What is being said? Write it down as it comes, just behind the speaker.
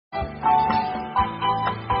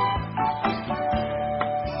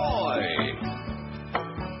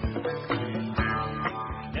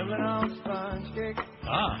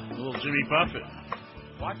Little Jimmy Buffett.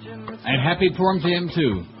 And happy Purim to him,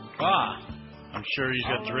 too. I'm sure he's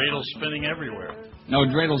got dreidels spinning everywhere. No,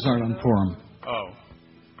 dreidels aren't on Purim. Oh.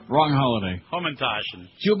 Wrong holiday. Hamantaschen.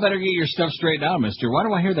 You better get your stuff straightened out, mister. Why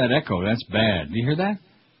do I hear that echo? That's bad. Do you hear that?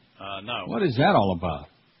 No. What is that all about?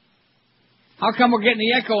 How come we're getting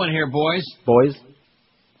the echo in here, boys? Boys?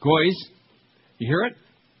 You hear it?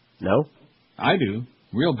 No. I do.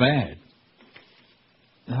 Real bad.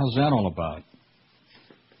 The hell's that all about?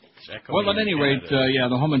 Well, at any rate, the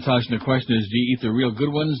Hamantaschen, the question is, do you eat the real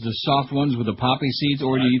good ones, the soft ones with the poppy seeds,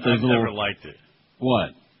 or do you eat those little... I've never liked it.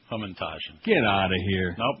 What? Hamantaschen. Get out of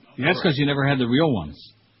here. Nope. That's because you never had the real ones.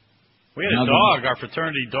 We had a dog. Our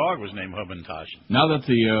fraternity dog was named Hamantaschen. Now that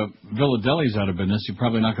the Philadelphia's out of business, you're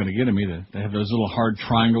probably not going to get them either. They have those little hard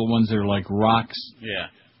triangle ones that are like rocks. Yeah.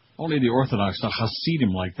 Only the Orthodox, the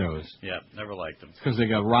Hasidim, like those. Yeah, never liked them. Because they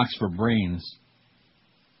got rocks for brains.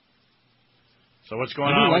 So what's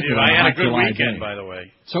going on with you? I had a good weekend, by the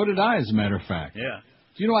way. So did I, as a matter of fact. Yeah.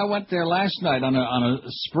 Do you know, I went there last night on a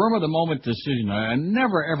spur-of-the-moment decision. I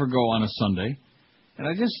never, ever go on a Sunday. And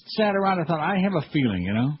I just sat around and thought, I have a feeling,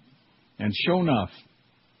 you know. And sure enough,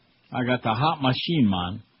 I got the hot machine,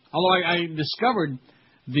 man. Although I discovered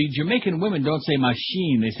the Jamaican women don't say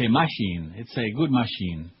machine, they say machine. It's a good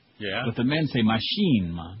machine. Yeah. But the men say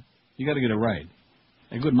machine, man. You got to get it right.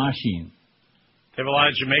 A good machine. They have a lot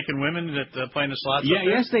of Jamaican women that play in the slots? Yeah,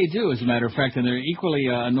 yes, they do, as a matter of fact, and they're equally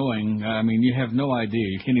annoying. I mean, you have no idea.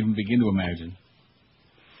 You can't even begin to imagine.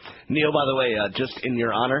 Neil, by the way, just in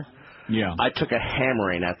your honor, yeah, I took a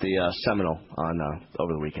hammering at the Seminole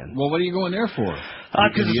over the weekend. Well, what are you going there for?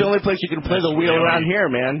 Because it's the only place you can play the wheel around here,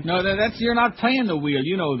 man. No, you're not playing the wheel.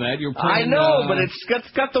 You know that. You're playing. I know, but it's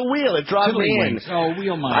got the wheel. It draws me in. Oh,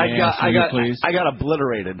 wheel my ass, please. I got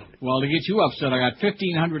obliterated. Well, to get you upset, I got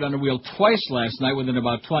 1,500 on the wheel twice last night within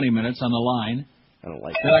about 20 minutes on the line. I don't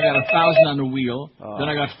like that. Then I got 1,000 on the wheel. Then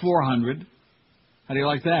I got 400. How do you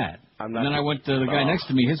like that? And then I went to the guy next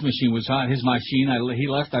to me. His machine was hot. His machine. He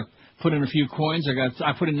left. I put in a few coins.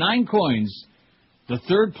 I put in 9 coins. The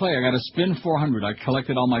third play, I got a spin 400. I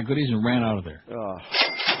collected all my goodies and ran out of there.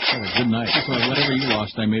 Had a good night. So whatever you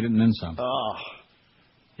lost, I made it and then some.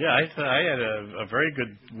 Yeah, I had a very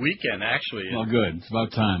good weekend, actually. Well, good. It's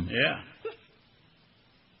about time. Yeah.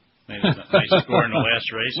 Made a nice score in the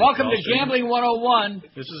last race. Welcome to Gambling 101.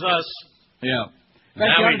 This is us. Yeah.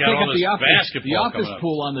 Now we got all this basketball the office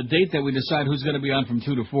pool on the date that we decide who's going to be on from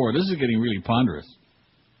 2 to 4. This is getting really ponderous.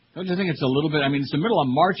 Don't you think it's a little bit... I mean, it's the middle of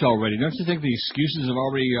March already. Don't you think the excuses have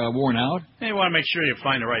already worn out? Hey, you want to make sure you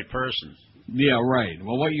find the right person. Yeah, right.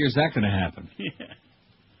 Well, what year is that going to happen? Yeah.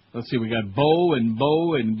 Let's see. We got Bo and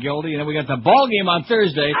Gildy. And then we got the ball game on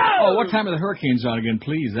Thursday. Oh, what time are the Hurricanes on again,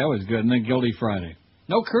 please? That was good. And then Gildy Friday.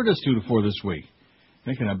 No Curtis 2 to 4 this week.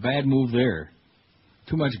 Making a bad move there.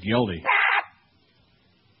 Too much Gildy.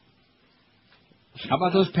 How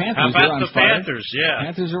about those Panthers? How about the Panthers? Yeah.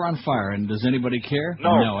 Panthers are on fire, and does anybody care?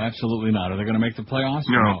 No, absolutely not. Are they going to make the playoffs?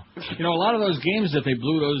 No. You know, a lot of those games that they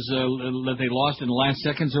blew, that they lost in the last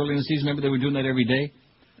seconds early in the season, remember they were doing that every day?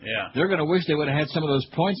 Yeah. They're going to wish they would have had some of those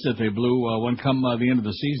points that they blew when come the end of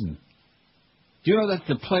the season. Do you know that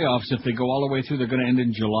the playoffs, if they go all the way through, they're going to end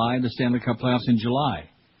in July, the Stanley Cup playoffs in July?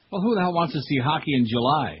 Well, who the hell wants to see hockey in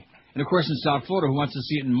July? And, of course, in South Florida, who wants to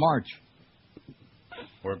see it in March?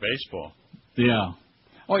 Or baseball. Yeah.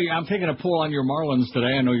 Oh, yeah, I'm taking a poll on your Marlins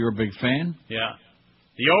today. I know you're a big fan. Yeah.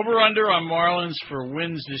 The over-under on Marlins for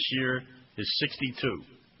wins this year is 62.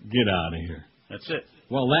 Get out of here. That's it.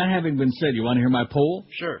 Well, that having been said, you want to hear my poll?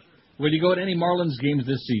 Sure. Will you go to any Marlins games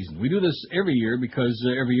this season? We do this every year because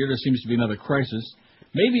every year there seems to be another crisis.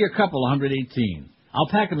 Maybe a couple, 118. I'll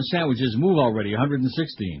pack them sandwiches, move already,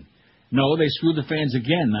 116. No, they screwed the fans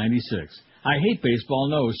again, 96. I hate baseball,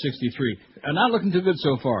 no, 63. Not looking too good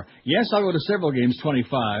so far. Yes, I'll go to several games,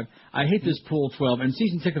 25. I hate this pool, 12. And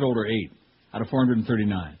season ticket holder, 8 out of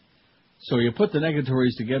 439. So you put the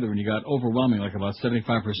negatories together and you got overwhelming, like about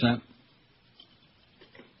 75%.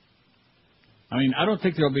 I mean, I don't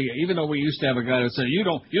think there'll be, even though we used to have a guy that said, you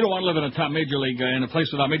don't want to live in a top major league, in a place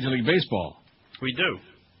without Major League Baseball. We do.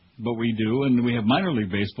 But we do, and we have minor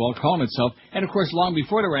league baseball calling itself. And, of course, long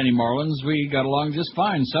before there were any Marlins, we got along just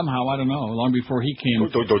fine somehow. I don't know. Long before he came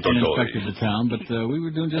and inspected the town, but we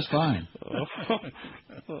were doing just fine.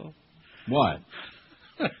 What?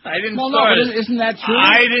 I didn't start it. Isn't that true?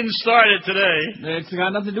 I didn't start it today. It's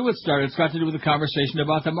got nothing to do with start. It's got to do with the conversation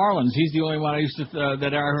about the Marlins. He's the only one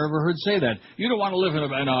that I ever heard say that. You don't want to live in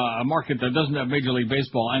a market that doesn't have Major League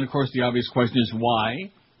Baseball. And, of course, the obvious question is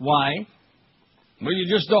why? Why? Well, you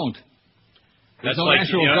just don't. There's no like,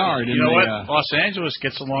 National Guard. You know what? Los Angeles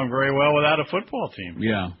gets along very well without a football team.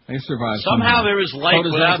 Yeah, they survive. Somehow there is life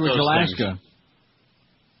without those Alaska. things.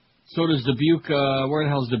 So does Dubuque. Where the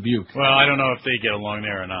hell's Dubuque? Well, I don't know if they get along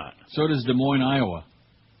there or not. So does Des Moines, Iowa.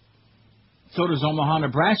 So does Omaha,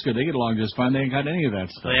 Nebraska. They get along just fine. They ain't got any of that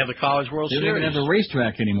stuff. They have the College World Series. They don't even have the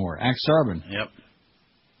racetrack anymore. Axarben. Yep.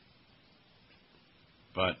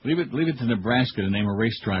 But leave it to Nebraska to name a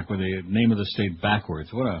racetrack with the name of the state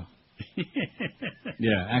backwards. What a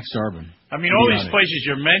Axarben. I mean, all these places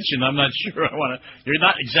you're mentioned, I'm not sure I want to. You're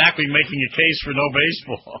not exactly making a case for no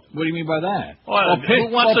baseball. What do you mean by that? Well,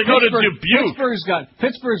 who wants to go to Dubuque?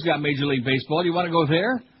 Pittsburgh's got Major League Baseball. Do you want to go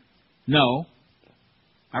there? No.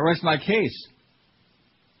 I rest my case.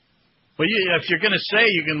 But if you're going to say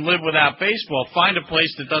you can live without baseball, find a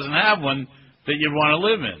place that doesn't have one that you'd want to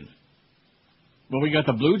live in. Well, we got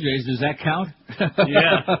the Blue Jays. Does that count?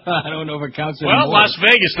 Yeah. I don't know if it counts anymore. Well, Las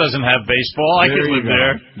Vegas doesn't have baseball. I could live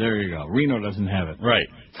there. There you go. Reno doesn't have it. Right.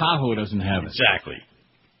 Tahoe doesn't have it. Exactly.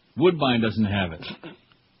 Woodbine doesn't have it.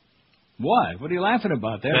 What? What are you laughing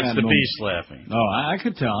about? That's the beast laughing. Oh, I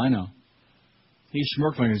could tell. I know. He's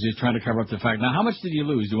smirking because he's trying to cover up the fact. Now, how much did you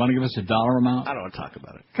lose? Do you want to give us a dollar amount? I don't want to talk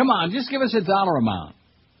about it. Come on, just give us a dollar amount.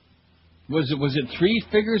 Was it 3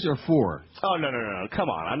 figures or 4? Oh, no. Come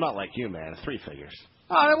on. I'm not like you, man. 3 figures.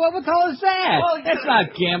 Oh, what the hell is that? Well, that's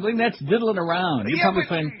not gambling. That's diddling around.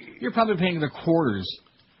 You're probably paying the quarters.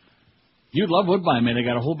 You'd love Woodbine, man. They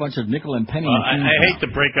got a whole bunch of nickel and penny. I hate to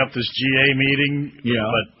break up this GA meeting. Yeah.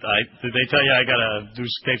 But did they tell you I got to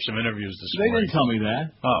tape some interviews this morning? They didn't tell me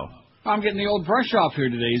that. Oh. I'm getting the old brush off here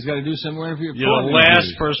today. He's got to do some interview. You're the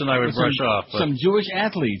last person I would brush off. Some Jewish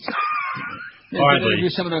athletes. Hardly.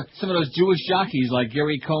 Some of those Jewish jockeys like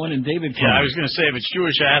Gary Cohen and David Cohen. Yeah, I was going to say, if it's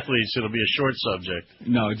Jewish athletes, it'll be a short subject.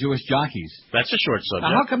 No, Jewish jockeys. That's a short subject.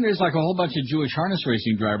 Now, how come there's like a whole bunch of Jewish harness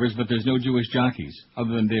racing drivers, but there's no Jewish jockeys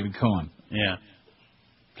other than David Cohen? Yeah.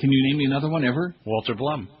 Can you name me another one ever? Walter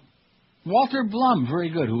Blum. Walter Blum, very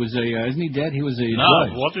good. Who was isn't he dead? He was a judge.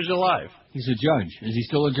 No, Walter's alive. He's a judge. Is he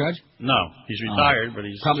still a judge? No, he's retired, but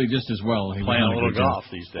he's probably just as well. He playing a little golf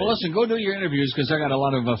these days. Well, listen, go do your interviews because I got a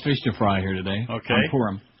lot of fish to fry here today. Okay. On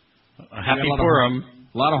Purim. Happy Purim.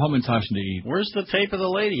 A lot of Hamantaschen to eat. Where's the tape of the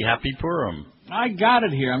lady? Happy Purim. I got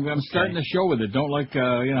it here. I'm starting the show with it. Don't try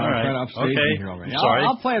to upstage me here already. Sorry.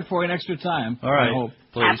 I'll play it for you an extra time. All right. I hope.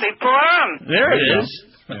 Please. Happy Purim. There it is.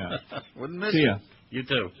 Yeah. Wouldn't miss See ya. You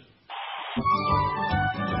too.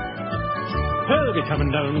 We'll be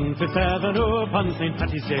coming down Fifth Avenue upon St.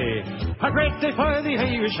 Patty's Day. A great day for the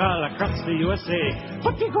Irish all across the USA.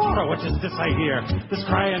 But begorra, what is this I hear? This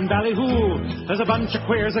crying ballyhoo. There's a bunch of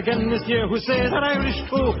queers again this year who say they're Irish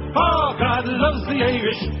too. Oh, God loves the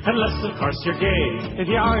Irish, unless of course you're gay. If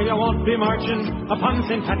you are, you won't be marching upon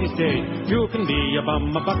St. Patty's Day. You can be a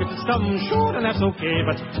bum, a bucket of scum, sure, and that's okay,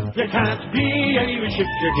 but you can't be Irish if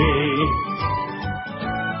you're gay.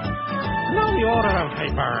 Now the order of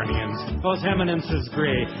Hibernians, those eminences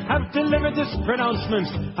grey, have delivered this pronouncement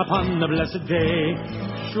upon the blessed day.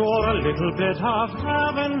 Sure, a little bit of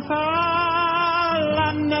heaven fell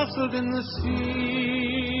and nestled in the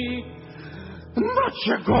sea. But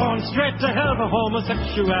you're going straight to hell for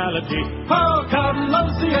homosexuality. Oh, God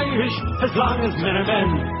loves the Irish as long as men are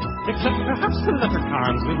men. Except perhaps the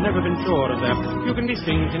leprechauns, we've never been sure of them. You can be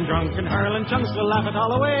stinking drunk and hurling chunks, we'll laugh it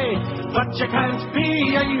all away. But you can't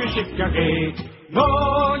be Irish if you're gay.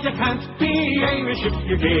 No, you can't be Irish if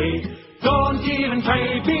you're gay. Don't even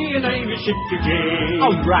try being Irish if you're gay.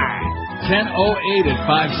 All right. 10:08 at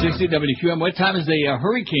 560 WQM. What time does the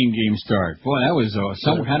hurricane game start? Boy, that was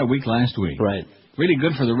some kind of week last week. Right. Really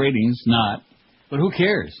good for the ratings, not. But who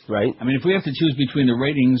cares? Right. I mean, if we have to choose between the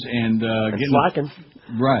ratings and getting slacking.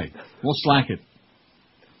 Right. We'll slack it.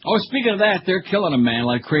 Oh, speaking of that, they're killing a man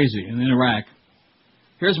like crazy in Iraq.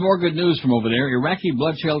 Here's more good news from over there. Iraqi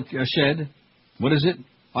bloodshed. What is it?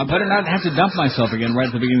 I better not have to dump myself again right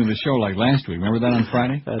at the beginning of the show like last week. Remember that on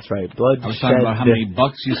Friday? That's right. Bloodshed. I was talking about how many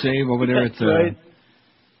bucks you save over there. That's right.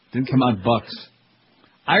 Didn't come out bucks.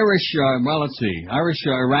 Irish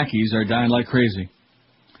Iraqis are dying like crazy.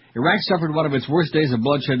 Iraq suffered one of its worst days of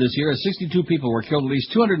bloodshed this year as 62 people were killed, at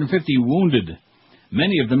least 250 wounded.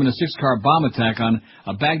 Many of them in a 6-car bomb attack on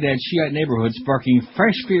a Baghdad Shiite neighborhood, sparking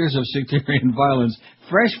fresh fears of sectarian violence.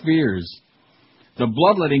 Fresh fears. The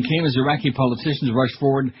bloodletting came as Iraqi politicians rushed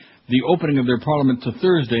forward the opening of their parliament to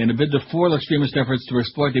Thursday in a bid to foil extremist efforts to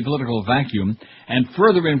exploit the political vacuum and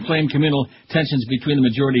further inflame communal tensions between the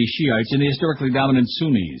majority Shiites and the historically dominant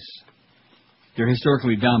Sunnis. They're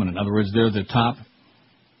historically dominant. In other words, they're the top,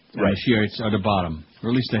 and the Shiites are the bottom,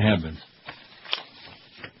 or at least they have been.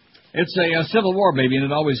 It's a civil war, baby, and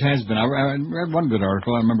it always has been. I read one good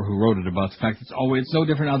article. I remember who wrote it about the fact it's no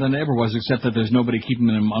different now than it ever was, except that there's nobody keeping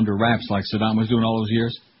them under wraps like Saddam was doing all those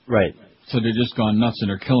years. Right. So they're just gone nuts, and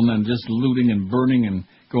they're killing them, just looting and burning and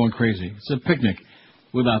going crazy. It's a picnic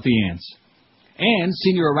without the ants. And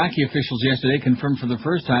senior Iraqi officials yesterday confirmed for the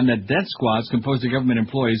first time that death squads composed of government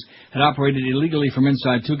employees had operated illegally from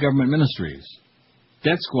inside 2 government ministries.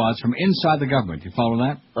 Death squads from inside the government. You follow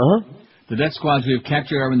that? Uh-huh. The death squads we have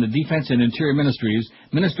captured are in the Defense and Interior Ministries.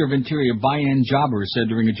 Minister of Interior Bayan Jabbar said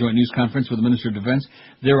during a joint news conference with the Minister of Defense,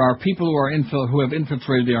 there are people who have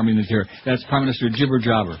infiltrated the Army and the Interior. That's Prime Minister Jibber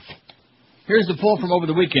Jabbar. Here's the poll from over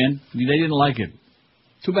the weekend. They didn't like it.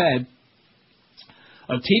 Too bad.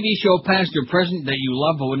 A TV show past your present that you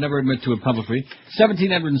love but would never admit to it publicly.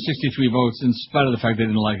 1,763 votes in spite of the fact they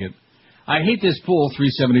didn't like it. I hate this poll,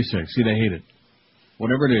 376. See, they hate it.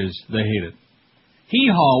 Whatever it is, they hate it.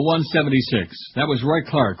 Hee-Haw, 176. That was Roy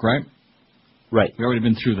Clark, right? Right. We've already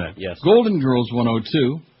been through that. Yes. Golden Girls,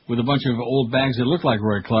 102, with a bunch of old bags that look like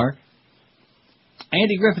Roy Clark.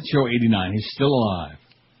 Andy Griffith Show, 89. He's still alive.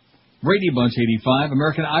 Brady Bunch, 85.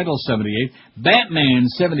 American Idol, 78. Batman,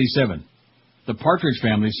 77. The Partridge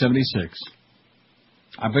Family, 76.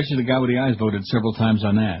 I bet you the guy with the eyes voted several times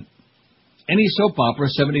on that. Any soap opera,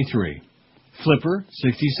 73. Flipper,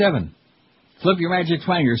 67. Flip your magic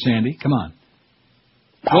twanger, Sandy. Come on.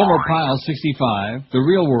 Gomer Pyle, 65. The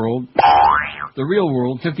Real World,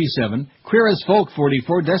 57. Queer as Folk,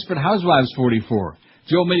 44. Desperate Housewives, 44.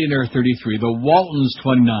 Joe Millionaire, 33. The Waltons,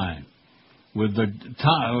 29. With the,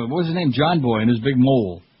 what was his name? John Boy and his big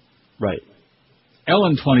mole. Right.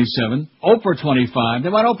 Ellen, 27. Oprah, 25. They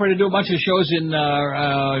want Oprah to do a bunch of shows in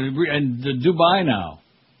Dubai now.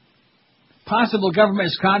 Possible government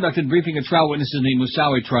misconduct in briefing of trial witnesses in the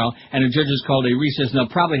Moussaoui trial, and a judge has called a recess, and they'll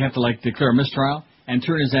probably have to, declare a mistrial and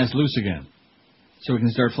turn his ass loose again so he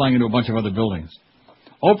can start flying into a bunch of other buildings.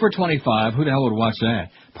 Oprah, 25. Who the hell would watch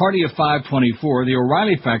that? Party of 5, 24. The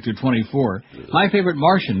O'Reilly Factor, 24. My Favorite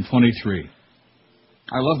Martian, 23.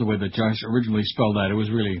 I love the way that Josh originally spelled that. It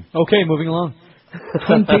was really... Okay, moving along.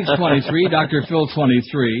 Twin Peaks, 23. Dr. Phil,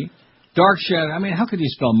 23. Dark Shadow... I mean, how could you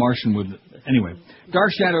spell Martian with... Anyway.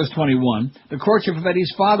 Dark Shadows, 21. The Courtship of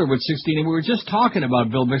Eddie's Father with 16. And we were just talking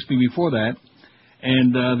about Bill Bixby before that.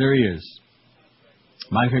 And there he is.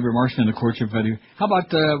 My Favorite Martian and The Courtship of Eddie. How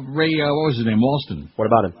about Ray, what was his name? Walston. What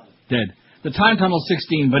about him? Dead. The Time Tunnel,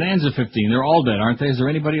 16. Bonanza, 15. They're all dead, aren't they? Is there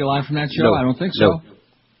anybody alive from that show? No. I don't think so. No.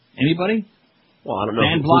 Anybody? Well, I don't know.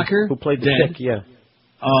 Dan Blocker? Who played the dead. Tick, yeah.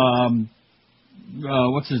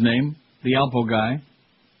 What's his name? The Alpo guy.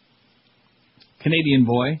 Canadian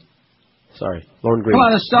boy. Sorry. Lauren Green. Come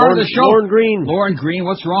on, the star of the show. Lauren Green. Lauren Green,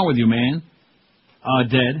 what's wrong with you, man?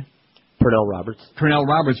 Dead. Pernell Roberts. Pernell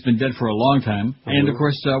Roberts been dead for a long time. Mm-hmm. And, of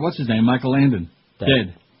course, what's his name? Michael Landon.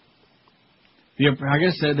 Dead. I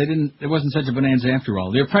guess they didn't. It wasn't such a bonanza after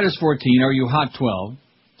all. The Apprentice, 14. Are You Hot, 12.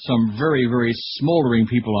 Some very, very smoldering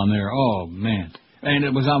people on there. Oh, man. And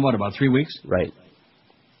it was on, what, about 3 weeks? Right.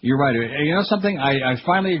 You're right. You know something? I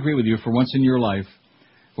finally agree with you for once in your life.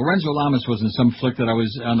 Lorenzo Lamas was in some flick that I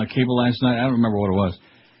was on the cable last night. I don't remember what it was.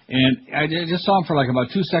 And I just saw him for about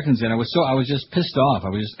 2 seconds, and I was just pissed off. I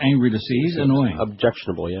was just angry to see. He's annoying.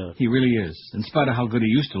 Objectionable, yeah. He really is, in spite of how good he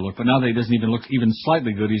used to look. But now that he doesn't even look even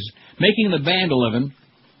slightly good, he's making the band 11,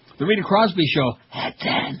 the Rita Crosby Show at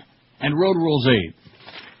 10, and Road Rules 8.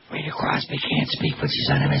 Rita Crosby can't speak, but she's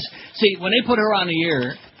on MS. See, when they put her on the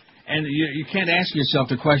air, and you can't ask yourself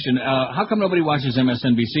the question, how come nobody watches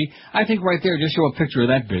MSNBC? I think right there, just show a picture of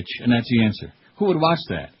that bitch, and that's the answer. Who would watch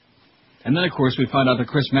that? And then, of course, we find out that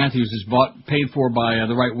Chris Matthews is paid for by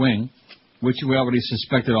the right wing, which we already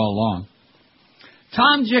suspected all along.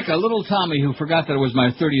 Tom Jicka, little Tommy, who forgot that it was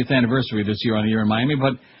my 30th anniversary this year on the air in Miami,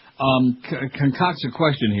 but concocts a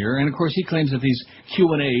question here. And, of course, he claims that these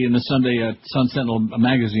Q&A in the Sunday Sun Sentinel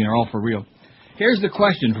magazine are all for real. Here's the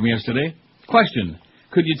question from yesterday. Question.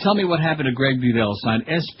 Could you tell me what happened to Greg Budell, signed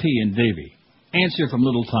SP and Davy? Answer from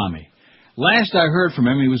little Tommy. Last I heard from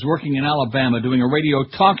him, he was working in Alabama doing a radio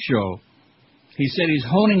talk show. He said he's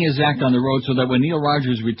honing his act on the road so that when Neil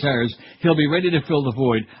Rogers retires, he'll be ready to fill the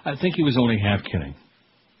void. I think he was only half kidding.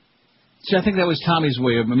 See, I think that was Tommy's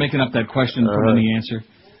way of making up that question and putting the answer,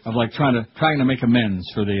 of trying to make amends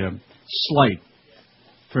for the slight,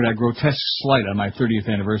 for that grotesque slight on my 30th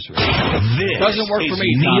anniversary. This doesn't work for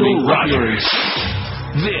me, Neil Tommy. Rogers.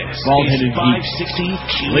 This Bald-headed is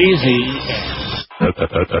 560 lazy.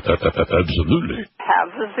 Absolutely.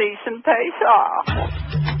 Have the season pays off.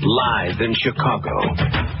 Live in Chicago,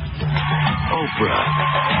 Oprah.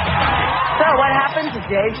 So what happened to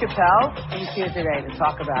Dave Chappelle? He's here today to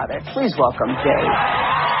talk about it. Please welcome Dave.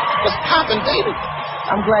 What's poppin', David?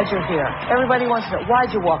 I'm glad you're here. Everybody wants to know,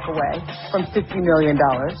 why'd you walk away from $50 million?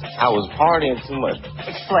 I was partying too much.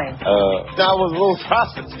 Explain. I was a little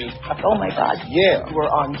prostitute. Oh, my God. Yeah. You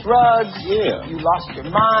were on drugs. Yeah. You lost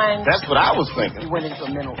your mind. That's what I was thinking. You went into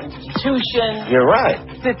a mental institution. You're right.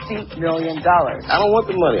 $50 million. I don't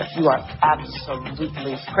want the money. You are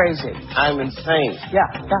absolutely crazy. I'm insane. Yeah.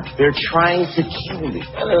 They're trying to kill me.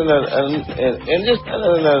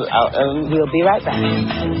 We'll be right back.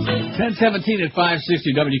 10:17 at 560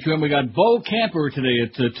 WQM. We got Bo Camper today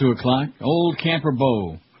at 2 o'clock. Old Camper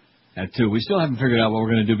Bo at 2. We still haven't figured out what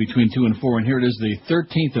we're going to do between 2 and 4, and here it is, the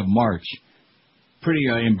 13th of March. Pretty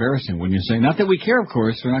embarrassing, wouldn't you say? Not that we care, of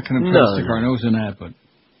course. We're not going to stick our nose in that, but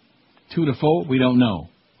 2 to 4, we don't know.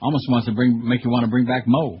 Almost wants to make you want to bring back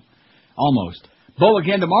Mo. Almost. Bo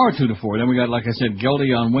again tomorrow, 2 to 4. Then we got, like I said,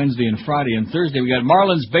 Gildy on Wednesday and Friday. And Thursday we got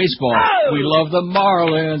Marlins baseball. Oh! We love the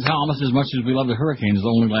Marlins almost as much as we love the Hurricanes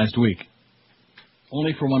only last week.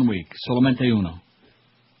 Only for 1 week. Solamente uno.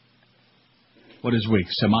 What is week?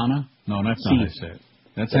 Semana? No, that's not how I say it.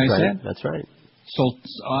 That's how you say it? That's right.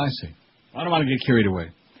 I see. I don't want to get carried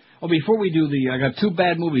away. Oh, before we do I got 2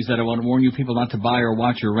 bad movies that I want to warn you people not to buy or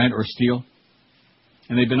watch or rent or steal.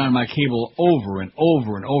 And they've been on my cable over and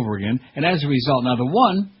over and over again. And as a result, now the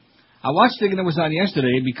one, I watched it and it was on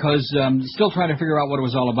yesterday because I'm still trying to figure out what it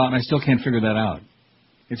was all about, and I still can't figure that out.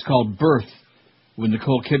 It's called Birth with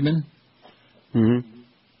Nicole Kidman. Mm-hmm.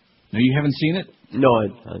 Now, you haven't seen it? No,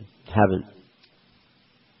 I haven't.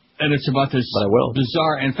 And it's about this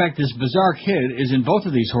bizarre, in fact, this bizarre kid is in both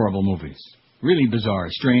of these horrible movies. Really bizarre,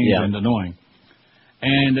 strange, and annoying.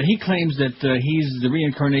 And he claims that he's the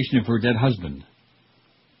reincarnation of her dead husband.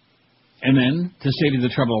 And then, to save you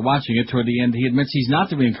the trouble of watching it, toward the end, he admits he's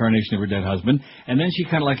not the reincarnation of her dead husband. And then she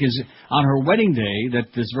kind of like is, on her wedding day,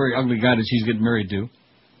 that this very ugly guy that she's getting married to,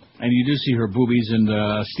 and you do see her boobies and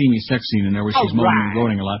a steamy sex scene in there where she's moaning and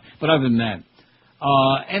groaning a lot. But other than that.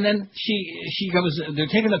 And then she comes, they're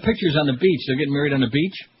taking the pictures on the beach. They're getting married on the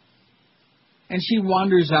beach. And she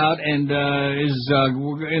wanders out and is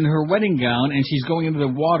in her wedding gown, and she's going into the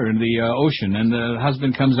water, in the ocean. And the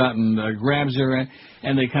husband comes out and grabs her,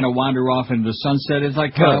 and they kind of wander off into the sunset. It's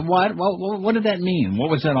like, what? Well, what did that mean? What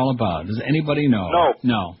was that all about? Does anybody know?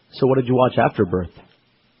 No. So what did you watch Afterbirth?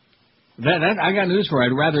 That I got news for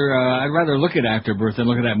you. I'd rather look at Afterbirth than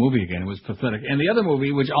look at that movie again. It was pathetic. And the other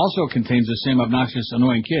movie, which also contains the same obnoxious,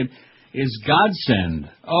 annoying kid, is Godsend.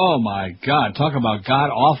 Oh my God! Talk about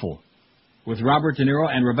god awful. With Robert De Niro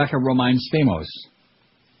and Rebecca Romijn Stamos.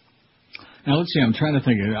 Now, let's see, I'm trying to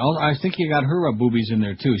think. I think you got her boobies in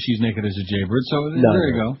there, too. She's naked as a jaybird, so there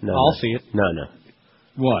you go. I'll see it. No.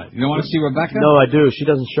 What? You don't want to see Rebecca? No, I do. She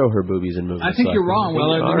doesn't show her boobies in movies. I think you're wrong. Well,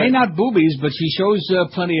 they may not boobies, but she shows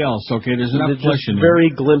plenty else, okay? There's enough flesh in there. Very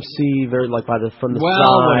glimpsy, very like from the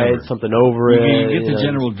side, something over it. You get the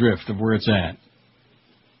general drift of where it's at.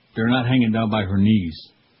 They're not hanging down by her knees.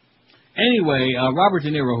 Anyway, Robert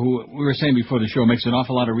De Niro, who we were saying before the show, makes an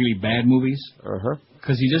awful lot of really bad movies.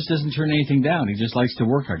 Because he just doesn't turn anything down. He just likes to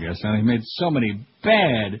work, I guess. And he made so many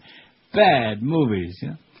bad movies.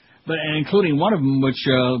 Yeah? But including one of them, which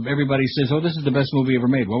everybody says, oh, this is the best movie ever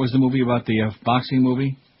made. What was the movie about the boxing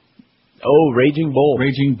movie? Oh, Raging Bull.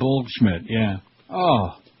 Raging Bull Schmidt, yeah.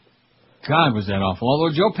 Oh, God, was that awful.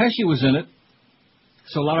 Although Joe Pesci was in it.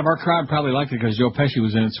 So a lot of our crowd probably liked it because Joe Pesci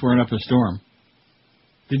was in it, swearing up a storm.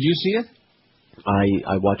 Did you see it?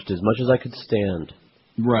 I watched as much as I could stand.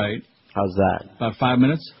 Right. How's that? About 5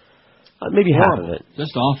 minutes? Maybe half of it.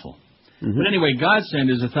 Just awful. Mm-hmm. But anyway, Godsend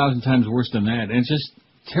is 1,000 times worse than that. And it's just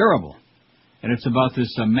terrible. And it's about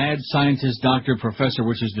this mad scientist, doctor, professor,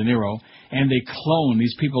 which is De Niro. And they clone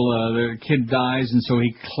these people. Their kid dies, and so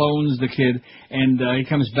he clones the kid, and he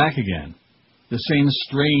comes back again. The same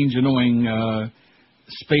strange, annoying,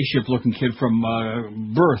 spaceship-looking kid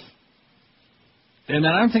from Birth. And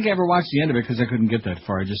then I don't think I ever watched the end of it because I couldn't get that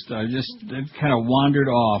far. It kind of wandered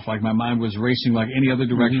off, like my mind was racing like any other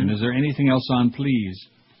direction. Mm-hmm. Is there anything else on, please?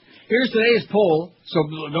 Here's today's poll. So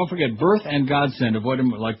don't forget, Birth and Godsend. Avoid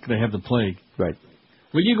them like they have the plague. Right.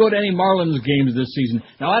 Will you go to any Marlins games this season?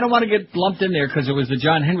 Now, I don't want to get lumped in there because it was the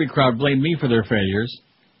John Henry crowd blamed me for their failures.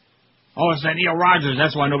 Oh, it's that Neil Rogers.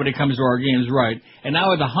 That's why nobody comes to our games, right? And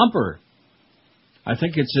now the Humper. I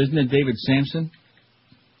think isn't it David Sampson?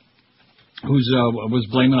 Was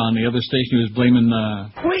blaming on the other station. He was blaming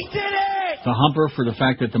we did it! The Humper for the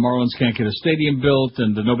fact that the Marlins can't get a stadium built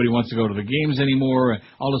and that nobody wants to go to the games anymore and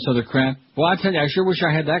all this other crap. Well, I tell you, I sure wish I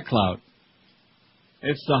had that clout.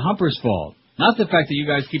 It's the Humper's fault. Not the fact that you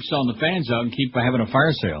guys keep selling the fans out and keep having a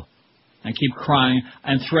fire sale and keep crying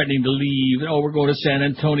and threatening to leave. Oh, we're going to San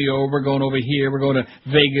Antonio. We're going over here. We're going to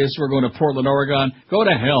Vegas. We're going to Portland, Oregon. Go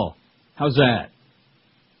to hell. How's that?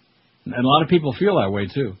 And a lot of people feel that way,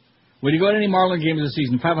 too. Would you go to any Marlin games this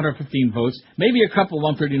season? 515 votes. Maybe a couple,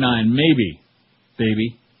 139. Maybe.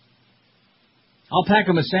 Baby. I'll pack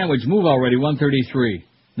them a sandwich. Move already, 133.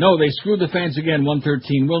 No, they screwed the fans again,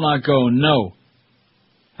 113. Will not go. No.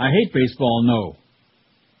 I hate baseball. No.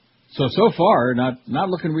 So far, not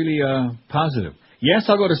looking really positive. Yes,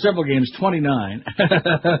 I'll go to several games, 29.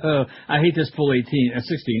 I hate this poll,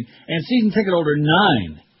 16. And season ticket holder,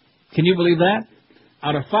 9. Can you believe that?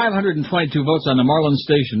 Out of 522 votes on the Marlins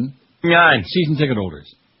station, 9 season ticket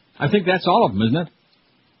holders. I think that's all of them, isn't it?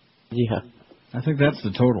 Yeah. I think that's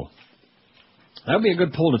the total. That would be a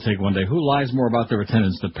good poll to take one day. Who lies more about their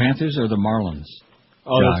attendance, the Panthers or the Marlins?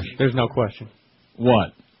 Oh, there's no question.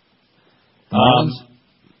 What? Marlins?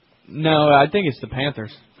 No, I think it's the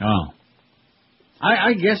Panthers. Oh.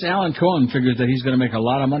 I guess Alan Cohen figures that he's going to make a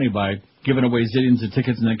lot of money by giving away zillions of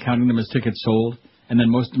tickets and then counting them as tickets sold, and then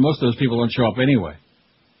most of those people don't show up anyway.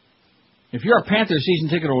 If you're a Panthers season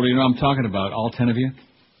ticket holder, you know what I'm talking about, all 10 of you.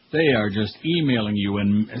 They are just emailing you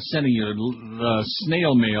and sending you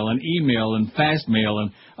snail mail and email and fast mail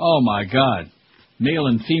and, oh, my God, male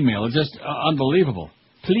and female. It's just unbelievable.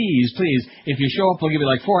 Please, if you show up, we'll give you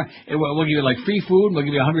like we'll give you like free food, we'll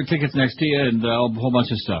give you 100 tickets next to you and a whole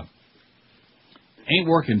bunch of stuff. Ain't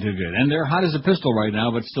working too good. And they're hot as a pistol right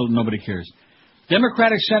now, but still nobody cares.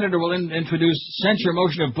 Democratic senator will introduce censure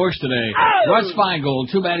motion of Bush today. Oh! Russ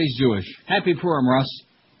Feingold, too bad he's Jewish. Happy Purim, Russ.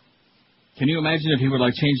 Can you imagine if he would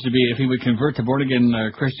if he would convert to born-again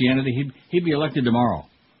Christianity? He'd be elected tomorrow.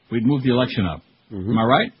 We'd move the election up. Mm-hmm. Am I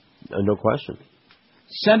right? No question.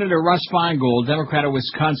 Senator Russ Feingold, Democrat of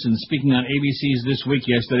Wisconsin, speaking on ABC's This Week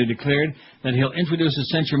yesterday, declared that he'll introduce a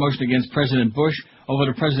censure motion against President Bush over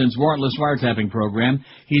the president's warrantless wiretapping program.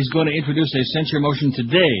 He's going to introduce a censure motion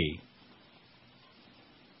today.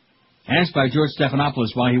 Asked by George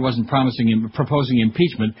Stephanopoulos why he wasn't proposing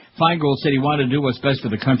impeachment, Feingold said he wanted to do what's best for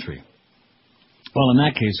the country. Well, in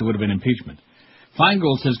that case, it would have been impeachment.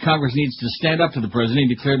 Feingold says Congress needs to stand up to the president.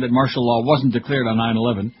 He declared that martial law wasn't declared on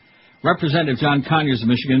 9/11. Representative John Conyers of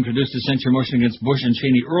Michigan introduced a censure motion against Bush and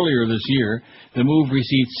Cheney earlier this year. The move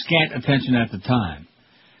received scant attention at the time.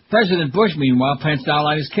 President Bush, meanwhile, plans to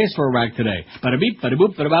outline his case for Iraq today. Bada-beep,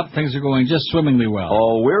 bada-boop, bada-bop, things are going just swimmingly well.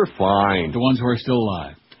 Oh, we're fine. The ones who are still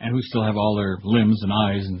alive and who still have all their limbs and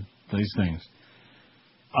eyes and these things.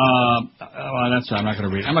 I'm not going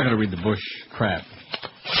to read. I'm not going to read the Bush crap.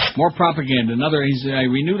 More propaganda. He's a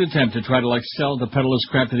renewed attempt to try to sell the peddle this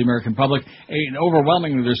crap to the American public. And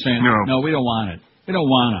overwhelmingly, they're saying, no, we don't want it. We don't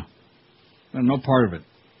want to. No part of it.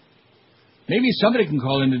 Maybe somebody can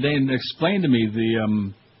call in today and explain to me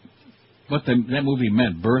what that movie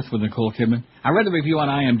meant, Birth with Nicole Kidman. I read the review on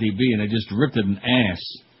IMDb and they just ripped it an ass.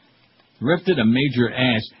 Ripped it a major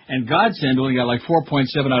ass. And Godsend only got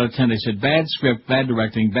 4.7 out of 10. They said bad script, bad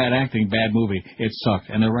directing, bad acting, bad movie. It sucked.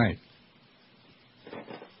 And they're right.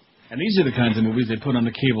 And these are the kinds of movies they put on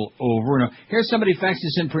the cable over and over. Here's somebody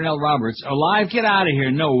faxes in Pernell Roberts. Alive? Get out of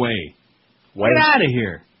here. No way. Get out of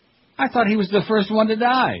here. I thought he was the first one to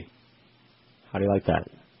die. How do you like that?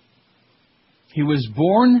 He was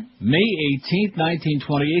born May 18th,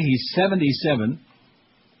 1928. He's 77.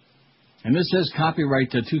 And this says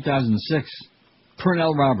copyright to 2006.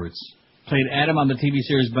 Pernell Roberts played Adam on the TV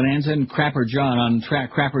series Bonanza and Crapper John on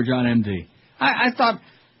Crapper John MD. I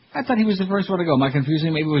thought he was the first one to go. Am I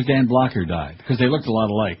confusing? Maybe it was Dan Blocker died because they looked a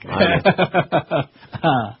lot alike.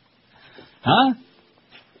 Huh?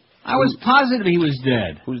 I was positive he was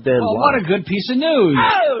dead. Who's Dan Blocker? What a good piece of news.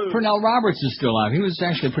 Oh! Pernell Roberts is still alive. He was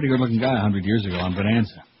actually a pretty good-looking guy 100 years ago on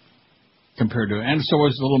Bonanza. And so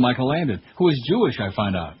was little Michael Landon, who was Jewish, I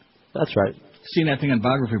find out. That's right. Seen that thing on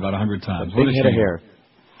biography about 100 times. Big head of hair.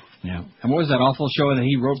 Yeah. And what was that awful show that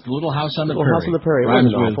he wrote, Little House on the Prairie? Little House on the Prairie. It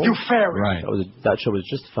wasn't awful. You fairy. Right. That show was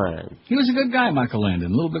just fine. He was a good guy, Michael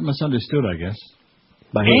Landon. A little bit misunderstood, I guess.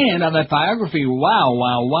 And on that biography,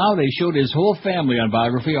 wow, they showed his whole family on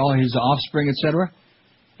biography, all his offspring, etc.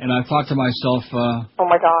 And I thought to myself, oh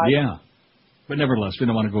my God. Yeah. But nevertheless, we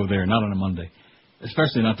don't want to go there, not on a Monday.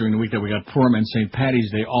 Especially not during the week that we got Purim and St.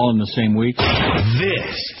 Patty's Day all in the same week.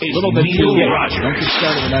 This is a little bit Neil too Rogers. Don't get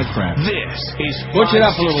started with that crap. This is Butch it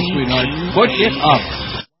up a little, sweetheart. Butch it up.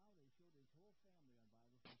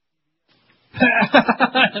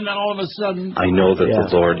 And then all of a sudden... I know that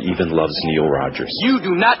the Lord even loves Neil Rogers. You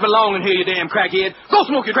do not belong in here, you damn crackhead. Go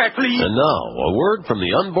smoke your crack, please. And now, a word from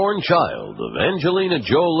the unborn child of Angelina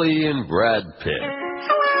Jolie and Brad Pitt.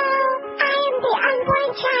 Hello, I am the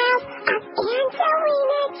unborn child of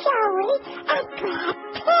Angelina Jolie and Brad Pitt.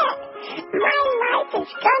 My life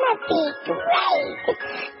is gonna be great. Look,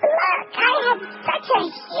 I have such a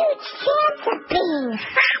huge chance of being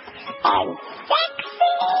hot and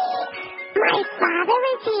sexy. father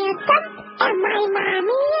is handsome and my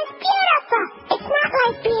mommy is beautiful. It's not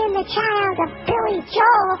like being the child of Billy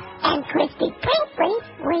Joel and Christy Brinkley,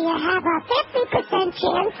 where you have a 50%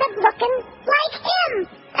 chance of looking like him.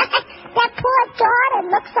 That poor daughter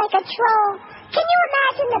looks like a troll. Can you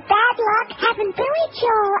imagine the bad luck having Billy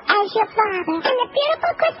Joel as your father and the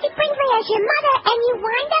beautiful Christy Brinkley as your mother, and you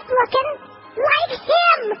wind up looking like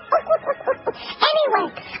him?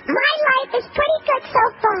 Anyway, my life is pretty good so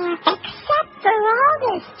far, except for all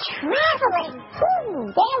this traveling.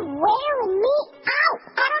 They're wearing me out.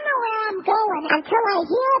 I don't know where I'm going until I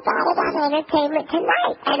hear about it on Entertainment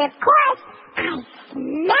Tonight. And of course, I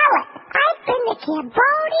smell it. I've been to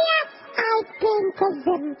Cambodia. I've been to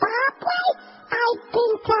Zimbabwe. I've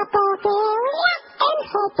been to Bulgaria and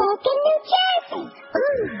Hoboken, New Jersey.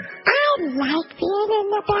 I like being in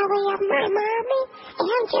the belly of my mommy,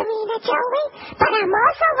 Angelina Jolie, but I'm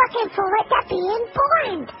also looking forward to being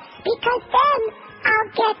born, because then I'll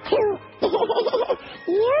get to,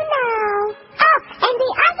 you know. Oh, and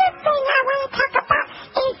the other thing I want to talk about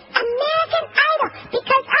is American Idol,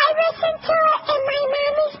 because I listen to it in my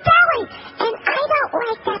mommy's belly, and I don't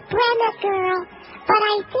like that Brenna girl. But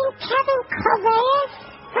I think Kevin Coleus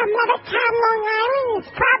from Levittown, Long Island is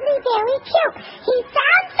probably very cute. He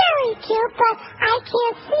sounds very cute, but I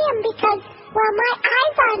can't see him because, well, my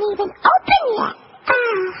eyes aren't even open yet.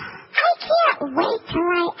 I can't wait till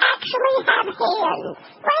I actually have hands.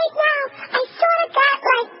 Right now, I sort of got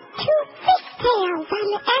like two fishtails on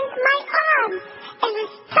the end of my arm, and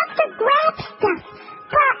it's tough to grab stuff.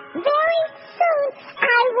 But very soon,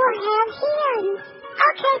 I will have hands.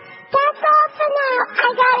 Okay, that's all for now. I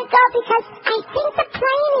gotta go because I think the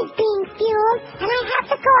plane is being fueled, and I have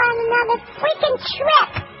to go on another freaking trip.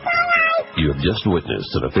 Bye. You have just witnessed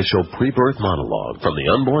an official pre-birth monologue from the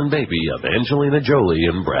unborn baby of Angelina Jolie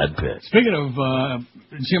and Brad Pitt. Speaking of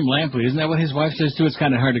Jim Lampley, isn't that what his wife says too? It's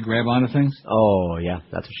kind of hard to grab onto things. Oh yeah,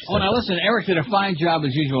 that's what she said. Oh, now listen, Eric did a fine job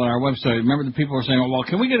as usual on our website. Remember the people were saying, well,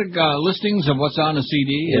 can we get listings of what's on the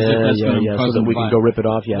CD? Yeah, so that we can go rip it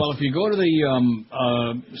off. Yes. Well, if you go to the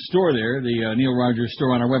store there, the Neil Rogers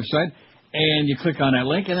store on our website, and you click on that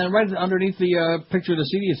link, and then right underneath the picture of the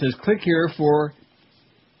CD, it says, click here for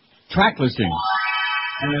track listings.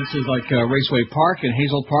 And it says like Raceway Park and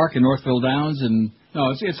Hazel Park and Northville Downs, and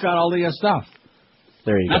no, it's got all the stuff.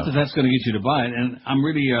 There you go. Not that that's going to get you to buy it, and I'm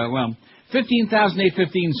really,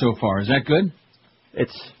 $15,815 so far. Is that good?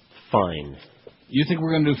 It's fine. You think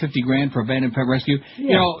we're going to do $50,000 for Abandoned Pet Rescue? Yeah.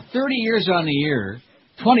 You know, 30 years on the air,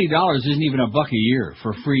 $20 isn't even $1 a year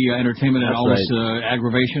for free entertainment and all this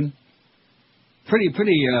aggravation. Pretty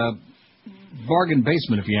bargain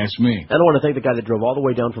basement, if you ask me. I don't want to thank the guy that drove all the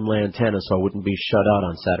way down from Lantana so I wouldn't be shut out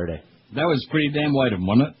on Saturday. That was pretty damn white of him,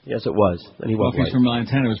 wasn't it? Yes, it was. And he was white. If he's from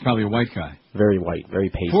Lantana, it was probably a white guy. Very white, very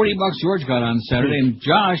pasty. $40 George got on Saturday, and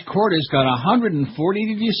Josh Cordes got 140.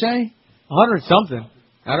 Did you say? 100 something.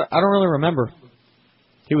 I don't really remember.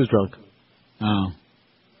 He was drunk. Oh.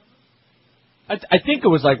 I think it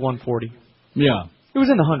was like 140. Yeah. It was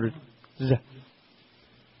in the hundreds.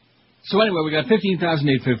 So anyway, we got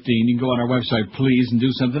 $15,815. You can go on our website, please, and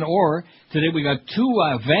do something. Or today we got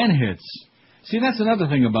 2 van hits. See, that's another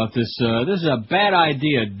thing about this. This is a bad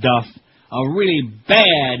idea, Duff. A really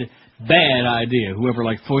bad idea. Whoever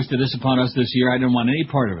foisted this upon us this year, I didn't want any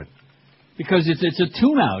part of it. Because it's a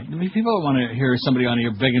tune-out. I mean, people don't want to hear somebody on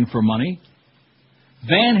here begging for money.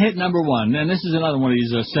 Van hit number 1, and this is another one of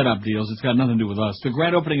these setup deals. It's got nothing to do with us. The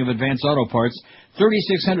grand opening of Advance Auto Parts,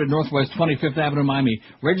 3600 Northwest 25th Avenue, Miami.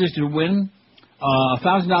 Registered to win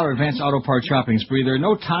 $1,000 Advance Auto Parts shopping spree. There are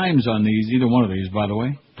no times on either one of these, by the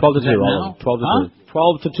way. 12 to 2.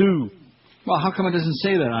 12 to 2. Well, how come it doesn't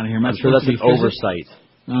say that on here? I'm sure that's an oversight.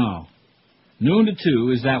 Oh. Noon to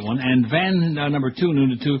 2 is that one. And van number 2,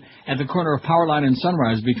 noon to 2, at the corner of Powerline and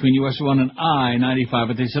Sunrise between US 1 and I-95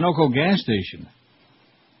 at the Sunoco gas station.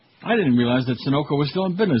 I didn't realize that Sunoco was still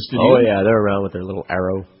in business, did you? Oh, yeah, they're around with their little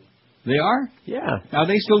arrow. They are? Yeah. Now,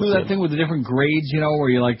 they still do that thing with the different grades, where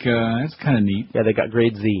you're that's kind of neat. Yeah, they got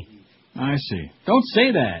grade Z. I see. Don't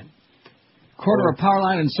say that. Corner of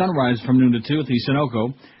Powerline and Sunrise from noon to 2 at the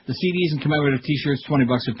Sunoco. The CDs and commemorative T-shirts, $20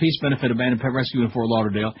 a piece, benefit Abandoned Pet Rescue in Fort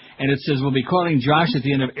Lauderdale. And it says we'll be calling Josh at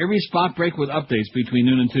the end of every spot break with updates between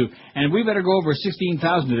noon and 2. And we better go over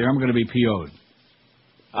 16,000 today. I'm going to be PO'd.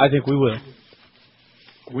 I think we will.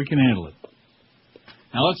 We can handle it.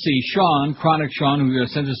 Now, let's see. Sean, Chronic Sean, who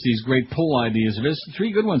sent us these great poll ideas of his.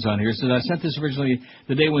 3 good ones on here. Says, I sent this originally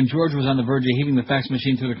the day when George was on the verge of heaving the fax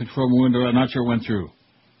machine through the control room window. I'm not sure it went through.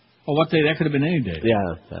 Oh, what day? That could have been any day.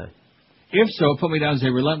 Yeah. If so, put me down as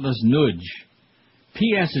a relentless nudge.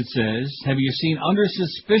 P.S. It says, have you seen Under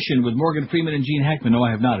Suspicion with Morgan Freeman and Gene Hackman? No,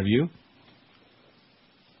 I have not. Have you?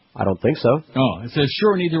 I don't think so. Oh, it says,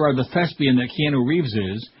 sure, neither are the thespian that Keanu Reeves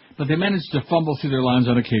is, but they managed to fumble through their lines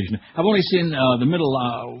on occasion. I've only seen the middle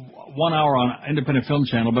 1 hour on Independent Film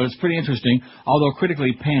Channel, but it's pretty interesting, although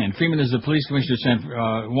critically panned. Freeman is the police commissioner of San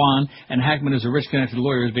Juan, and Hackman is a rich connected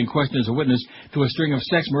lawyer who's being questioned as a witness to a string of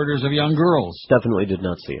sex murders of young girls. Definitely did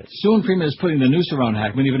not see it. Soon Freeman is putting the noose around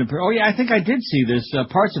Hackman. Oh, yeah, I think I did see this.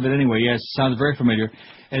 Parts of it anyway. Yes, sounds very familiar.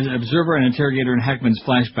 As an observer and interrogator in Hackman's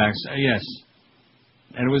flashbacks. Yes.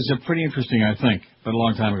 And it was pretty interesting, I think, but a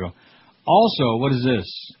long time ago. Also, what is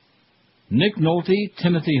this? Nick Nolte,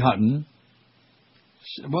 Timothy Hutton.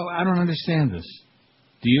 Well, I don't understand this.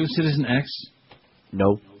 Do you, Citizen X?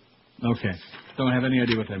 No. Okay. Don't have any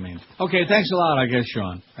idea what that means. Okay, thanks a lot, I guess,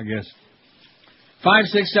 Sean. I guess.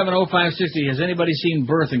 5670560. Has anybody seen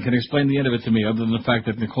Birth and can explain the end of it to me, other than the fact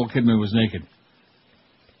that Nicole Kidman was naked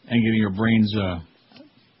and getting her brains out?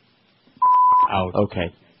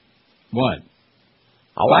 Okay. What?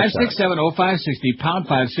 5670560, pound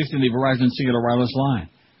 560 in the Verizon Singular Wireless line.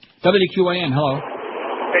 WQAM, hello.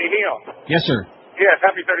 Hey, Neil. Yes, sir. Yes,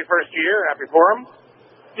 happy 31st year. Happy Forum.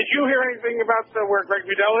 Did you hear anything about where Greg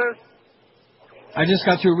Vidal is? I just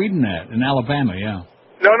got through reading that in Alabama, yeah.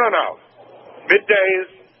 No. Middays,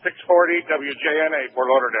 640 WJNA, Fort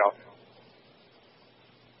Lauderdale.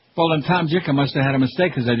 Well, then Tom Jicka must have had a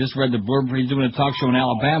mistake, because I just read the blurb. He's doing a talk show in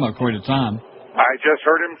Alabama, according to Tom. I just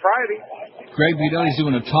heard him Friday. Greg Vidal, he's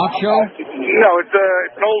doing a talk show? No, it's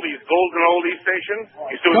an oldies, golden oldies station.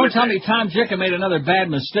 Don't tell me Tom Jicka made another bad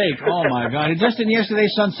mistake. Oh, my God. Just in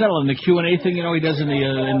yesterday's Sun Settle, in the Q&A thing, you know, he does in the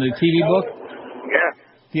TV book? Yeah.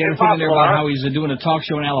 He had a thing in there about how he's doing a talk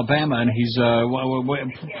show in Alabama, and he's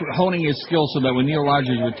honing his skills so that when Neil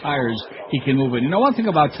Rogers retires, he can move it. You know one thing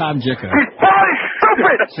about Tom Jicka?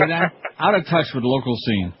 See that? Out of touch with the local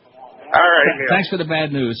scene. All right, Neil. Thanks for the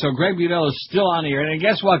bad news. So Greg Budell is still on the air. And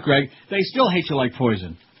guess what, Greg? They still hate you like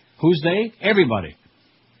poison. Who's they? Everybody.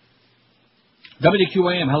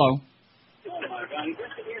 WQAM, hello.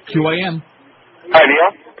 QAM. Hi,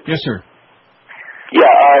 Neil. Yes, sir.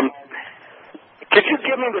 Yeah, could you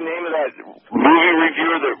give me the name of that movie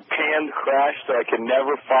reviewer that panned Crash so I can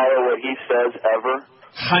never follow what he says ever?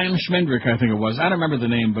 Chaim Schmendrick, I think it was. I don't remember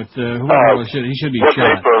the name, but whoever it was, he should be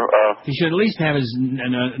shot. He should at least have his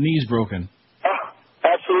knees broken.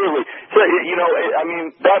 Absolutely. So, you know, I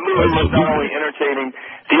mean, that movie was not only entertaining.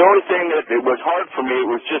 The only thing that it was hard for me, it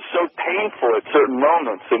was just so painful at certain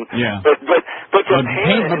moments. And yeah. But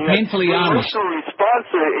painfully honest. The emotional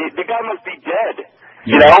response to it, the guy must be dead. Yeah.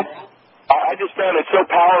 You know. I just found it so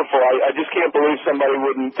powerful. I just can't believe somebody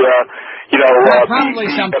wouldn't, probably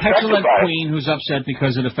some petulant queen who's upset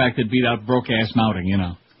because of the fact that beat out broke-ass mouting, you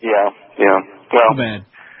know. Yeah. Well, too bad.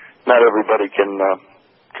 Not everybody can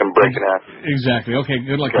break an act. Exactly. Okay,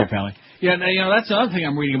 good luck to you, Pally. Yeah, you know, that's another thing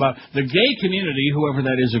I'm reading about. The gay community, whoever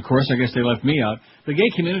that is, of course, I guess they left me out. The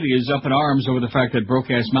gay community is up in arms over the fact that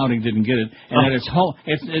Broke-Ass Mounting didn't get it, and that it's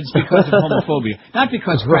because of homophobia. Not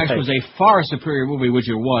because Crash was a far superior movie, which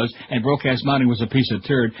it was, and Broke-Ass Mounting was a piece of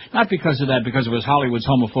turd. Not because of that, because it was Hollywood's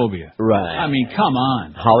homophobia. Right. I mean, come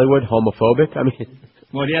on. Hollywood homophobic? I mean...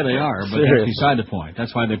 Well, yeah, they are, but that's beside the point.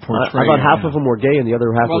 That's why they portray... I thought half of them were gay and the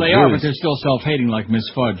other half were Well, they are, but they're still self-hating like Miss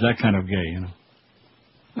Fudge, that kind of gay, you know.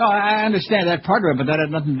 No, I understand that part of it, but that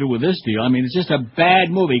had nothing to do with this deal. I mean, it's just a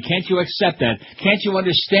bad movie. Can't you accept that? Can't you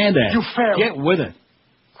understand that? You failed. Get with it.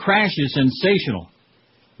 Crash is sensational.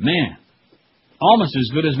 Man. Almost as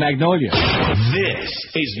good as Magnolia. This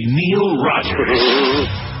is Neil Rogers.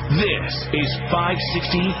 This is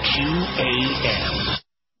 560 QAM.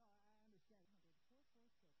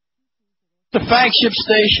 The flagship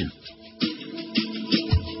station.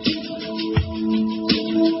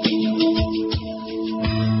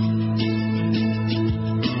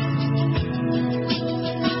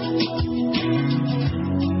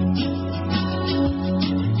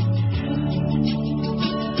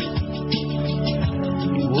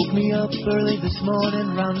 You woke me up early this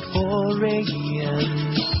morning around 4 a.m.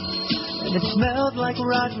 And it smelled like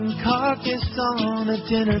rotten carcass on a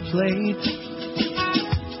dinner plate.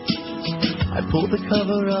 I pulled the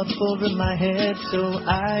cover up over my head so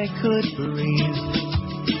I could breathe.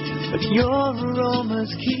 But your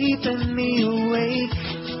aroma's keeping me awake.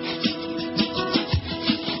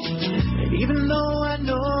 And even though I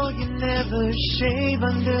know you never shave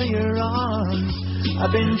under your arms,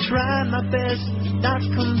 I've been trying my best not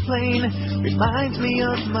complain. Reminds me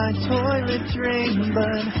of my toilet drain.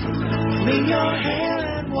 But clean your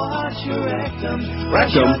hair and wash your rectum.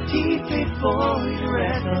 Brush your teeth before you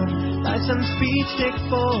red them. Buy some speed stick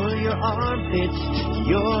for your armpits.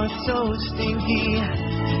 You're so stinky.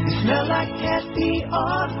 You smell like cat pee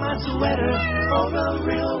on my sweater, or a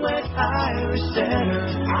real wet Irish setter.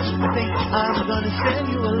 I think I'm gonna send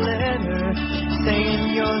you a letter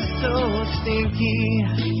saying you're so stinky.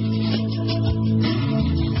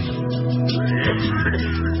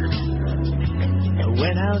 I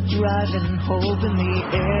went out driving, hoping the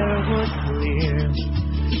air was clear,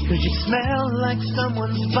 'cause you smell like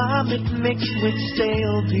someone's vomit mixed with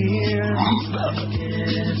stale beer.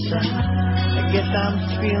 I guess I'm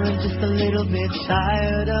feeling just a little bit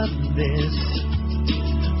tired of this.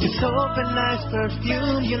 It's soap and nice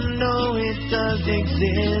perfume, you know it does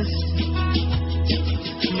exist.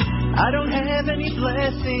 I don't have any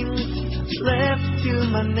blessings left to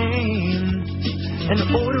my name. An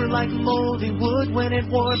odor like moldy wood when it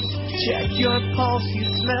warps. Check your pulse, you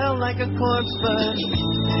smell like a corpse, but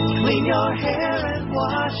clean your hair and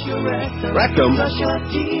wash your rectum. Brush your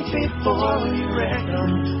teeth before you wreck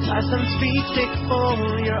them. Buy some speed stick for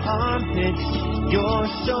your armpits. You're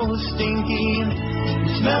so stinky.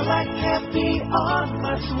 You smell like cat pee on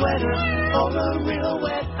my sweater, or a real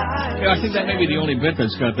wet Irish. Yeah, I think that may be the only bit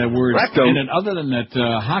that's got that word in it, other than that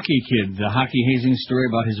hockey kid, the hockey hazing story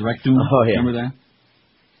about his rectum. Oh, yeah. Remember that?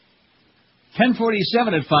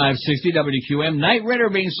 1047 at 560 WQM. Knight Ridder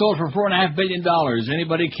being sold for $4.5 billion.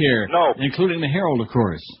 Anybody care? No. Including the Herald, of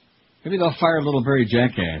course. Maybe they'll fire a little Barry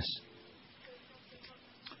Jackass.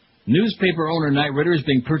 Newspaper owner Knight Ridder is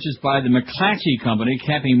being purchased by the McClatchy Company,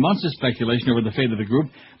 capping months of speculation over the fate of the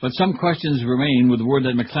group, but some questions remain with the word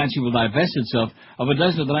that McClatchy will divest itself of a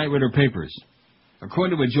dozen of the Knight Ridder papers.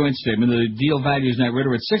 According to a joint statement, the deal values Knight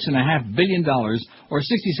Ridder at $6.5 billion, or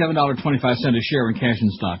 $67.25 a share in cash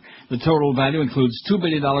and stock. The total value includes $2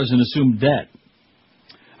 billion in assumed debt.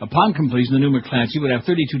 Upon completion, the new McClatchy would have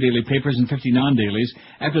 32 daily papers and 50 non-dailies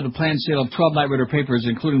after the planned sale of 12 Knight Ridder papers,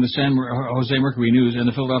 including the San Jose Mercury News and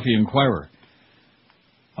the Philadelphia Inquirer.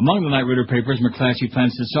 Among the Knight Ridder papers, McClatchy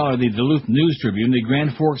plans to sell the Duluth News Tribune, the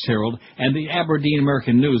Grand Forks Herald, and the Aberdeen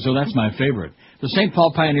American News, so that's my favorite. The St.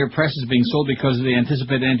 Paul Pioneer Press is being sold because of the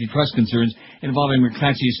anticipated antitrust concerns involving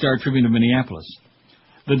McClatchy's Star Tribune of Minneapolis.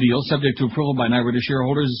 The deal, subject to approval by Knight Ridder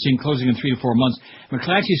shareholders, is seen closing in 3 to 4 months.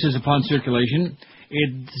 McClatchy says upon circulation,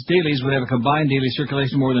 its dailies would have a combined daily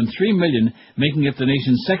circulation of more than 3 million, making it the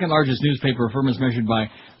nation's second largest newspaper firm as measured by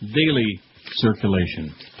daily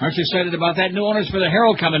circulation. Aren't you excited about that? New owners for the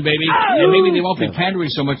Herald coming, baby. And maybe they won't be pandering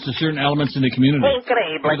so much to certain elements in the community.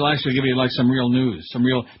 They'll actually give you like some real news, some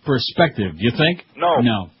real perspective. Do you think? No.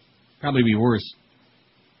 No. Probably be worse.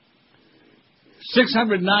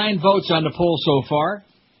 609 votes on the poll so far.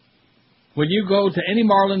 When you go to any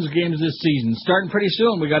Marlins games this season, starting pretty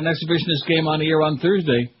soon, we got an exhibitionist game on the air on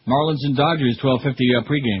Thursday. Marlins and Dodgers, 12:50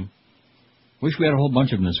 pregame. Wish we had a whole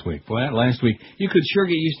bunch of them this week. Boy, that last week, you could sure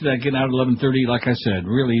get used to that getting out at 11:30, like I said.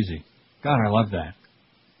 Real easy. God, I love that.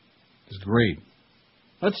 It's great.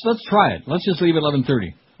 Let's try it. Let's just leave it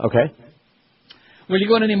 11:30. Okay. When you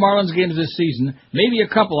go to any Marlins games this season, maybe a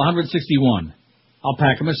couple, 161. I'll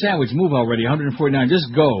pack them a sandwich. Move already, 149.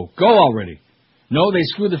 Just go. Go already. No, they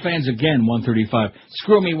screw the fans again, 135.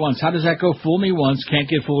 Screw me once. How does that go? Fool me once, can't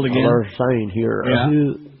get fooled again. They're saying here.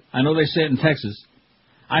 Yeah. I know they say it in Texas.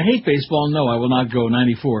 I hate baseball. No, I will not go,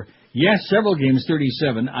 94. Yes, several games,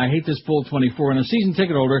 37. I hate this poll, 24. And a season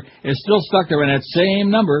ticket holder is still stuck there in that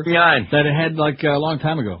same number that it had like a long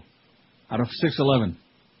time ago, out of 611.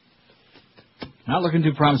 Not looking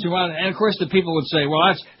too promising. Well, and of course the people would say, well,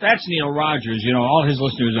 that's Neil Rogers. You know, all his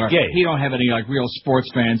listeners are gay. He don't have any like real sports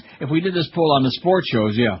fans. If we did this poll on the sports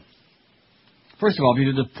shows, yeah. First of all, if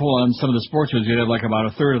you did the poll on some of the sports shows, you'd have like about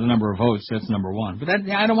a third of the number of votes. That's number one. But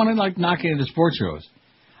I don't want to like knock any of the sports shows.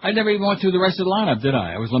 I never even went through the rest of the lineup, did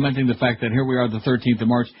I? I was lamenting the fact that here we are the 13th of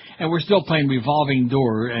March, and we're still playing revolving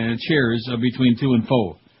door and chairs between 2 and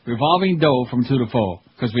 4. Revolving dough from 2 to 4,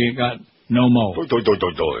 because we got no Mo.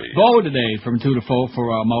 Bo today from 2 to 4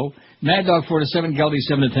 for Mo. Mad Dog 4 to 7, Geldy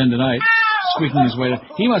 7 to 10 tonight. Squeaking his way.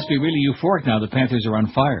 He must be really euphoric now. The Panthers are on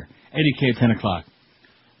fire. Eddie K at 10 o'clock.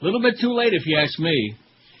 A little bit too late, if you ask me,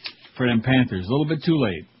 for them Panthers. A little bit too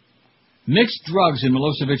late. Mixed drugs in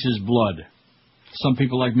Milosevic's blood. Some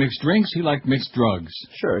people like mixed drinks. He liked mixed drugs.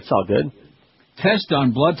 Sure, it's all good. Test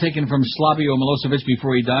on blood taken from Slavio Milosevic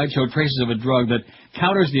before he died showed traces of a drug that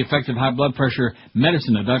counters the effect of high blood pressure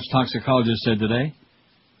medicine, a Dutch toxicologist said today.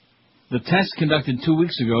 The test conducted 2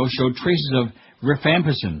 weeks ago showed traces of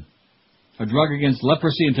rifampicin, a drug against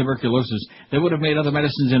leprosy and tuberculosis that would have made other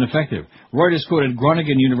medicines ineffective. Reuters quoted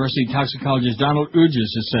Groningen University toxicologist Donald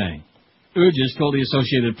Urges as saying. Urges told the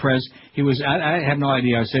Associated Press he was, I have no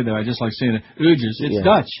idea how to say that, I just like saying it, Urges, it's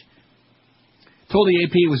Dutch. Told the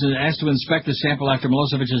AP he was asked to inspect the sample after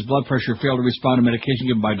Milosevic's blood pressure failed to respond to medication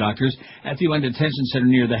given by doctors at the UN detention center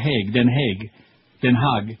near The Hague, Den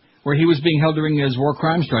Haag, where he was being held during his war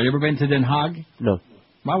crimes trial. You ever been to Den Haag? No.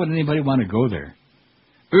 Why would anybody want to go there?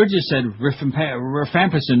 Urges said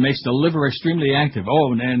rifampicin makes the liver extremely active.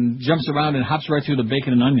 Oh, and jumps around and hops right through the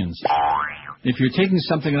bacon and onions. If you're taking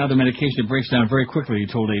something, another medication, it breaks down very quickly, he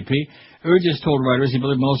told AP. Urges told writers he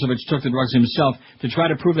believed Milosevic took the drugs himself to try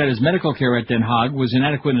to prove that his medical care at Den Haag was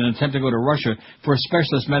inadequate in an attempt to go to Russia for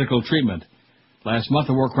specialist medical treatment. Last month,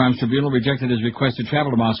 the War Crimes Tribunal rejected his request to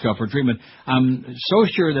travel to Moscow for treatment. I'm so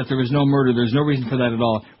sure that there was no murder. There's no reason for that at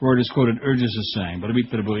all. Reuters quoted Urges as saying, but a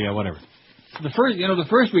beat, yeah, whatever. The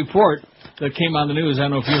first report that came on the news, I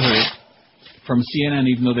don't know if you heard it, from CNN,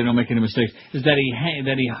 even though they don't make any mistakes, is that he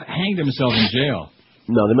hanged himself in jail.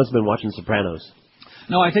 No, they must have been watching Sopranos.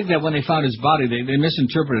 No, I think that when they found his body, they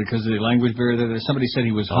misinterpreted it because of the language barrier. Somebody said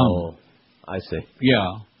he was hung. Oh, I see.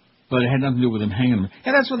 Yeah, but it had nothing to do with him hanging him.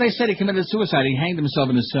 And that's what they said. He committed suicide. He hanged himself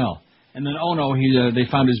in his cell. And then, they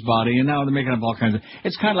found his body, and now they're making up all kinds of...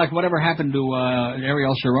 It's kind of like whatever happened to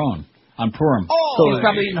Ariel Sharon on Purim. He's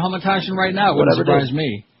probably eating hamantashen right now. It wouldn't surprise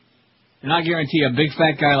me. And I guarantee a big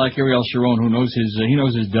fat guy like Ariel Sharon who knows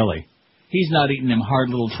his deli, he's not eating them hard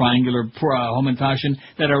little triangular hamantashen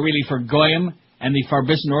that are really for Goyim and the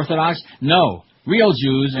Farbissant Orthodox. No, real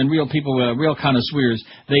Jews and real people, real connoisseurs,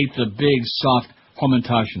 they eat the big soft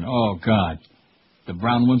hamantashen. Oh God, the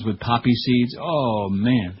brown ones with poppy seeds. Oh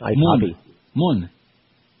man, poppy. Mun.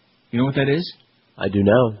 You know what that is? I do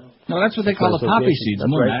know. No, that's what they call the poppy seeds.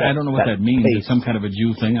 Mun. Right. I don't know what that means. It's some kind of a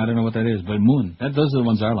Jew thing. I don't know what that is, but mun. Those are the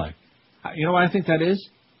ones I like. You know what I think that is?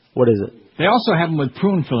 What is it? They also have them with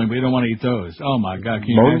prune filling, but you don't want to eat those. Oh, my God. Can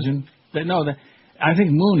you imagine? I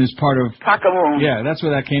think moon is part of... Pakamoon. Yeah, that's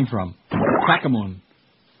where that came from. Pakamoon.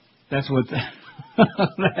 That's what...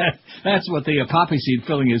 that's what the poppy seed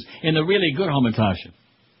filling is in the really good hamantashen.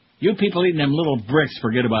 You people eating them little bricks,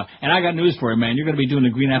 forget about it. And I got news for you, man. You're going to be doing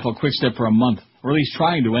the Green Apple Quick Step for a month. Or at least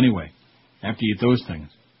trying to anyway, after you eat those things.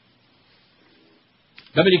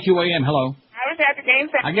 WQAM, hello. I was at the game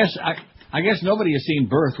center. I guess nobody has seen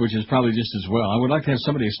Birth, which is probably just as well. I would like to have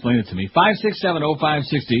somebody explain it to me.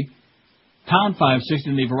 5670560, pound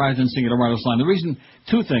 560 in the Verizon Singular Wireless line. The reason,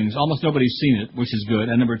 two things. Almost nobody's seen it, which is good.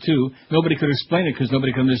 And number two, nobody could explain it because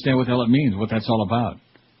nobody can understand what the hell it means, what that's all about.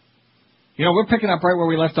 You know, we're picking up right where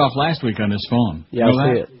we left off last week on this phone. Yeah, I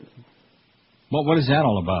see it. What is that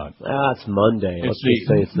all about? It's Monday.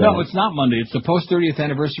 No, it's not Monday. It's the post-30th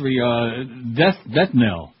anniversary death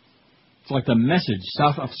knell. It's like the message.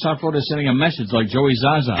 South Florida is sending a message like Joey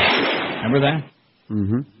Zaza. Remember that?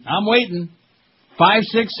 Mm-hmm. I'm waiting.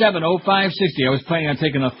 5670560. I was planning on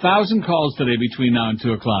taking 1,000 calls today between now and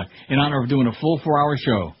 2 o'clock in honor of doing a full 4-hour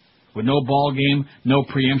show with no ball game, no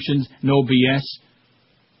preemptions, no BS.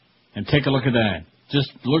 And take a look at that.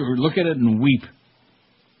 Just look at it and weep.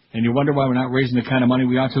 And you wonder why we're not raising the kind of money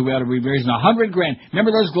we ought to. We ought to be raising $100,000.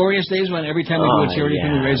 Remember those glorious days when every time we do a charity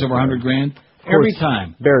thing, we raise over $100,000? Every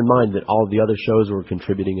time. Bear in mind that all of the other shows were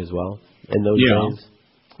contributing as well in those days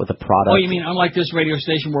with the product. Oh, you mean unlike this radio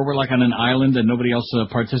station where we're like on an island and nobody else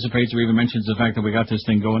participates or even mentions the fact that we got this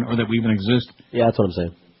thing going or that we even exist? Yeah, that's what I'm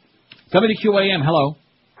saying. WQAM, hello.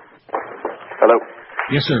 Hello.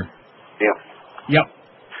 Yes, sir. Yeah. Yep.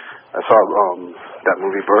 I saw that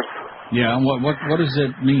movie Birth. Yeah, and what does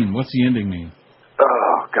it mean? What's the ending mean?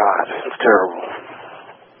 Oh, God, it's terrible.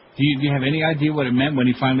 Do you have any idea what it meant when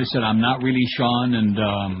he finally said, I'm not really Sean, and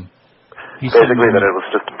he basically that it was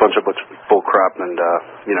just a bunch of bull crap and,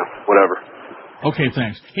 whatever. Okay,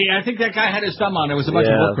 thanks. Hey, I think that guy had his thumb on it. It was a bunch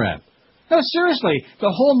of bull crap. No, seriously,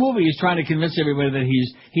 the whole movie is trying to convince everybody that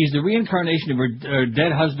he's the reincarnation of her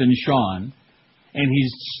dead husband, Sean, and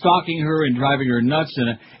he's stalking her and driving her nuts,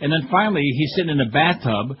 and then finally he's sitting in a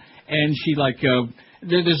bathtub, and she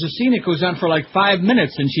there's a scene that goes on for like 5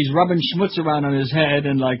 minutes, and she's rubbing schmutz around on his head,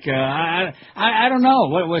 and I don't know.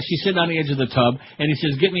 What she's sitting on the edge of the tub, and he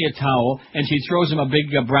says, "Get me a towel," and she throws him a big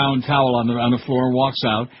brown towel on the floor and walks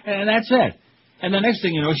out, and that's it. And the next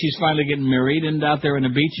thing you know, she's finally getting married and out there on the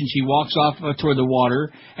beach, and she walks off toward the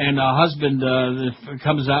water, and her husband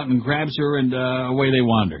comes out and grabs her, and away they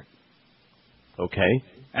wander. Okay.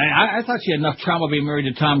 And I thought she had enough trauma being married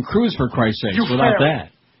to Tom Cruise, for Christ's sakes, without that.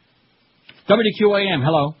 WQAM,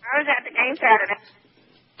 hello. I was at the game Saturday.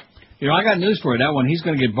 You know, I got news for you. That one, he's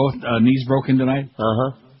going to get both knees broken tonight.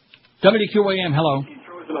 Uh-huh. WQAM, hello.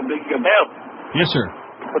 Yes, sir.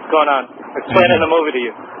 What's going on? Explaining the movie to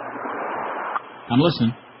you. I'm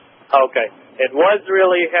listening. Okay. It was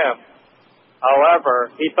really him.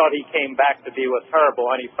 However, he thought he came back to be with her, but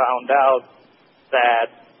when he found out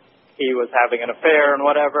that he was having an affair and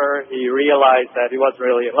whatever. He realized that he wasn't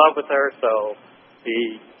really in love with her, so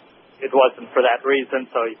it wasn't for that reason,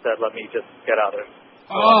 so he said, let me just get out of it.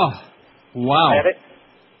 Oh, wow. Get it?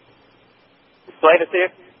 Explain it to you?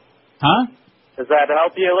 Huh? Does that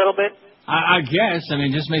help you a little bit? I guess. I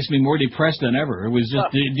mean, it just makes me more depressed than ever. It was just.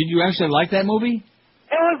 Did you actually like that movie?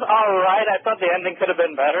 It was all right. I thought the ending could have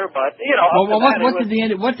been better, but you know. Well, what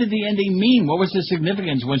did the ending mean? What was the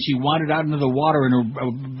significance when she wandered out into the water in her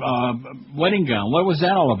wedding gown? What was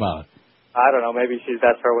that all about? I don't know. Maybe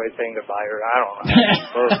that's her way of saying goodbye, or I don't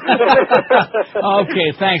know.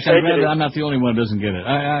 Okay, thanks. I'm glad that I'm not the only one who doesn't get it.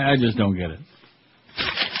 I just don't get it.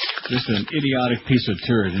 Just an idiotic piece of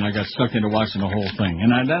turd, and I got stuck into watching the whole thing.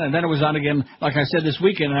 And then it was on again, like I said, this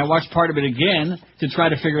weekend, and I watched part of it again to try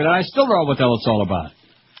to figure it out. I still don't know what the hell it's all about.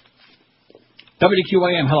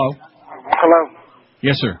 WQAM, hello. Hello.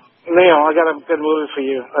 Yes, sir. Neil, I got a good movie for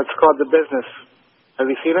you. It's called The Business. Have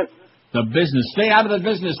you seen it? The Business. Stay out of the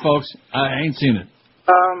business, folks. I ain't seen it.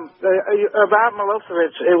 About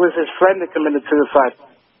Milosevic, it was his friend that committed suicide.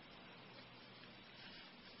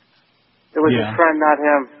 It was his friend, not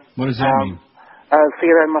him. What does that mean?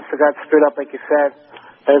 CNN must have got screwed up, like you said.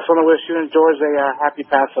 I just want to wish you and George a happy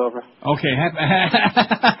Passover. Okay,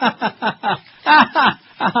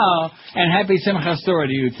 and happy Simchas Torah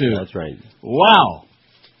to you, too. That's right. Wow.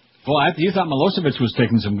 Well, you thought Milosevic was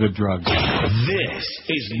taking some good drugs. This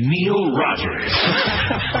is Neil Rogers.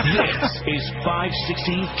 This is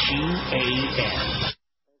 560 QAM.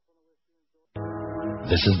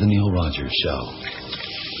 This is the Neil Rogers Show.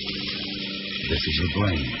 This is your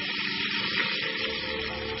brain.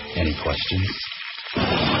 Any questions?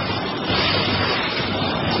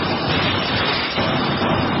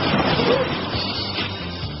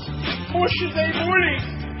 Tuesday morning.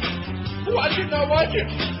 Watch it now, watch it.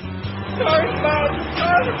 Sorry about.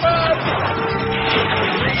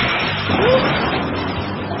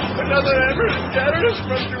 Another Everett Dennis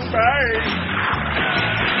from Dubai.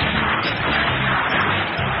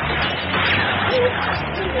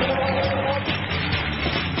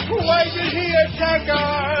 Why did he attack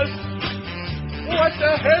us? What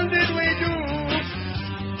the hell did we do?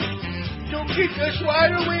 To keep us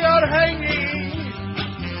while we are hanging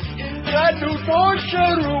in that new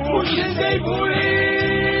torture room.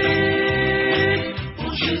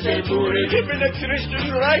 Even the Christian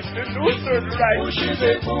right, the Lutheran right.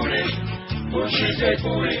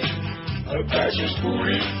 A fascist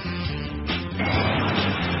booty.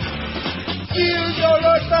 Here's all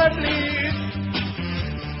our families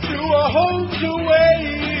to a home to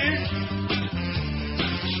wait.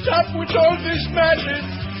 Stop with all this madness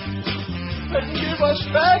and give us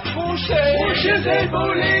back Hussein.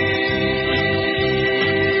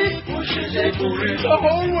 The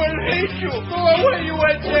whole world hates you. Go away,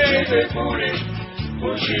 USA.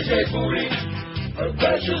 A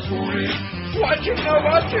fascist booty. Watch it now,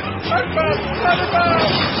 watch it.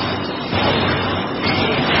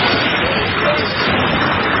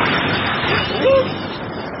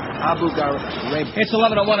 It's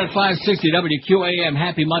 11:01 at 560 WQAM.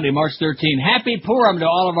 Happy Monday, March 13. Happy Purim to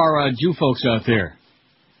all of our Jew folks out there.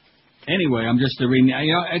 Anyway, I'm just reading.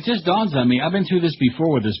 You know, it just dawns on me. I've been through this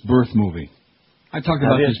before with this Birth movie. I talked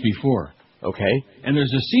about this before. Okay. And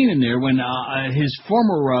there's a scene in there when his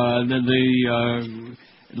former the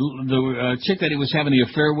chick that he was having the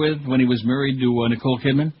affair with when he was married to Nicole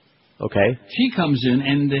Kidman. Okay. She comes in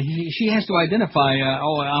and she has to identify.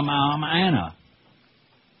 I'm Anna.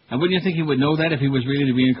 And wouldn't you think he would know that if he was really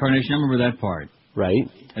the reincarnation? I remember that part. Right.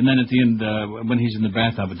 And then at the end, when he's in the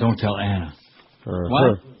bathtub, don't tell Anna.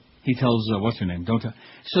 What? He tells, what's her name? Don't tell.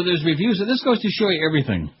 So there's reviews. This goes to show you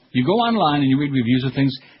everything. You go online and you read reviews of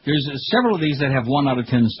things. There's several of these that have 1 out of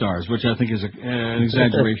 10 stars, which I think is an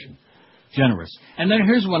exaggeration. Generous. And then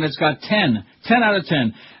here's one that's got 10. 10 out of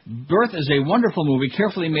 10. Birth is a wonderful movie,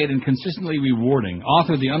 carefully made and consistently rewarding.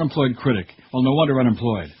 Author, The Unemployed Critic. Well, no wonder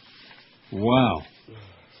unemployed. Wow.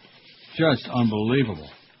 Just unbelievable.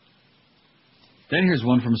 Then here's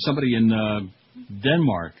one from somebody in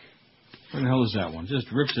Denmark. Where the hell is that one?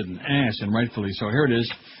 Just rips it an ass, and rightfully so. Here it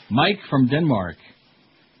is. Mike from Denmark.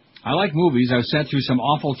 I like movies. I've sat through some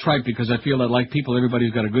awful tripe because I feel that, like people,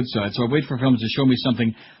 everybody's got a good side. So I wait for films to show me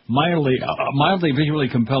something mildly visually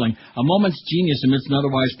compelling. A moment's genius amidst an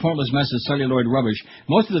otherwise pointless mess of celluloid rubbish.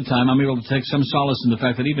 Most of the time, I'm able to take some solace in the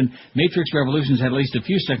fact that even Matrix Revolutions had at least a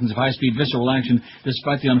few seconds of high-speed visceral action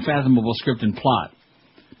despite the unfathomable script and plot.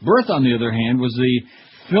 Birth, on the other hand, was the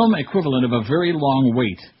film equivalent of a very long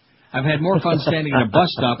wait. I've had more fun standing at a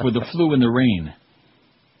bus stop with the flu in the rain.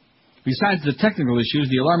 Besides the technical issues,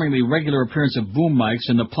 the alarmingly regular appearance of boom mics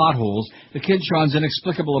and the plot holes, the Kid Sean's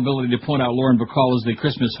inexplicable ability to point out Lauren Bacall as the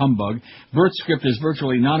Christmas humbug, Bert's script is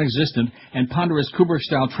virtually non-existent, and ponderous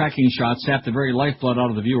Kubrick-style tracking shots sap the very lifeblood out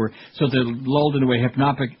of the viewer so that they're lulled into a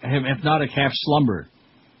hypnotic half-slumber.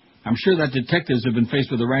 I'm sure that detectives have been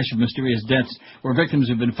faced with a rash of mysterious deaths where victims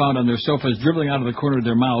have been found on their sofas dribbling out of the corner of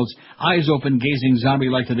their mouths, eyes open, gazing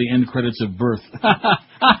zombie-like to the end credits of Birth.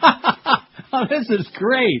 Oh, this is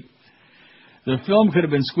great. The film could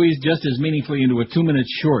have been squeezed just as meaningfully into a 2-minute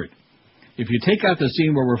short. If you take out the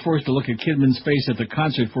scene where we're forced to look at Kidman's face at the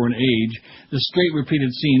concert for an age, the straight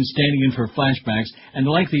repeated scenes standing in for flashbacks, and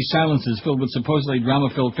the lengthy silences filled with supposedly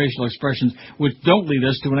drama-filled facial expressions which don't lead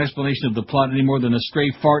us to an explanation of the plot any more than a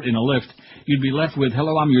stray fart in a lift, you'd be left with,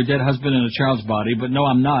 hello, I'm your dead husband in a child's body, but no,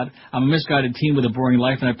 I'm not. I'm a misguided teen with a boring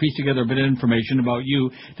life, and I pieced together a bit of information about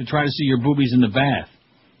you to try to see your boobies in the bath.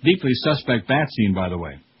 Deeply suspect bath scene, by the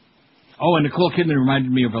way. Oh, and Nicole Kidman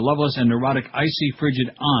reminded me of a loveless and neurotic, icy, frigid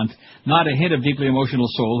aunt, not a hint of deeply emotional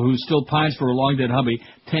soul, who still pines for a long-dead hubby.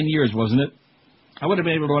 10 years, wasn't it? I would have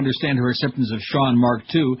been able to understand her acceptance of Sean Mark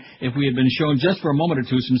II if we had been shown just for a moment or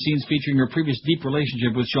two some scenes featuring her previous deep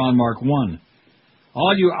relationship with Sean Mark I.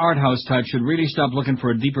 All you art house types should really stop looking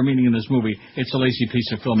for a deeper meaning in this movie. It's a lazy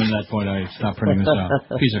piece of film, and at that point I stopped printing this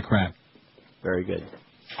out. Piece of crap. Very good.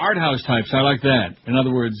 Art house types, I like that. In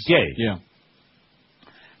other words, gay. Yeah.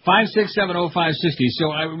 5670560. So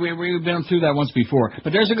we've been through that once before. But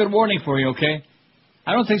there's a good warning for you, okay?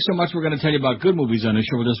 I don't think so much we're going to tell you about good movies on this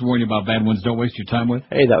show. We'll just warn you about bad ones. Don't waste your time with.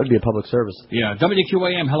 Hey, that would be a public service. Yeah.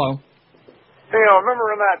 WQAM, hello. Hey,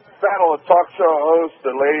 remember in that battle of talk show host, the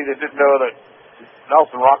lady that didn't know that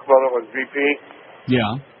Nelson Rockefeller was VP?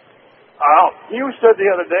 Yeah. You said the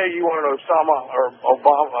other day you wanted Obama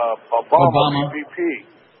to be VP.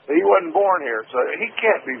 He wasn't born here, so he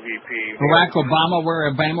can't be VP. Barack Obama,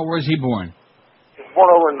 where's he born? He's born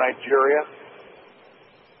over in Nigeria.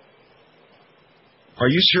 Are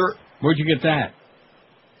you sure? Where'd you get that?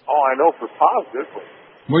 Oh, I know for positive.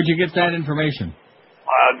 Where'd you get that information?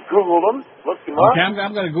 I Googled him, looked him up. Okay, I'm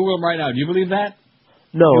going to Google him right now. Do you believe that?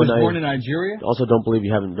 No, he was born in Nigeria? Also don't believe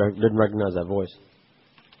you didn't recognize that voice.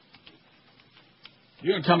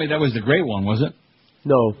 You don't tell me that was the great one, was it?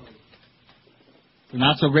 No. The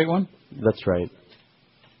not-so-great one? That's right.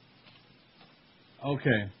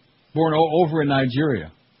 Okay. Born over in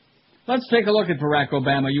Nigeria. Let's take a look at Barack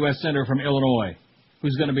Obama, U.S. Senator from Illinois,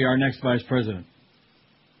 who's going to be our next vice president.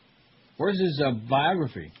 Where's his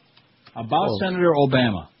biography? About Senator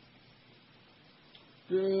Obama.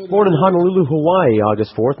 Born in Honolulu, Hawaii,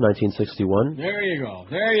 August 4th, 1961. There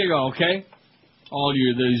you go, okay? All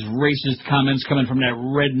these racist comments coming from that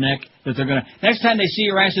redneck that they're going to... Next time they see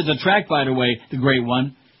your ass at the track, by the way, the great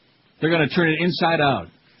one, they're going to turn it inside out.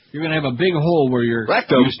 You're going to have a big hole where you're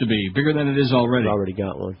used to be, bigger than it is already. I've already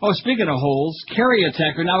got one. Oh, speaking of holes, Kerry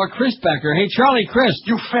attacker, now a Chris backer. Hey, Charlie Chris.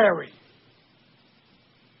 You fairy.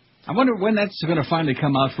 I wonder when that's going to finally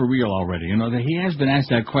come out for real already. You know, that he has been asked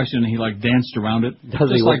that question and he, danced around it. Just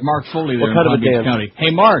like Mark Foley there in Palm Beach County.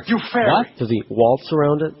 Hey, Mark. You fairy. What? Does he waltz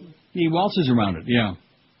around it? He waltzes around it, yeah.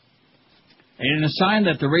 And in a sign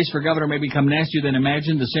that the race for governor may become nastier than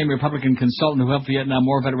imagined, the same Republican consultant who helped Vietnam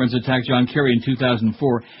War veterans attack John Kerry in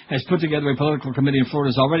 2004 has put together a political committee in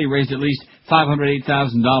Florida that's already raised at least $508,000.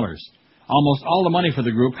 Almost all the money for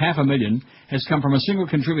the group, $500,000, has come from a single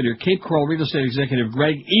contributor, Cape Coral real estate executive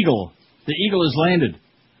Greg Eagle. The Eagle has landed,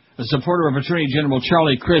 a supporter of Attorney General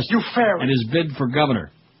Charlie Crist and his bid for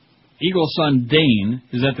governor. Eagle's son, Dane,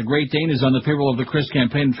 is that the Great Dane is on the payroll of the Crist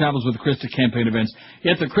campaign and travels with Crist to campaign events.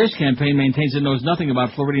 Yet the Crist campaign maintains it knows nothing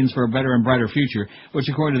about Floridians for a Better and Brighter Future, which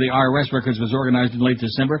according to the IRS records was organized in late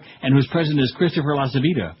December, and whose president is Christopher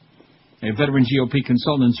LaCivita, a veteran GOP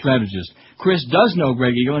consultant and strategist. Crist does know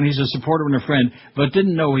Greg Eagle, and he's a supporter and a friend, but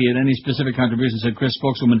didn't know he had any specific contributions, said Crist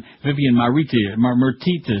spokeswoman Vivian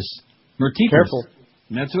Mertitis. Careful.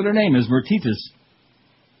 And that's what her name is, Mertitis.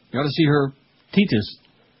 You ought to see her Titus.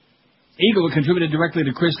 Eagle, who contributed directly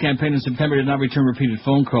to Crist's campaign in September, did not return repeated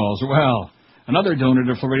phone calls. Well, another donor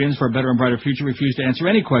to Floridians for a Better and Brighter Future refused to answer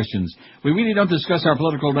any questions. We really don't discuss our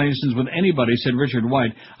political donations with anybody, said Richard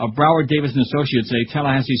White of Broward Davis & Associates, a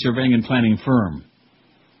Tallahassee surveying and planning firm.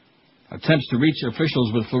 Attempts to reach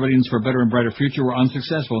officials with Floridians for a Better and Brighter Future were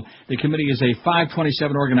unsuccessful. The committee is a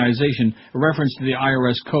 527 organization, a reference to the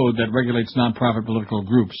IRS code that regulates nonprofit political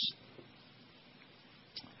groups.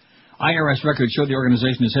 IRS records show the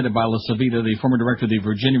organization is headed by LaCivita, the former director of the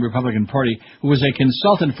Virginia Republican Party, who was a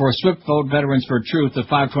consultant for Swift Vote Veterans for Truth, the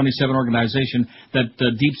 527 organization that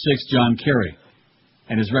deep-sixed John Kerry,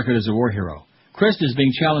 and his record as a war hero. Christ is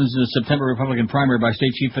being challenged in the September Republican primary by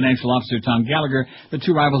State Chief Financial Officer Tom Gallagher. The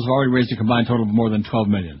two rivals have already raised a combined total of more than $12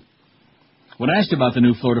 million. When asked about the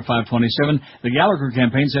new Florida 527, the Gallagher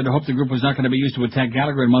campaign said to hope the group was not going to be used to attack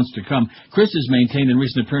Gallagher in months to come. Chris has maintained in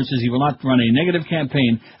recent appearances he will not run a negative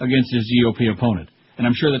campaign against his GOP opponent. And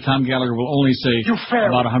I'm sure that Tom Gallagher will only say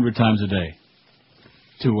about 100 times a day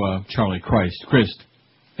to Charlie Christ.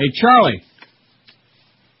 Hey, Charlie.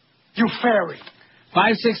 You fairy.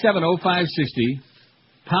 5670560.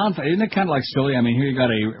 Pound. Isn't it kind of like silly? I mean, here you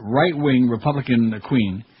got a right-wing Republican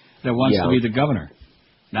queen that wants to be the governor.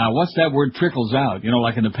 Now, once that word trickles out, you know,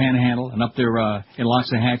 like in the Panhandle and up there in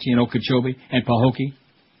Loxahatchee and Okeechobee and Pahokee,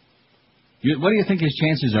 what do you think his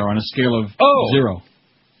chances are on a scale of 0?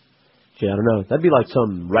 Gee, I don't know. That'd be like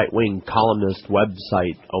some right-wing columnist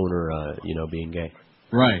website owner, being gay.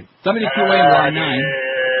 Right. WQAM line 9.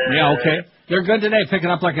 Yeah, okay. They're good today, picking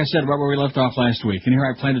up, like I said, right where we left off last week. And here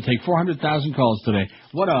I plan to take 400,000 calls today.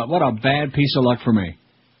 What a bad piece of luck for me.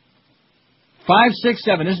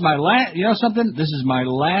 567. This is my last. You know something? This is my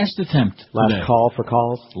last attempt. Last call for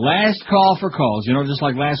calls. Last call for calls. You know, just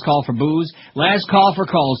like last call for booze. Last call for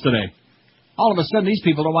calls today. All of a sudden, these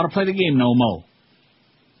people don't want to play the game no more.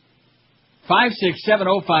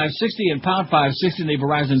 5670560 and pound 560 in the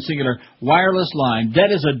Verizon Singular wireless line.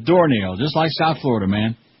 Dead as a doornail, just like South Florida,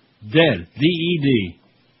 man. Dead. D-E-D.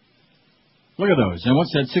 Look at those. And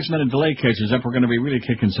once that 6-minute delay catches up, we're going to be really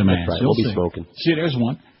kicking some ass. Right. We'll be smoking. See, there's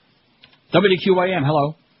one. WQAM,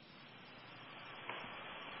 hello.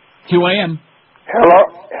 QAM.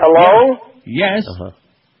 Hello? Yes.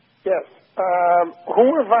 Yes. Who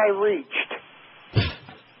have I reached?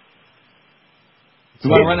 You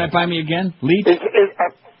want to run that by me again? Leach?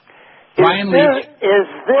 Brian Leach. Is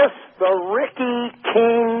this the Ricky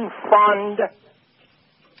King Fund?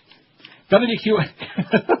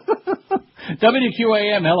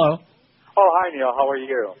 WQAM, hello. Oh, hi, Neil. How are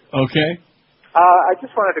you? Okay. I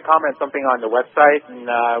just wanted to comment something on the website, and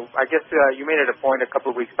I guess you made it a point a couple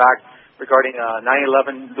of weeks back regarding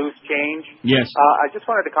 9/11 loose change. Yes. I just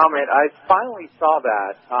wanted to comment. I finally saw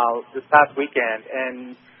that this past weekend,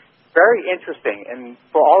 and very interesting. And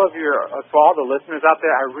for all of the listeners out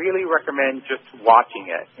there, I really recommend just watching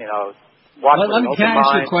it. You know, watch it with an open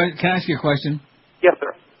mind. Can I ask you a question? Yes,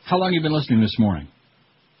 sir. How long have you been listening this morning?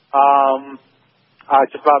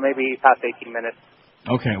 Just about maybe past 18 minutes.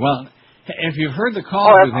 Okay. Well, if you've heard the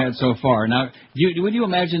calls we've had so far, now, would you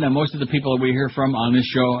imagine that most of the people that we hear from on this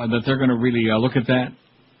show, that they're going to really look at that?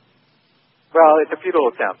 Well, it's a futile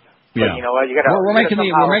attempt. Yeah. But you know what? We're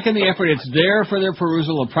making the effort. It's there for their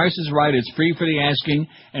perusal. The price is right. It's free for the asking,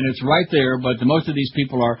 and it's right there. But most of these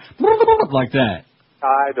people are like that.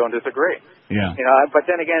 I don't disagree. Yeah. You know, but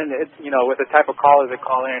then again, it's with the type of callers that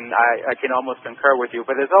call in, I can almost concur with you.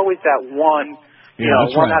 But there's always that one.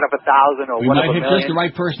 One out of 1,000 or we one might of a hit million. just the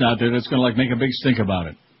right person out there that's going to make a big stink about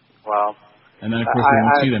it. Well. And then of course we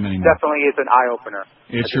won't see them anymore. Definitely is an eye opener.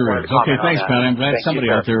 It sure is. Okay, thanks, Pat. I'm glad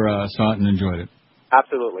somebody out there saw it and enjoyed it.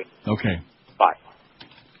 Absolutely. Okay. Bye.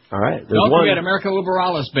 All right. Don't forget America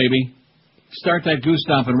Liberalis, baby. Start that goose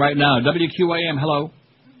stomping right now. WQAM, hello.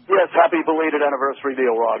 Yes, happy belated anniversary,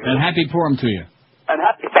 Neil Rogers. And happy Purim to you. And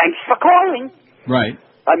thanks for calling. Right.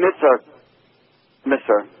 I miss her.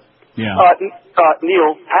 Yeah.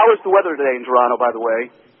 Neil, how is the weather today in Toronto, by the way?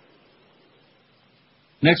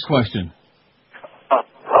 Next question. Are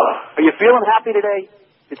you feeling happy today?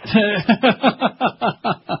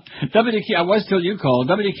 I was till you called.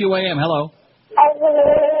 WQAM, hello.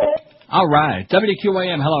 All right.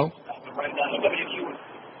 WQAM, hello.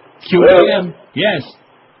 QAM, yes.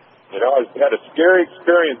 You know, I had a scary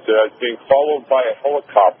experience. I was being followed by a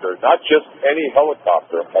helicopter. Not just any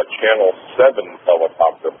helicopter, a Channel 7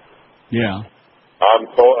 helicopter. Yeah. I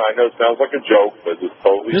know it sounds like a joke, but it's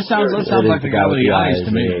totally This sounds like the guy with the eyes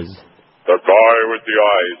to me. The guy with the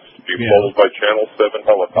eyes being followed by Channel 7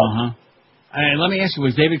 helicopter. And let me ask you,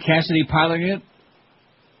 was David Cassidy piloting it?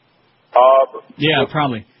 Yeah,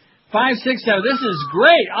 probably. 567. This is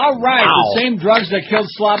great. All right. Wow. The same drugs that killed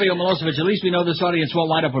Slavio Milosevic. At least we know this audience won't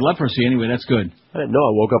wind up with leprosy anyway. That's good. I didn't know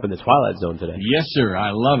I woke up in the Twilight Zone today. Yes, sir.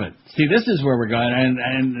 I love it. See, this is where we're going.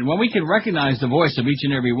 And when we can recognize the voice of each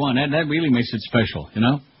and every one, that really makes it special, you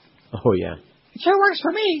know? Oh, yeah. It sure works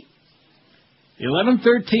for me.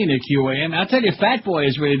 11:13 at QAM. I'll tell you, Fat Boy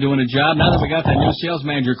is really doing a job. Now that we got that new sales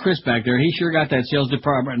manager, Chris, back there, he sure got that sales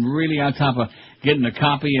department really on top of getting the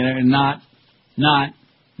copy and not.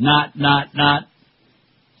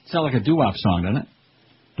 Sound like a doo-wop song, doesn't it?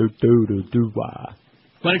 Do-do-do-do-wop.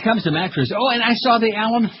 When it comes to mattress. Oh, and I saw the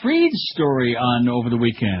Alan Freed story over the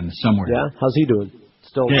weekend somewhere. Yeah? How's he doing?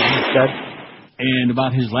 Still dead? And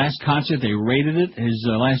about his last concert, they raided it. His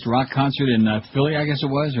last rock concert in Philly, I guess it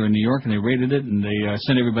was, or in New York, and they raided it, and they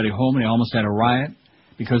sent everybody home. And they almost had a riot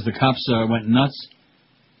because the cops went nuts.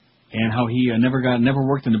 And how he never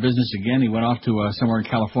worked in the business again. He went off to somewhere in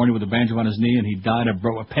California with a banjo on his knee, and he died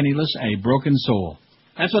penniless, a broken soul.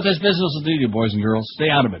 That's what this business will do to you, boys and girls. Stay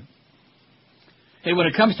out of it. Hey, when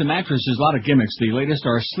it comes to mattresses, a lot of gimmicks. The latest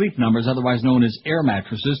are Sleep Numbers, otherwise known as air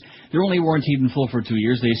mattresses. They're only warranted in full for 2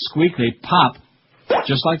 years. They squeak, they pop,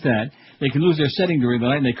 just like that. They can lose their setting during the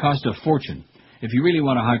night, and they cost a fortune. If you really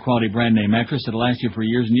want a high-quality brand-name mattress that'll last you for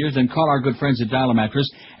years and years, then call our good friends at Dial-A-Mattress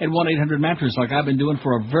at 1-800-MATTRESS like I've been doing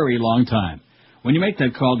for a very long time. When you make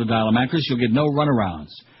that call to Dial-A-Mattress, you'll get no runarounds,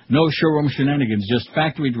 no showroom shenanigans, just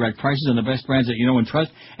factory direct prices on the best brands that you know and trust.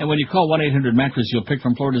 And when you call 1-800-MATTRESS, you'll pick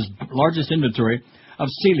from Florida's largest inventory of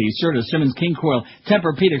Sealy, Serta, Simmons, King Coil,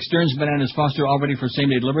 Tempur-Pedic, Stearns, Bananas, Foster, all ready for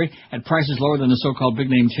same-day delivery at prices lower than the so-called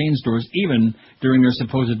big-name chain stores, even during their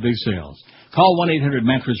supposed big sales. Call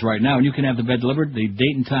 1-800-MATTRESS right now, and you can have the bed delivered the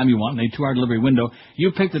date and time you want in a 2-hour delivery window.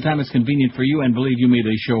 You pick the time that's convenient for you, and believe you me,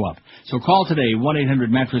 they show up. So call today,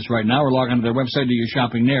 1-800-MATTRESS right now, or log on to their website, do your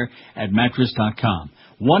shopping there at mattress.com.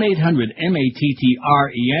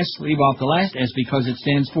 1-800-MATTRES. Leave off the last S because it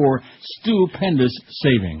stands for Stupendous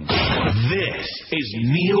Savings. This is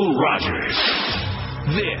Neil Rogers.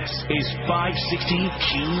 This is 560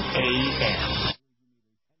 QAM.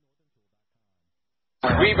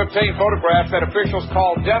 We've obtained photographs that officials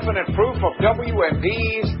call definite proof of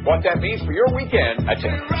WMDs. What that means for your weekend at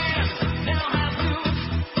 10.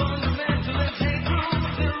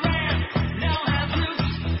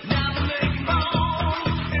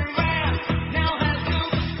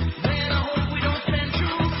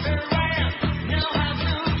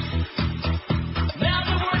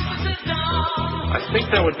 I think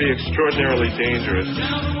that would be extraordinarily dangerous.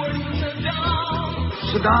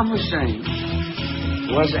 Saddam Hussein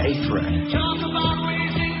was a threat.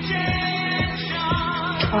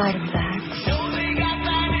 Artifacts.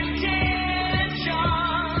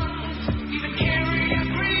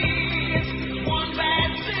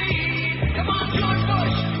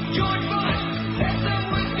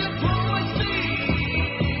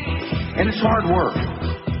 And it's hard work.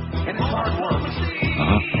 And it's hard work.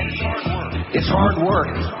 Uh-huh. And it's hard work. It's hard work.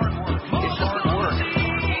 It's hard work.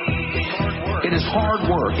 It is hard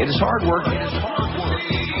work. It is hard work. It is hard work.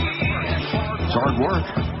 It's hard work.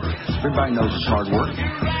 Everybody knows it's hard work.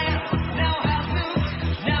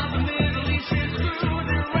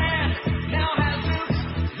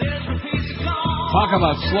 Talk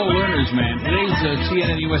about slow learners, man. Today's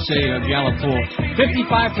CNN USA Gallup poll.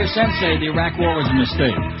 55% say the Iraq War was a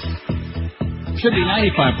mistake. Should be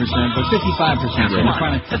 95%, but 55%. So they're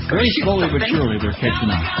trying to, very slowly but surely, they're catching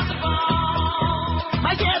up.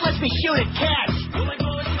 My dad lets me shoot at cats.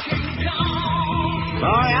 Boy,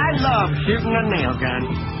 I love shooting a nail gun.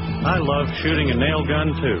 I love shooting a nail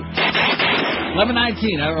gun, too.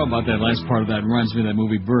 11:19. I don't know about that last part of that. It reminds me of that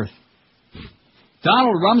movie, Birth.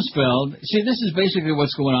 Donald Rumsfeld. See, this is basically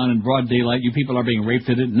what's going on in broad daylight. You people are being raped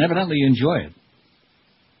at it, and evidently you enjoy it.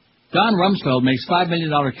 Don Rumsfeld makes $5 million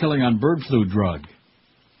killing on bird flu drug.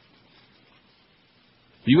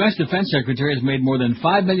 The U.S. Defense Secretary has made more than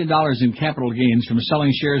 $5 million in capital gains from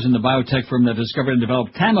selling shares in the biotech firm that discovered and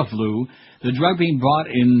developed Tamiflu, the drug being bought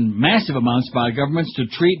in massive amounts by governments to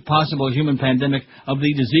treat possible human pandemic of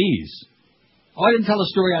the disease. Oh, I didn't tell a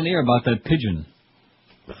story on the air about that pigeon.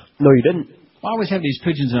 No, you didn't. I always have these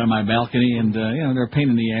pigeons on my balcony, and, they're a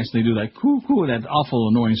pain in the ass. They do that coo-coo, that awful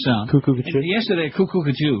annoying sound. Coo-coo-ca-choo. Yesterday,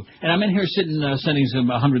 coo-coo-ca-choo. And I'm in here sending some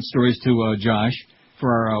 100 stories to Josh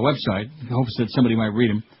for our website, in hopes that somebody might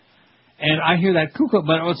read them. And I hear that cuckoo,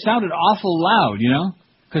 but it sounded awful loud,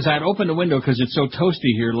 because I had opened the window because it's so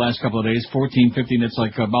toasty here the last couple of days, 14, 15, it's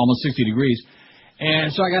like almost 60 degrees.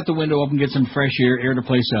 And so I got the window open, get some fresh air the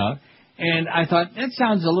place out. And I thought, that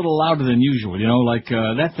sounds a little louder than usual, like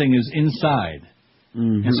that thing is inside.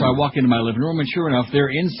 Mm-hmm. And so I walk into my living room, and sure enough, there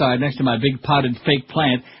inside, next to my big potted fake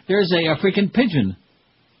plant, there's a freaking pigeon.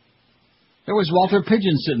 There was Walter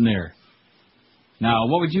Pigeon sitting there. Now,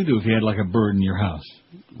 what would you do if you had like a bird in your house?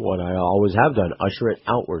 What I always have done, usher it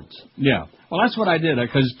outwards. Yeah. Well, that's what I did,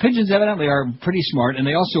 because pigeons evidently are pretty smart, and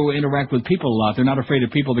they also interact with people a lot. They're not afraid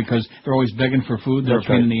of people because they're always begging for food. They're a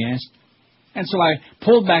pain in the ass. And so I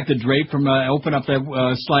pulled back the drape from, opened up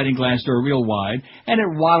that sliding glass door real wide, and it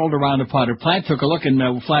waddled around the potted plant, took a look,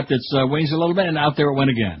 and flapped its wings a little bit, and out there it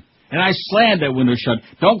went again. And I slammed that window shut.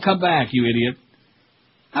 Don't come back, you idiot.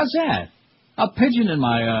 How's that? A pigeon in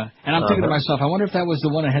my, and I'm thinking to myself, I wonder if that was the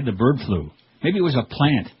one that had the bird flu. Maybe it was a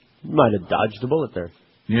plant. You might have dodged a bullet there.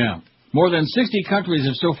 Yeah. More than 60 countries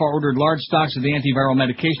have so far ordered large stocks of the antiviral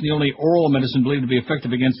medication, the only oral medicine believed to be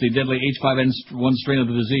effective against the deadly H5N1 strain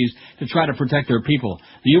of the disease, to try to protect their people.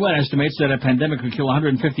 The UN estimates that a pandemic could kill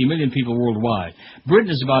 150 million people worldwide.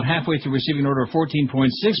 Britain is about halfway through receiving an order of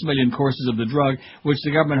 14.6 million courses of the drug, which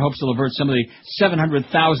the government hopes will avert some of the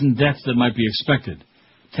 700,000 deaths that might be expected.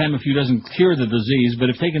 Tamiflu doesn't cure the disease, but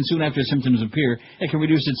if taken soon after symptoms appear, it can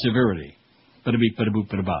reduce its severity. Bada-beep,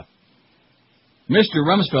 bada-boop, bada-bop. Mr.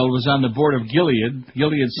 Rumsfeld was on the board of Gilead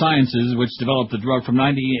Sciences, which developed the drug from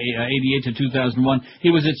 1988 to 2001.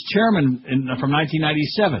 He was its chairman from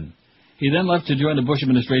 1997. He then left to join the Bush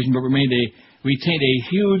administration, but retained a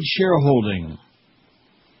huge shareholding.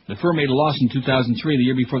 The firm made a loss in 2003, the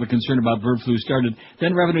year before the concern about bird flu started.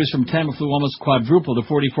 Then revenues from Tamiflu almost quadrupled to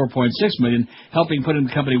 $44.6 million, helping put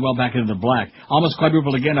the company well back into the black. Almost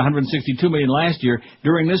quadrupled again, $162 million last year.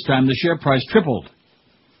 During this time, the share price tripled.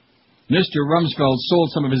 Mr. Rumsfeld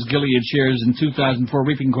sold some of his Gilead shares in 2004,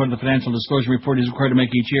 reaping, according to the financial disclosure report he's required to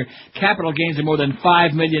make each year, capital gains of more than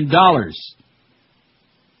 $5 million.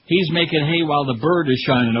 He's making hay while the bird is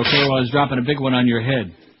shining, okay, while he's dropping a big one on your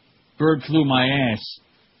head. Bird flew my ass.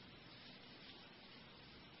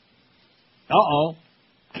 Uh-oh.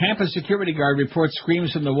 Campus security guard reports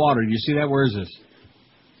screams from the water. Do you see that? Where is this?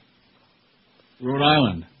 Rhode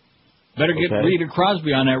Island. Better get Rita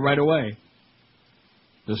Crosby on that right away.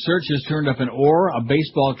 The search has turned up an oar, a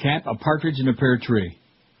baseball cap, a partridge, and a pear tree.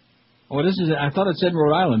 Oh, this is, I thought it said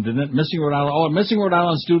Rhode Island, didn't it? Missing Rhode Island. Oh, missing Rhode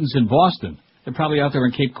Island students in Boston. They're probably out there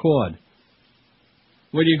in Cape Cod.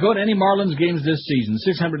 Will you go to any Marlins games this season?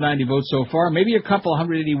 690 votes so far. Maybe a couple,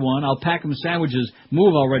 181. I'll pack them sandwiches.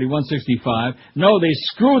 Move already, 165. No, they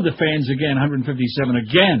screwed the fans again, 157.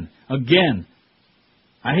 Again.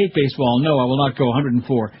 I hate baseball. No, I will not go,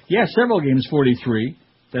 104. Yeah, several games, 43.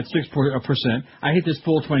 That's 6%. I hate this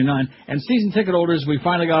poll, 29. And season ticket holders, we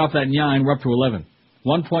finally got off that 9. We're up to 11.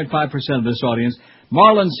 1.5% of this audience.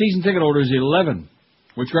 Marlins season ticket holders, 11,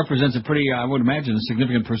 which represents a pretty, I would imagine, a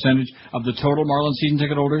significant percentage of the total Marlins season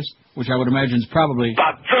ticket holders, which I would imagine is probably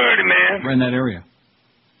about 30, man. Right in that area.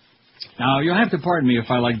 Now, you'll have to pardon me if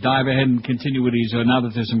I dive ahead and continue with these now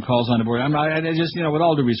that there's some calls on the board. I just, with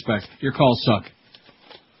all due respect, your calls suck.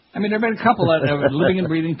 I mean, there have been a couple of living and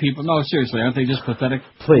breathing people. No, seriously, aren't they just pathetic?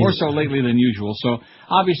 Please. More so lately than usual. So,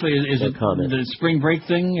 obviously, is it the spring break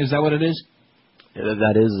thing? Is that what it is?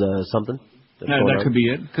 That is something. That could be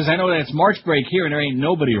it. Because I know that it's March break here and there ain't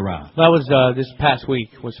nobody around. That was this past week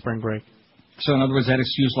was spring break. So, in other words, that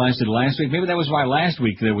excuse lasted last week. Maybe that was why last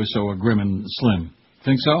week there was so grim and slim.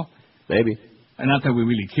 Think so? Maybe. And not that we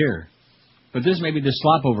really care. But this may be the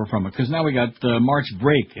slop over from it. Because now we got March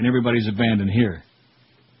break and everybody's abandoned here.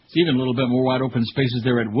 It's even a little bit more wide open spaces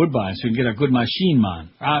there at Woodbine, so you can get a good machine, man.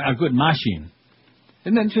 A good machine.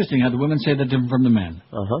 Isn't that interesting how the women say that different from the men?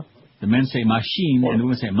 Uh-huh. The men say machine, and the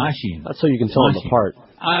women say machine. That's so you can tell them apart.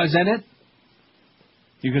 Is that it?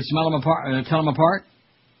 You can smell them apart, tell them apart?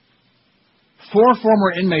 4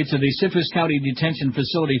 former inmates of the Citrus County Detention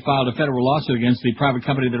Facility filed a federal lawsuit against the private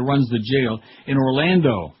company that runs the jail in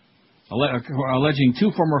Orlando, alleging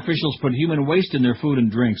 2 former officials put human waste in their food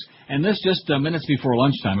and drinks. And this just minutes before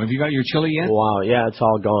lunchtime. Have you got your chili yet? Wow, yeah, it's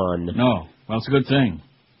all gone. No. Well, it's a good thing.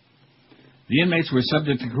 The inmates were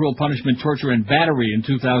subject to cruel punishment, torture, and battery in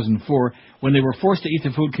 2004 when they were forced to eat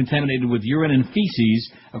the food contaminated with urine and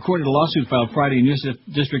feces, according to a lawsuit filed Friday in U.S.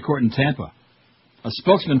 District Court in Tampa. A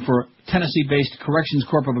spokesman for Tennessee-based Corrections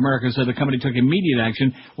Corp of America said the company took immediate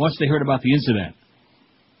action once they heard about the incident.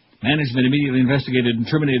 Management immediately investigated and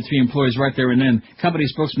terminated 3 employees right there and then. Company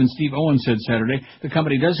spokesman Steve Owen said Saturday the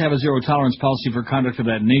company does have a zero-tolerance policy for conduct of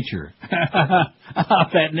that nature.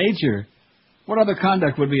 Of that nature? What other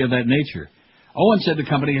conduct would be of that nature? Owen said the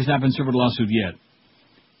company has not been served a lawsuit yet,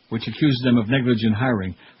 which accuses them of negligent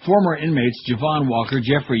hiring. Former inmates Javon Walker,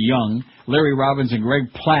 Jeffrey Young, Larry Robbins, and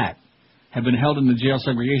Greg Platt have been held in the jail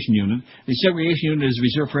segregation unit. The segregation unit is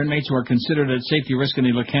reserved for inmates who are considered at safety risk in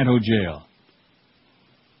the Lecanto jail.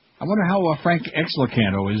 I wonder how Frank X.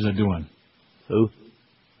 Lecanto is doing. Who?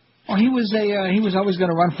 Oh, he was always going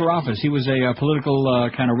to run for office. He was a political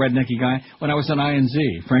kind of rednecky guy when I was on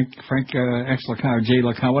INZ. Frank X. Lecanto, J.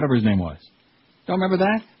 Lecanto, whatever his name was. Don't remember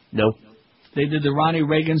that? No. They did the Ronnie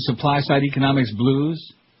Reagan Supply Side Economics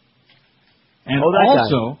Blues. And that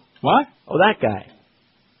also, guy. What? Oh, that guy.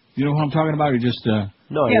 You know what I'm talking about? You just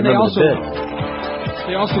no. Yeah, I they also the bit.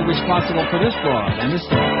 They also responsible for this fraud and this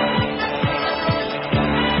fraud.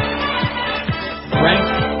 Frank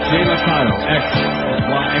J. Lecanto,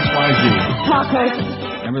 XYZ. Tacos.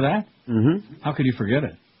 Remember that? Mm-hmm. How could you forget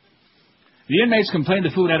it? The inmates complained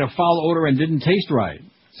the food had a foul odor and didn't taste right.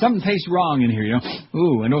 Something tastes wrong in here, you know.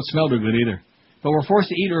 Ooh, I don't smell too good either. but were forced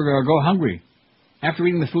to eat or go hungry. After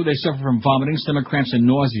eating the food, they suffered from vomiting, stomach cramps, and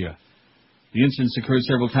nausea. The incidents occurred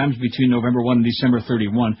several times between November 1 and December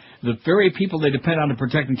 31. The very people they depend on to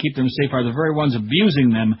protect and keep them safe are the very ones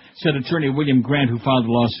abusing them, said attorney William Grant, who filed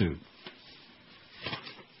the lawsuit.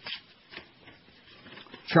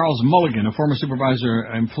 Charles Mulligan, a former supervisor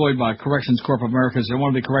employed by Corrections Corp of America, said one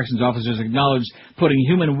of the corrections officers acknowledged putting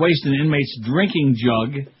human waste in an inmate's drinking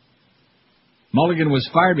jug. Mulligan was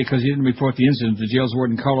fired because he didn't report the incident. The jail's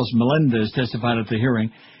warden, Carlos Melendez, testified at the hearing.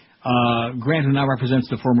 Grant, who now represents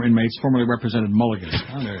the former inmates, formerly represented Mulligan.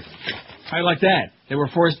 I like that. They were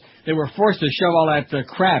forced to shove all that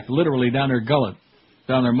crap literally down their gullet,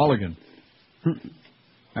 down their mulligan.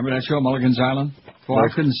 Remember that show, Mulligan's Island? Boy, I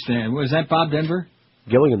couldn't stand. Was that Bob Denver?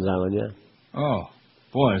 Gilligan's Island, yeah. Oh,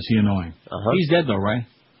 boy, is he annoying. Uh-huh. He's dead, though, right?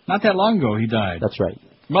 Not that long ago he died. That's right.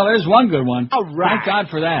 Well, there's one good one. All right. Thank God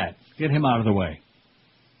for that. Get him out of the way.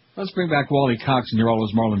 Let's bring back Wally Cox and hear all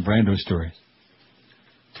those Marlon Brando stories.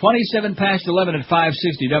 27 past 11 at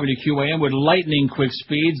 560 WQAM with lightning-quick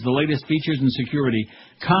speeds, the latest features and security.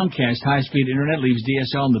 Comcast high-speed internet leaves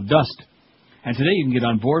DSL in the dust. And today you can get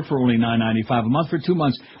on board for only $9.95 a month for 2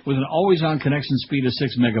 months with an always-on connection speed of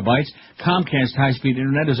 6 megabytes. Comcast high-speed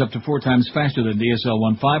internet is up to 4 times faster than DSL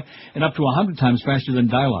 1.5 and up to 100 times faster than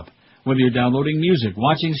dial-up. Whether you're downloading music,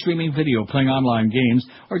 watching streaming video, playing online games,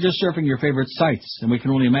 or just surfing your favorite sites, and we can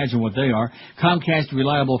only imagine what they are, Comcast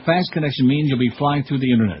reliable fast connection means you'll be flying through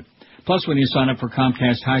the internet. Plus, when you sign up for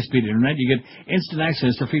Comcast high-speed internet, you get instant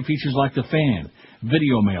access to free features like The Fan,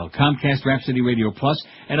 Video Mail, Comcast Rhapsody Radio Plus,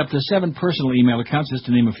 and up to 7 personal email accounts, just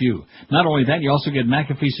to name a few. Not only that, you also get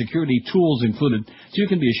McAfee security tools included, so you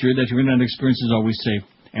can be assured that your internet experience is always safe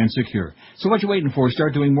and secure. So what you waiting for?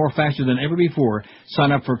 Start doing more faster than ever before.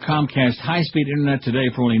 Sign up for Comcast high-speed internet today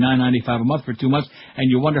for only $9.95 a month for 2 months, and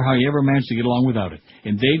you wonder how you ever managed to get along without it.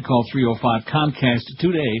 In Dade, call 305-COMCAST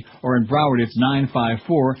today, or in Broward, it's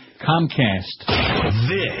 954-COMCAST.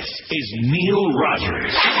 This is Neil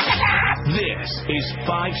Rogers. This is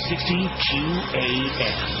 560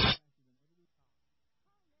 QAM.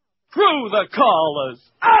 Through the callers.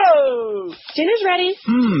 Oh! Dinner's ready.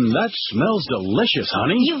 That smells delicious,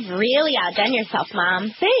 honey. You've really outdone yourself, Mom.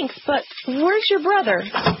 Thanks, but where's your brother?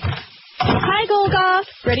 Hi, Golgoth.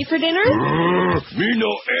 Ready for dinner? Me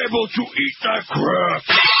no able to eat that crap.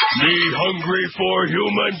 Me hungry for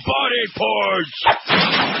human body parts.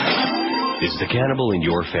 Is the cannibal in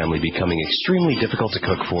your family becoming extremely difficult to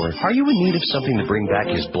cook for? Are you in need of something to bring back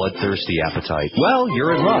his bloodthirsty appetite? Well,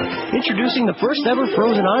 you're in luck. Introducing the first ever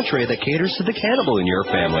frozen entree that caters to the cannibal in your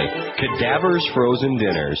family. Cadaver's Frozen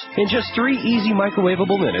Dinners. In just 3 easy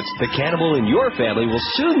microwavable minutes, the cannibal in your family will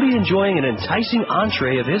soon be enjoying an enticing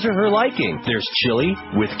entree of his or her liking. There's chili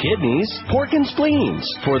with kidneys, pork and spleens.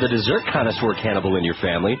 For the dessert connoisseur cannibal in your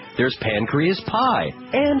family, there's pancreas pie.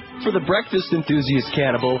 And for the breakfast enthusiast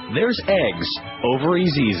cannibal, there's eggs.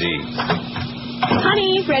 Ovaries easy.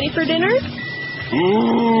 Honey, ready for dinner?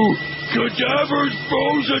 Ooh, Cadaver's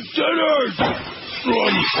Frozen Dinners!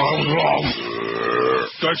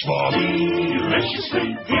 Thanks, Mom.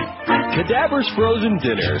 Cadaver's Frozen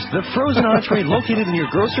Dinners, the frozen entree located in your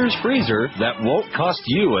grocer's freezer that won't cost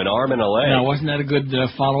you an arm and a leg. Now, wasn't that a good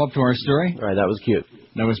follow-up to our story? All right, that was cute.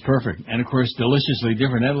 That was perfect. And, of course, deliciously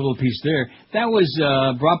different. That little piece there, that was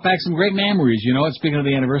brought back some great memories, you know. Speaking of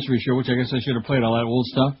the anniversary show, which I guess I should have played all that old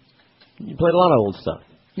stuff. You played a lot of old stuff.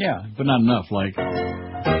 Yeah, but not enough, like... Oh!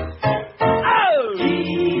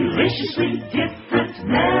 Deliciously different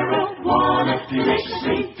marijuana.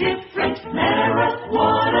 Deliciously different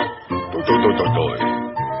marijuana.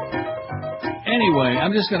 Anyway,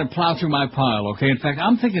 I'm just going to plow through my pile, okay? In fact,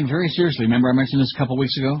 I'm thinking very seriously, remember I mentioned this a couple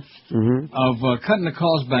weeks ago? Mm-hmm. Of cutting the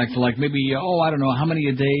calls back to like maybe, I don't know, how many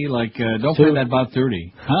a day? Like, don't play that about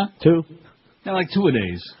 30. Huh? 2? Yeah, like 2 a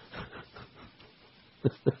days.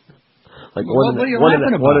 Like what are you one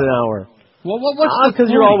laughing about? an hour. Well, what's the point? Because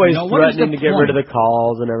you're always threatening to get rid of the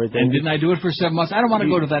calls and everything. And didn't I do it for 7 months? I don't want to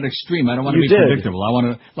go to that extreme. I don't want to be predictable. I want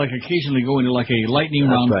to, like, occasionally go into like a lightning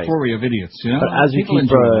round flurry of idiots, you know? But as you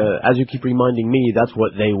keep reminding me, that's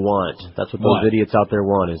what they want. That's what those idiots out there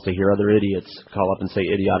want, is to hear other idiots call up and say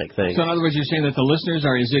idiotic things. So in other words, you're saying that the listeners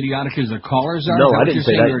are as idiotic as the callers are? No, I didn't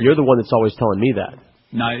say that. You're the one that's always telling me that.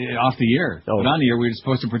 No, off the air. Oh. But on the air, we were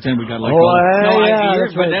supposed to pretend we got like...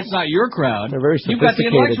 that's but that's not your crowd. They're very sophisticated. You've got the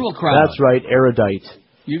intellectual crowd. That's right, erudite.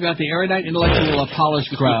 You got the erudite, intellectual,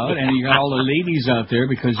 polished crowd, and you got all the ladies out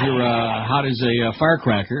there because you're hot as a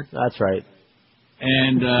firecracker. That's right.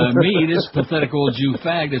 And me, this pathetic old Jew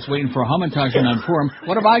fag that's waiting for a Hamantaschen on Purim,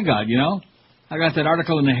 what have I got, you know? I got that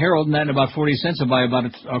article in the Herald, and that in about 40 cents. I'll buy about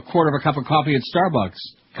a quarter of a cup of coffee at Starbucks.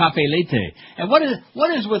 Cafe latte. And what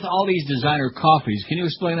is with all these designer coffees? Can you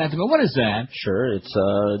explain that to me? What is that? Sure, it's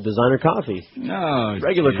designer coffee. No.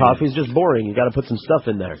 Regular coffee is just boring. You got to put some stuff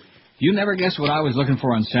in there. You never guess what I was looking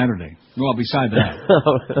for on Saturday. Well, beside that.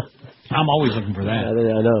 I'm always looking for that.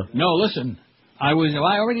 I know. No, listen. I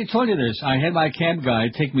already told you this. I had my cab guy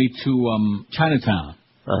take me to Chinatown.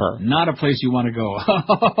 Not a place you want to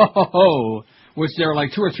go. Which there are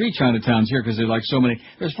like 2 or 3 Chinatowns here because there's like so many.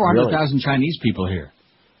 There's 400,000 Chinese people here.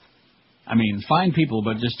 I mean, fine people,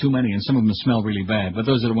 but just too many, and some of them smell really bad. But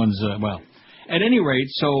those are the ones, well. At any rate,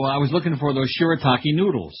 so I was looking for those shirataki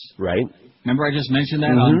noodles. Right. Remember I just mentioned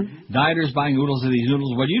that on dieters buying oodles of these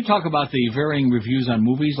noodles? Well, you talk about the varying reviews on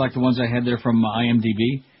movies, like the ones I had there from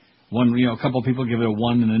IMDb. A couple of people give it a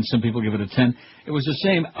 1, and then some people give it a 10. It was the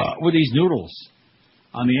same with these noodles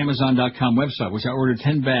on the Amazon.com website, which I ordered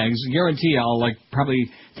 10 bags. Guarantee I'll probably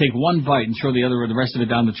take 1 bite and throw the rest of it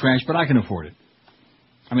down the trash, but I can afford it.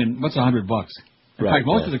 I mean, what's $100? In fact,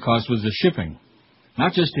 most of the cost was the shipping.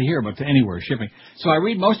 Not just to here, but to anywhere, shipping. So I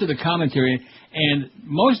read most of the commentary, and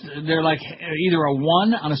they're like either a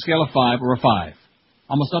 1 on a scale of 5 or a 5.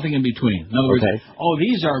 Almost nothing in between. In other words,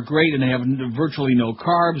 these are great, and they have virtually no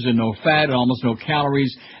carbs and no fat and almost no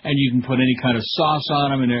calories, and you can put any kind of sauce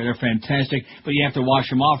on them, and they're fantastic, but you have to wash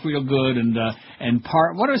them off real good,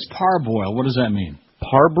 what is parboil? What does that mean?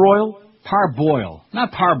 Parboil? Parboil.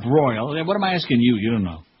 Not parboil. What am I asking you? You don't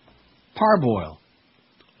know. Parboil.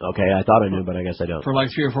 Okay, I thought I knew, but I guess I don't. For like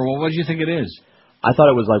 3 or 4, what do you think it is? I thought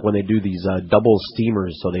it was like when they do these double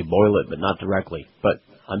steamers, so they boil it, but not directly. But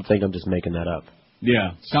I think I'm just making that up.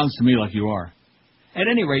 Yeah, sounds to me like you are. At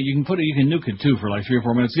any rate, you can nuke it too for like 3 or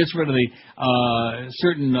 4 minutes. Gets rid of the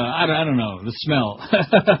certain I don't know, the smell,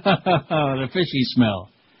 the fishy smell.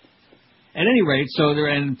 At any rate,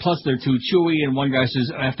 plus they're too chewy, and one guy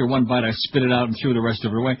says after 1 bite I spit it out and threw the rest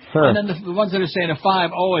of it away. And then the ones that are saying a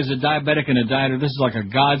 5, as a diabetic and a dieter, this is like a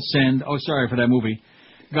godsend. Oh, sorry for that movie.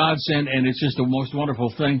 Godsend, and it's just the most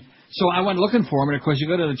wonderful thing. So I went looking for them, and of course you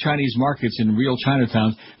go to the Chinese markets in real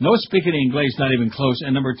Chinatowns. No speaking English, not even close.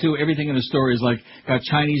 And number 2, everything in the store is got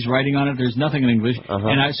Chinese writing on it. There's nothing in English.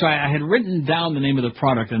 And I had written down the name of the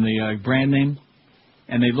product and the brand name.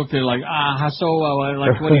 And they looked at it like, what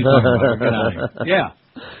are you talking about? Get out of here. Yeah.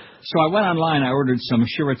 So I went online, I ordered some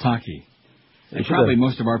shirataki. And probably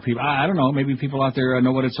most of our people, I don't know, maybe people out there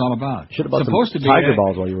know what it's all about. Should have bought some Tiger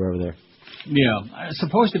Balls while you were over there. Yeah. It's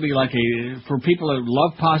supposed to be for people that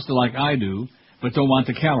love pasta like I do, but don't want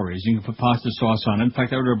the calories. You can put pasta sauce on it. In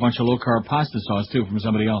fact, I ordered a bunch of low-carb pasta sauce, too, from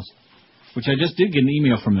somebody else. Which I just did get an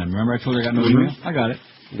email from them. Remember I told you I got no email? I got it.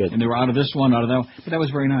 Good. And they were out of this one, out of that one. But that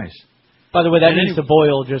was very nice. By the way, that needs to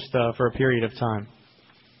boil just for a period of time.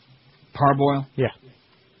 Parboil? Yeah.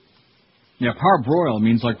 Yeah, parboil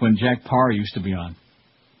means like when Jack Parr used to be on.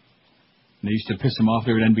 They used to piss him off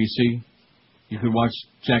there at NBC. You could watch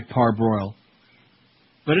Jack Parr broil.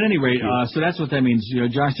 But at any rate, so that's what that means.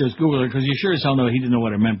 Josh just Googled it because you sure as hell know he didn't know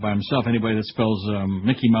what it meant by himself. Anybody that spells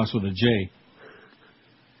Mickey Mouse with a J.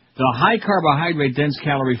 The high carbohydrate, dense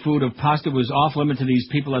calorie food of pasta was off limit to these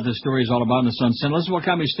people that the story is all about in the Sun Sentinel. This is what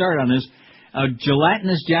got me started on this. A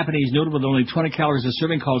gelatinous Japanese noodle with only 20 calories a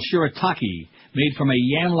serving called shirataki, made from a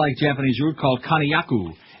yam-like Japanese root called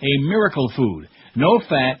kaniyaku, a miracle food. No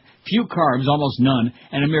fat, few carbs, almost none,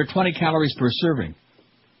 and a mere 20 calories per serving.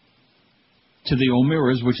 To the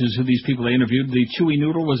Omiras, which is who these people they interviewed, the chewy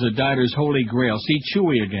noodle was a dieter's holy grail. See,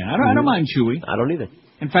 chewy again. I don't mind chewy. I don't either.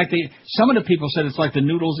 In fact, some of the people said it's like the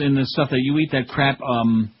noodles in the stuff that you eat, that crap.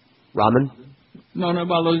 Ramen? No,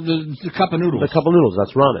 well, the cup of noodles. The cup of noodles,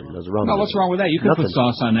 that's ramen. That's ramen. No, what's wrong with that? You can put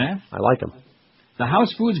sauce on that. I like them. The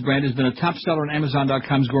House Foods brand has been a top seller on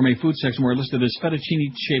Amazon.com's gourmet food section, where it listed as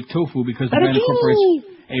fettuccine-shaped tofu because the brand incorporates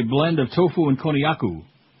a blend of tofu and koniyaku.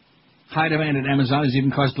 High demand at Amazon has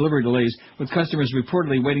even caused delivery delays, with customers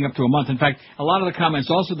reportedly waiting up to a month. In fact, a lot of the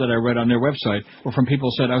comments also that I read on their website were from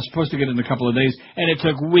people who said, I was supposed to get it in a couple of days, and it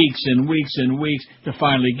took weeks and weeks and weeks to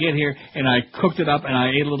finally get here, and I cooked it up, and I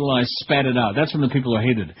ate a little, and I spat it out. That's from the people who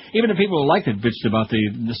hated it. Even the people who liked it bitched about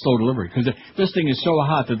the slow delivery, because this thing is so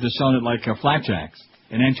hot that they're selling it like flapjacks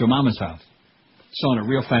in Aunt Your Mama's house. Selling it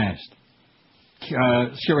real fast.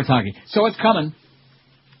 Shirataki. So it's coming.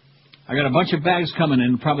 I got a bunch of bags coming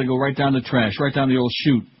in, probably go right down the trash, right down the old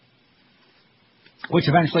chute. Which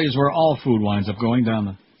eventually is where all food winds up going, down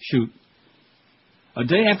the chute. A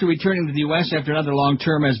day after returning to the U.S. after another long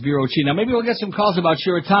term as bureau chief. Now, maybe we'll get some calls about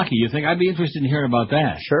shirataki. You think? I'd be interested in hearing about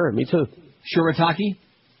that. Sure, me too. Shirataki?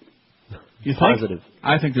 You think? Positive.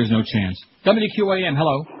 I think there's no chance. WQAM,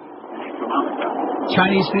 hello.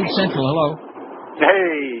 Chinese Food Central, hello.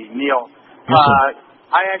 Hey, Neil.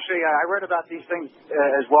 I actually I read about these things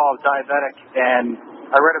as well, diabetic, and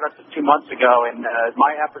I read about this 2 months ago, and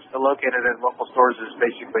my efforts to locate it at local stores is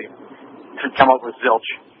basically to come up with zilch.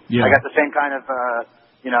 Yeah. I got the same kind of,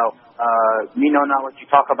 me know not what you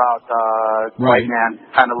talk about, white man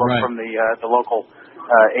kind of look from the local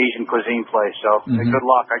Asian cuisine place. So good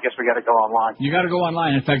luck. I guess we got to go online. You got to go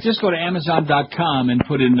online. In fact, just go to Amazon.com and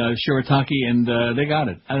put in shirataki, and they got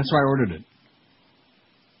it. That's why I ordered it.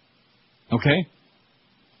 Okay?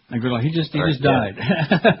 And good luck. He just died.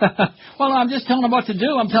 Well, I'm just telling him what to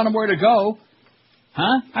do. I'm telling him where to go.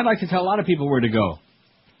 Huh? I'd like to tell a lot of people where to go.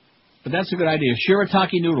 But that's a good idea.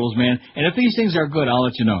 Shirataki noodles, man. And if these things are good, I'll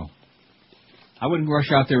let you know. I wouldn't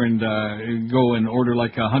rush out there and go and order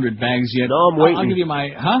like 100 bags yet. No, I'm waiting. I'll give you my...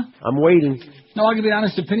 Huh? I'm waiting. No, I'll give you an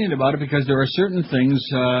honest opinion about it because there are certain things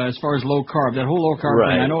as far as low carb, that whole low carb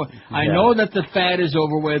thing. I know that the fat is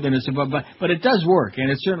over with and it's but it does work, and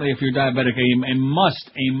it's certainly if you're diabetic a must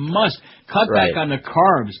cut back on the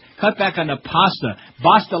carbs, cut back on the pasta,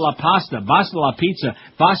 basta la pasta, basta la pizza,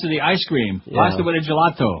 basta the ice cream, basta with a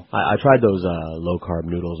gelato. I tried those low carb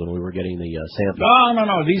noodles when we were getting the sample.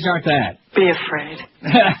 No, these aren't that. Be afraid.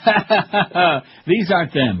 These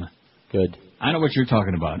aren't them. Good. I know what you're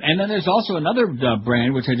talking about. And then there's also another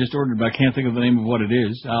brand, which I just ordered, but I can't think of the name of what it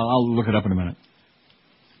is. I'll look it up in a minute.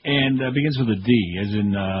 And begins with a D, as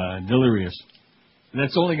in delirious.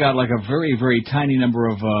 That's only got like a very, very tiny number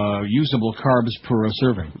of usable carbs per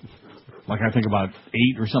serving. Like I think about 8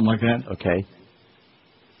 or something like that. Okay.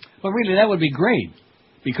 But really, that would be great.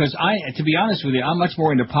 Because to be honest with you, I'm much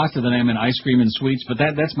more into pasta than I am in ice cream and sweets, but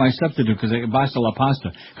that's my substitute, because basta la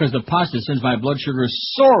pasta. Because the pasta sends my blood sugar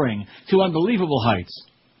soaring to unbelievable heights.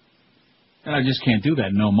 And I just can't do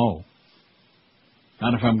that no mo.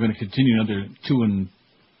 Not if I'm going to continue another 2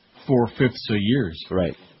 4/5 years.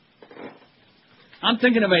 Right. I'm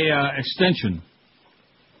thinking of a extension.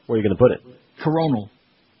 Where are you going to put it? Coronal.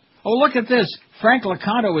 Oh, look at this. Frank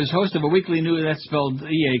Lacanto is host of a weekly news, that's spelled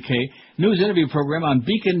E-A-K, news interview program on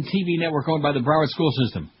Beacon TV network owned by the Broward School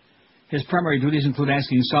System. His primary duties include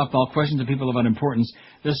asking softball questions to people of importance.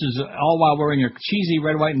 This is all while wearing a cheesy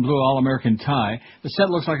red, white, and blue All-American tie. The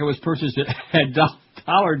set looks like it was purchased at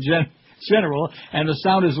Dollar General, and the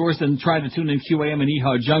sound is worse than trying to tune in QAM and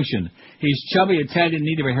Ehaw Junction. He's chubby, Italian, in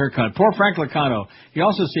need of a haircut. Poor Frank Lacanto. He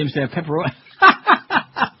also seems to have pepperoni...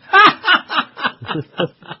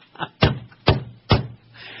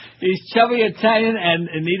 He's chubby, Italian, and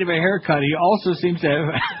in need of a haircut. He also seems to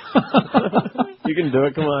have... You can do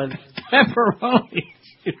it, come on. Pepperoni.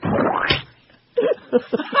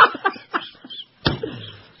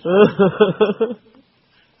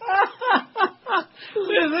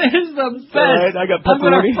 This is the best. Right, I got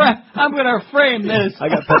pepperoni. I'm going to frame this. I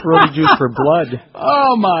got pepperoni juice for blood.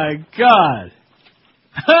 Oh, my God.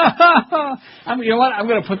 You know what? I'm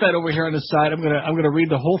going to put that over here on the side. I'm going to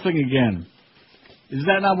read the whole thing again. Is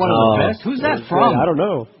that not one of the best? Who's that from? I don't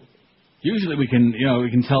know. Usually we can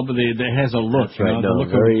tell, but it has a look. That's right. The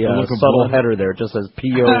look very of subtle header there. It just says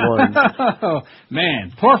PO1. Oh,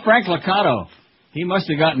 man. Poor Frank Lacanto. He must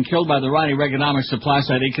have gotten killed by the Ronnie Reaganomics supply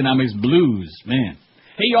side economics blues. Man.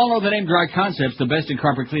 Hey, you all know the name Dry Concepts, the best in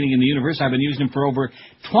carpet cleaning in the universe. I've been using them for over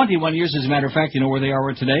 21 years. As a matter of fact, you know where they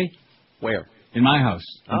are today? Where? In my house,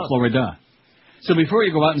 in Florida. So before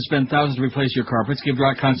you go out and spend thousands to replace your carpets, give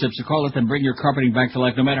Dry Concepts a call. Let them bring your carpeting back to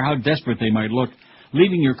life, no matter how desperate they might look,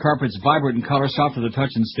 leaving your carpets vibrant in color, soft to the touch,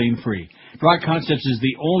 and stain-free. Dry Concepts is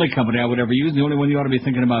the only company I would ever use, and the only one you ought to be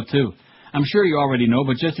thinking about, too. I'm sure you already know,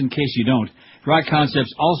 but just in case you don't, Dry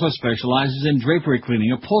Concepts also specializes in drapery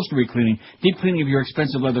cleaning, upholstery cleaning, deep cleaning of your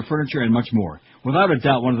expensive leather furniture, and much more. Without a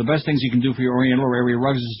doubt, one of the best things you can do for your Oriental or area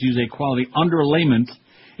rugs is to use a quality underlayment.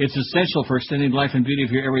 It's essential for extending life and beauty of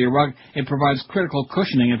your area rug. It provides critical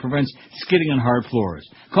cushioning and prevents skidding on hard floors.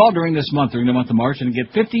 Call during the month of March, and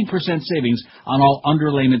get 15% savings on all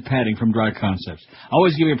underlayment padding from Dry Concepts.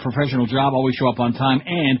 Always give you a professional job, always show up on time,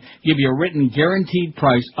 and give you a written guaranteed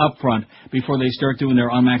price up front before they start doing their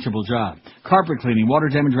unmatchable job. Carpet cleaning, water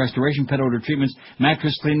damage restoration, pet odor treatments,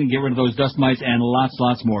 mattress cleaning, get rid of those dust mites, and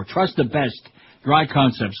lots more. Trust the best. Dry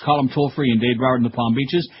Concepts. Call them toll-free in Dade, Broward, and the Palm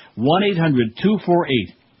Beaches.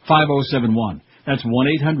 1-800-248-5071. That's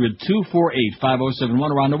 1-800-248-5071,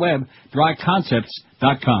 or on the web,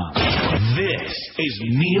 dryconcepts.com. This is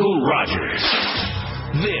Neil Rogers.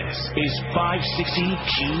 This is 560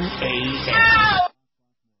 QAM.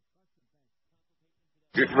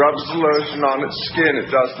 It rubs the lotion on its skin. It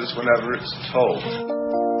does this whenever it's told.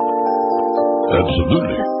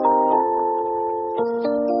 Absolutely.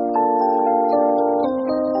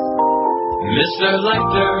 Mr.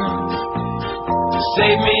 Lecter,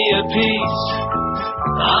 save me a piece.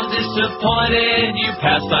 I'm disappointed you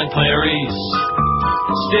passed on Clarice.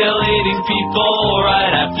 Still eating people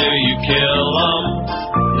right after you kill them.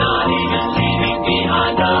 Not even leaving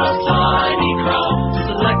behind a tiny crumb.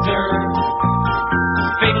 Lecter,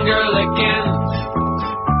 finger licking.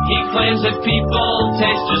 He claims that people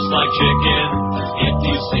taste just like chicken. If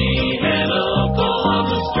you see Hannibal on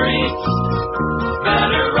the streets,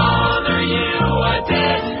 better run or you are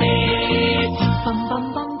dead meat.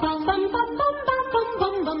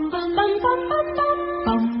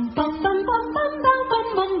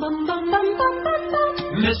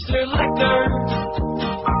 Mr. Lecter,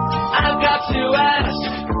 I've got to ask,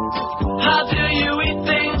 how do you eat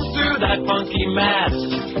things through that funky mask?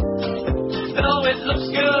 Though it looks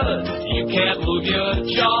good, you can't move your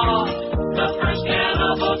jaw. The first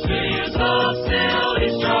cannibal to use a silly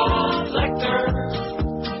straw. Lecter,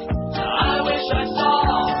 I wish I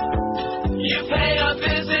saw you pay a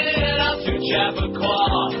visit out to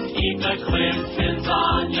Chappaqua. Eat the Clintons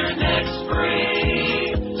on your next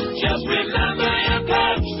spree. Just remember your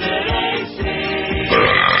Pepsi AC.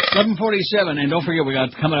 11:47, and don't forget we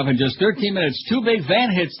got coming up in just 13 minutes 2 big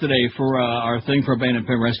van hits today for our thing for Abandoned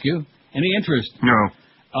Pet Rescue. Any interest? No.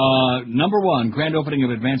 Number 1, grand opening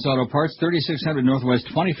of Advanced Auto Parts, 3600 Northwest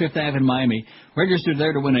 25th Ave in Miami. Registered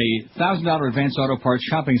there to win a $1,000 Advanced Auto Parts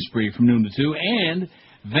shopping spree from noon to 2. And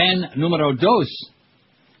van numero dos,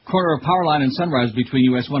 corner of Powerline and Sunrise between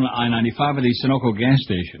US 1 and I-95 at the Sunoco gas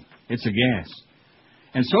station. It's a gas.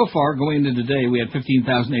 And so far, going into today, we had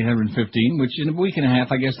 15,815, which in a week and a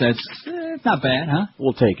half, I guess that's not bad, huh?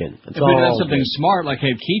 We'll take it. If we'd done something smart, like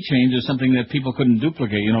had keychains or something that people couldn't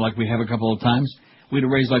duplicate, like we have a couple of times, we'd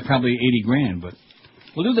have raised like probably 80 grand. But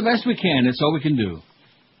we'll do the best we can. That's all we can do.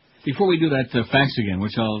 Before we do that fax again,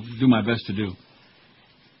 which I'll do my best to do.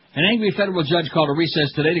 An angry federal judge called a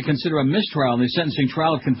recess today to consider a mistrial in the sentencing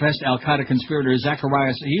trial of confessed al-Qaeda conspirator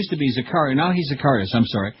Zacharias. He used to be Zacharias. Now he's Zacharias, I'm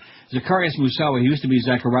sorry. Zacharias Moussaoui. He used to be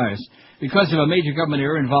Zacharias. Because of a major government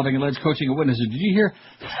error involving alleged coaching of witnesses. Did you hear?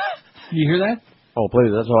 Did you hear that? Oh,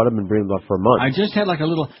 please. That's what I've been bringing up for a month. I just had like a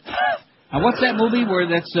little... what's that movie where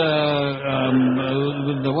that's...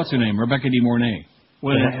 what's her name? Rebecca De Mornay.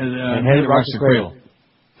 Henry Rocks the Cradle.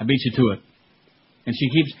 I beat you to it. And she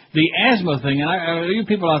keeps... The asthma thing, and you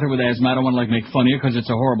people out there with asthma, I don't want to make fun of you because it's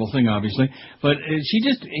a horrible thing, obviously. But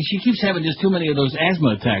she keeps having just too many of those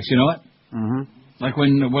asthma attacks, you know what? Mm-hmm. Like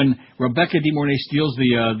when Rebecca De Mornay steals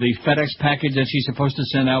the FedEx package that she's supposed to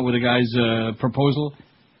send out with a guy's proposal.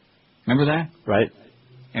 Remember that? Right.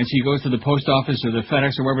 And she goes to the post office or the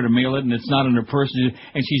FedEx or wherever to mail it, and it's not in her purse,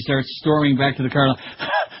 and she starts storming back to the car.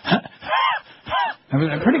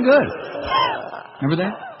 Remember that? Pretty good. Remember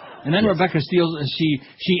that? And then yes. Rebecca steals.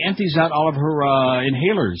 She empties out all of her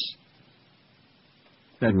inhalers.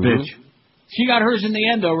 That bitch. She got hers in the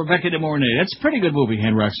end, though. Rebecca De Mornay. That's a pretty good movie.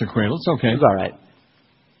 Hand Rocks the Cradle. It's okay. It's all right.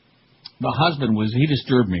 The husband he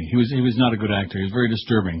disturbed me. He was not a good actor. He was very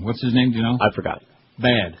disturbing. What's his name? Do you know? I forgot.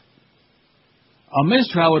 Bad. A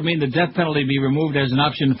mistrial would mean the death penalty be removed as an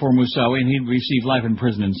option for Moussaoui, and he'd receive life in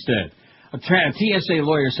prison instead. A TSA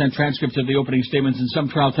lawyer sent transcripts of the opening statements and some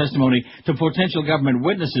trial testimony to potential government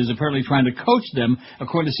witnesses, apparently trying to coach them,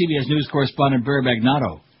 according to CBS News correspondent Barry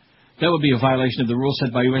Bagnato. That would be a violation of the rule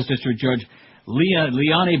set by U.S. District Judge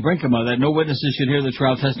Leonie Brinkema that no witnesses should hear the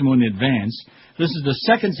trial testimony in advance. This is the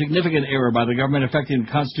second significant error by the government affecting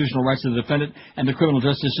the constitutional rights of the defendant and the criminal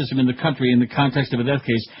justice system in the country in the context of a death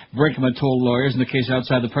case, Brinkema told lawyers in the case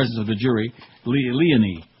outside the presence of the jury.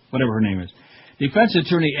 Leonie, whatever her name is. Defense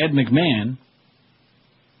attorney Ed McMahon,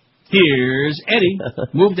 here's Eddie,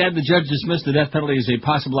 moved to have the judge dismiss the death penalty as a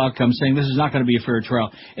possible outcome, saying this is not going to be a fair trial.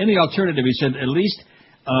 In the alternative, he said, at least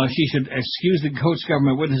she should excuse the coach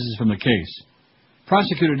government witnesses from the case.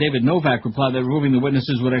 Prosecutor David Novak replied that removing the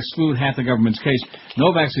witnesses would exclude half the government's case.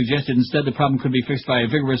 Novak suggested instead the problem could be fixed by a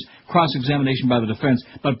vigorous cross-examination by the defense,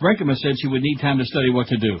 but Brinkema said she would need time to study what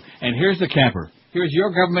to do. And here's the capper. Here's your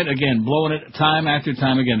government again, blowing it time after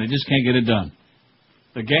time again. They just can't get it done.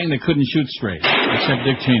 The gang that couldn't shoot straight, except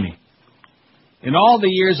Dick Cheney. In all the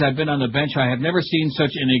years I've been on the bench, I have never seen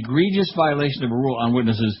such an egregious violation of a rule on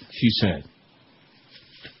witnesses, she said.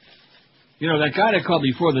 You know, that guy that called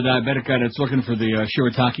before, the diabetic guy that's looking for the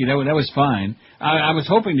shirataki, that was fine. I was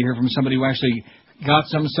hoping to hear from somebody who actually got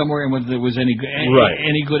some somewhere and whether it was any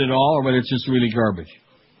good at all or whether it's just really garbage.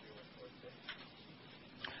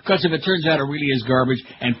 Because if it turns out it really is garbage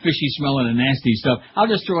and fishy smelling and nasty stuff, I'll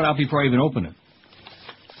just throw it out before I even open it.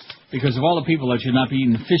 Because of all the people that should not be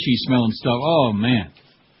eating fishy smelling stuff, oh man.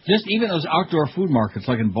 Just even those outdoor food markets,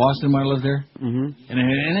 like in Boston when I lived there, and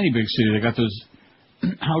in any big city, they got those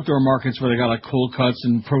outdoor markets where they got like cold cuts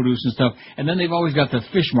and produce and stuff, and then they've always got the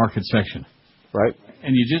fish market section. Right.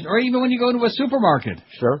 And you just, or even when you go to a supermarket.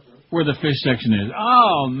 Sure. Where the fish section is.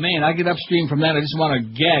 Oh, man, I get upstream from that. I just want to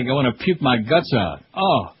gag. I want to puke my guts out.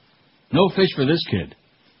 Oh, no fish for this kid.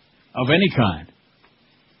 Of any kind.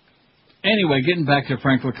 Anyway, getting back to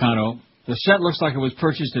Frank Licano. The set looks like it was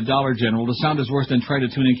purchased at Dollar General. The sound is worse than try to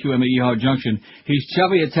tune in QM at Yeehaw Junction. He's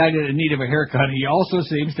chubby, Italian, in need of a haircut. He also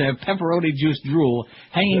seems to have pepperoni juice drool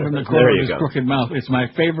hanging from the corner of his crooked mouth. It's my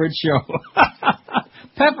favorite show.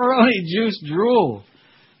 Pepperoni juice drool.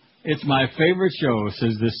 It's my favorite show,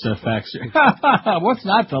 says this faxer. What's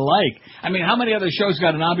not to like? I mean, how many other shows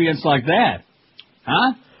got an ambience like that?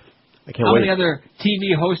 Huh? How many other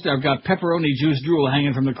TV hosts have got pepperoni juice drool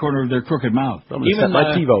hanging from the corner of their crooked mouth?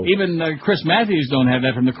 Even Chris Matthews don't have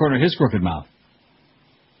that from the corner of his crooked mouth.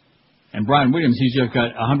 And Brian Williams, he's just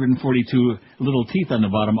got 142 little teeth on the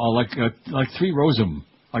bottom, all like 3 rows of them,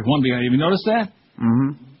 like one behind. Have you noticed that?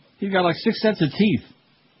 Mm-hmm. He's got like 6 sets of teeth.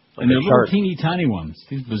 And they're little teeny tiny ones.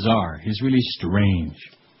 He's bizarre. He's really strange.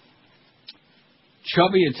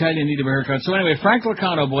 Chubby Italian, need of a haircut. So anyway, Frank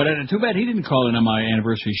Licano, boy, too bad he didn't call in on my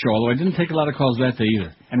anniversary show, although I didn't take a lot of calls that day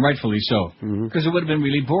either. And rightfully so. Because it would have been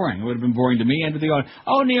really boring. It would have been boring to me and to the audience.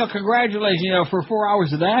 Oh, Neil, congratulations, for 4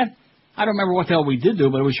 hours of that. I don't remember what the hell we did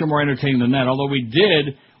do, but it was sure more entertaining than that. Although we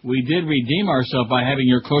did redeem ourselves by having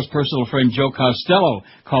your close personal friend Joe Costello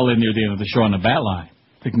call in near the end of the show on the bat line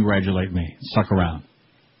to congratulate me. Suck around.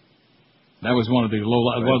 That was one of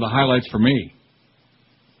the highlights for me.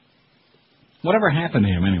 Whatever happened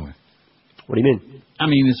to him, anyway? What do you mean? I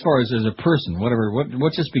mean, as far as a person, whatever.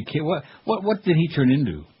 What just became? What did he turn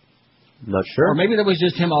into? Not sure. Or maybe that was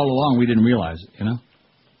just him all along. We didn't realize it.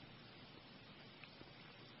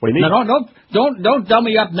 What do you mean? No, don't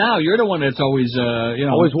dummy up now. You're the one that's always,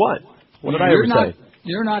 Always what? What did I ever say?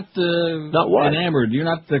 You're not what? enamored. You're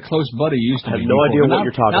not the close buddy you used to be. I have no idea what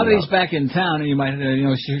you're talking about. Now that he's back in town and you might,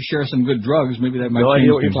 share some good drugs, maybe that might change. No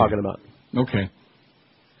idea what you're talking about. Okay.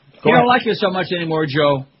 He don't like you so much anymore,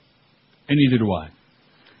 Joe. And neither do I.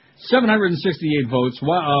 768 votes.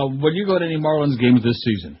 Would you go to any Marlins games this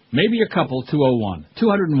season? Maybe a couple, 201.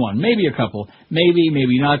 201, maybe a couple.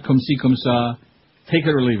 Maybe not. Cum si, cum sa. Take it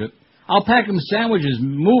or leave it. I'll pack them sandwiches.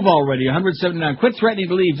 Move already. 179. Quit threatening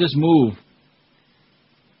to leave. Just move.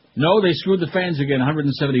 No, they screwed the fans again.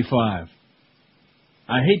 175.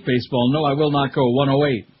 I hate baseball. No, I will not go.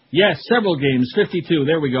 108. Yes, several games. 52.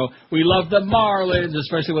 There we go. We love the Marlins,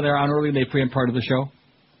 especially when they're on early and they preempt part of the show.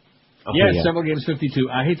 Several games. 52.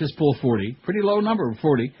 I hate this pool. 40. Pretty low number.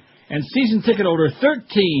 40. And season ticket holder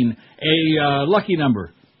 13. A lucky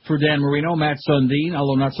number for Dan Marino, Matt Sundin,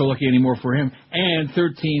 although not so lucky anymore for him. And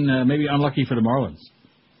 13, maybe unlucky for the Marlins.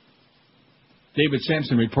 David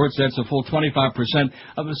Sampson reports that's a full 25%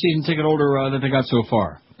 of the season ticket holder that they got so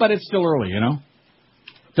far. But it's still early,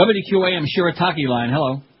 WQAM Shirataki line,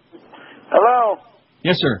 hello. Hello.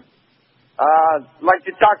 Yes, sir. I'd like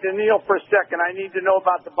to talk to Neil for a second. I need to know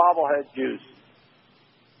about the bobblehead juice.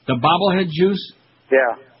 The bobblehead juice?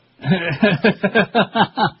 Yeah.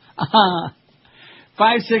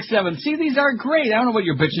 567. See, these are great. I don't know what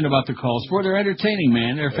you're bitching about the calls for. They're entertaining,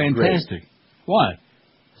 man. They're fantastic. What?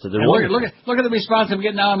 So they're look at the response I'm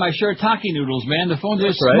getting now on my Shirataki noodles, man. The phones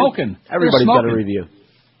are smoking. Everybody's got a review.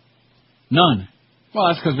 None. Well,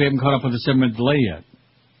 that's because we haven't caught up with the 7-minute delay yet.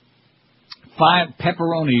 5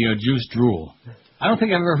 pepperoni juice drool. I don't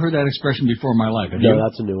think I've ever heard that expression before in my life. Have you? No,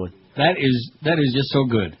 that's a new one. That is just so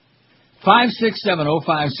good.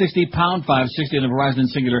 5670560 pound 560 on the Verizon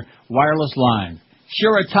Singular wireless line.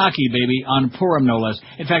 Shirataki, baby, on Purim, no less.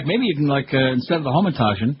 In fact, maybe you can, instead of the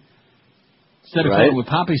Homitashen, instead of filling it with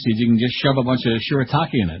poppy seeds, you can just shove a bunch of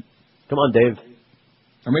shirataki in it. Come on, Dave.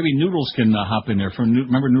 Or maybe Noodles can hop in there.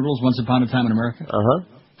 Remember Noodles, Once Upon a Time in America? Uh-huh.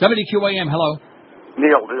 WQAM, hello.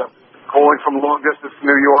 Neil, calling from long distance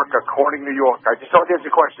New York, Corning, New York. I just want to ask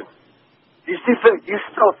you a question. Do you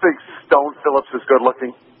still think Stone Phillips is good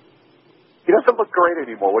looking? He doesn't look great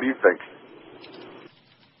anymore. What do you think?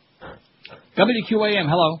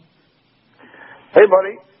 WQAM, hello. Hey,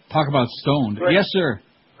 buddy. Talk about stoned. Yes, sir.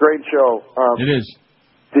 Great show. It is.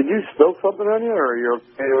 Did you spill something on you, or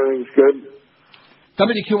everything's good?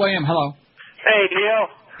 WQAM, hello. Hey,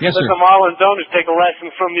 Neil. Yes, sir. Let the Marlins owners take a lesson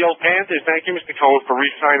from the old Panthers. Thank you, Mr. Cohen, for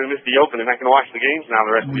re-signing Mr. Yoken, and I can watch the games now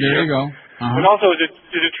the rest of the year. There you go. And also, is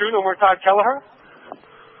it true no more Todd Kelleher?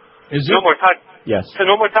 Is it? No more Todd. Yes. So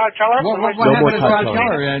no more Todd Kelleher? What happened to Todd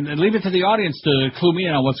Keller? And leave it to the audience to clue me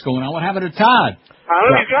in on what's going on. What happened to Todd?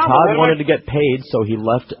 Todd wanted to get paid, so he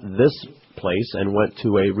left this place and went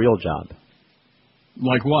to a real job.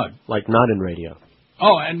 Like what? Like not in radio.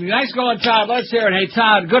 Oh, and nice going, Todd. Let's hear it. Hey,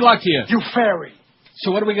 Todd, good luck to you. You fairy.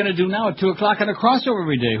 So what are we going to do now at 2 o'clock on a crossover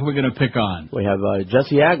every day? Who are we going to pick on? We have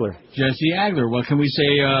Jesse Agler. Jesse Agler. What can we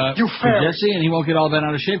say to Jesse? And he won't get all that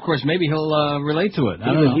out of shape. Of course, maybe he'll relate to it.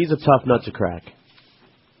 I don't know. He's a tough nut to crack.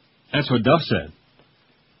 That's what Duff said.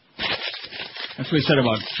 That's what he said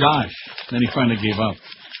about Josh. Then he finally gave up.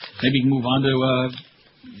 Maybe he can move on to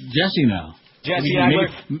Jesse now. Jesse Agler.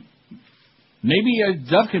 Maybe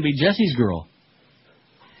Duff can be Jesse's girl.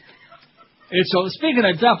 So speaking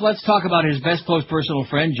of Duff, let's talk about his best close personal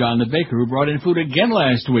friend, John the Baker, who brought in food again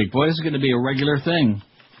last week. Boy, this is going to be a regular thing.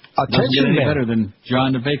 Doesn't get any better than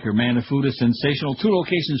John the Baker, man of food is sensational. 2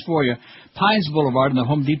 locations for you. Pines Boulevard in the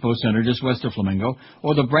Home Depot Center, just west of Flamingo,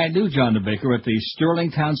 or the brand new John the Baker at the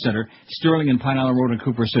Sterling Town Center, Sterling and Pine Island Road in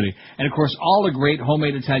Cooper City. And, of course, all the great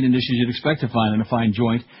homemade Italian dishes you'd expect to find in a fine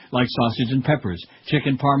joint, like sausage and peppers,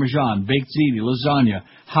 chicken parmesan, baked ziti, lasagna,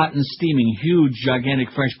 hot and steaming, huge,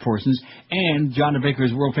 gigantic fresh portions, and John the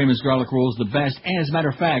Baker's world-famous garlic rolls, the best. And, as a matter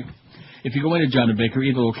of fact, if you go into John the Baker,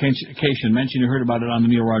 either location, mention you heard about it on the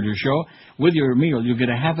Neil Rogers Show, with your meal, you'll get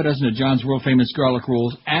a half a dozen of John's world-famous garlic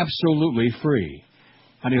rolls absolutely free.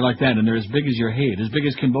 How do you like that? And they're as big as your head, as big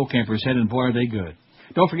as Kim Bokamper's head, and boy, are they good.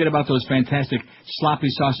 Don't forget about those fantastic sloppy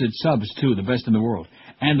sausage subs, too, the best in the world.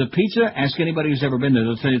 And the pizza, ask anybody who's ever been there,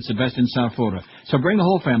 they'll tell you it's the best in South Florida. So bring the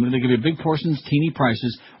whole family. They give you big portions, teeny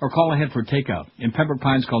prices, or call ahead for takeout. In Pembroke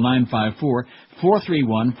Pines, call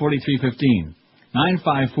 954-431-4315.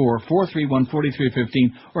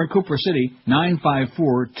 954-431-4315, or in Cooper City,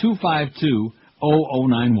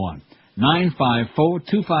 954-252-0091.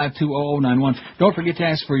 954-252-0091. Don't forget to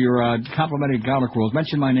ask for your complimentary garlic rolls.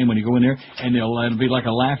 Mention my name when you go in there, and it'll be like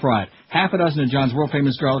a laugh riot. Half a dozen of John's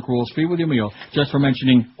world-famous garlic rolls free with your meal just for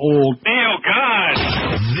mentioning old Neil God.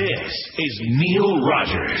 This is Neil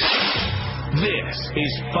Rogers. This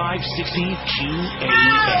is 560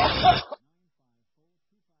 QAM.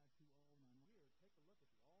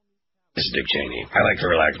 This is Dick Cheney. I like to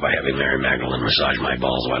relax by having Mary Magdalene massage my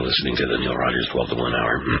balls while listening to the Neil Rogers 12 to 1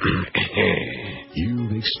 hour.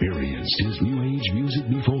 You've experienced his new age music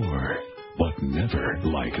before, but never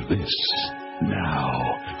like this.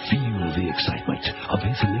 Now, feel the excitement of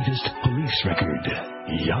his latest police record,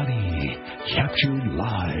 Yanni, captured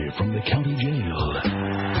live from the county jail.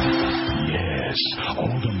 Yes,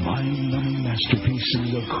 all the mind-numbing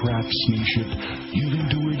masterpieces of craftsmanship you've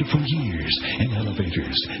endured for years in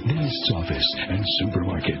elevators, dentist's office, and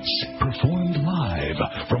supermarkets, performed live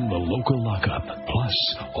from the local lockup.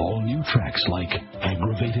 Plus, all new tracks like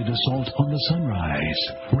Aggravated Assault on the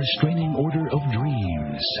Sunrise, Restraining Order of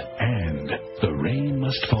Dreams, and The Rain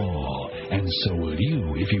Must Fall, and so will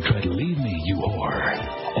you if you try to leave me, you whore.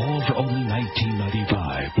 All for only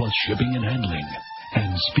 $19.95 plus shipping and handling.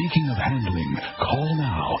 And speaking of handling, call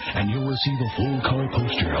now and you'll receive a full-color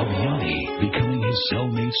poster of Yanni becoming his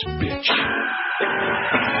cellmate's bitch.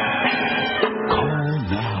 Call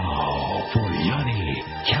now for Yanni,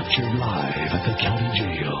 captured live at the county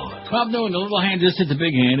jail. 12 noon, the little hand just hit the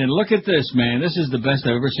big hand, and look at this, man. This is the best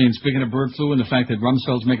I've ever seen. Speaking of bird flu and the fact that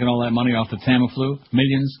Rumsfeld's making all that money off the Tamiflu,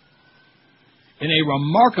 millions. In a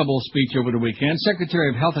remarkable speech over the weekend, Secretary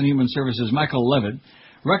of Health and Human Services Michael Levitt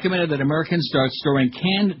recommended that Americans start storing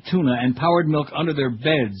canned tuna and powdered milk under their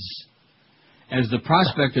beds as the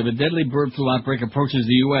prospect of a deadly bird flu outbreak approaches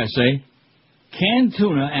the U.S., Canned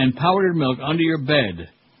tuna and powdered milk under your bed.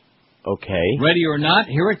 Okay. Ready or not,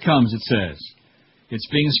 here it comes, it says. It's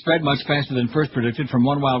being spread much faster than first predicted from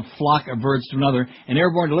one wild flock of birds to another, an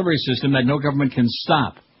airborne delivery system that no government can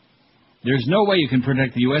stop. There's no way you can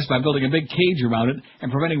protect the U.S. by building a big cage around it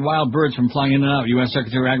and preventing wild birds from flying in and out, U.S.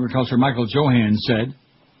 Secretary of Agriculture Michael Johann said.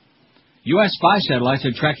 U.S. spy satellites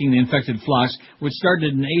are tracking the infected flocks, which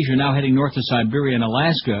started in Asia, now heading north to Siberia and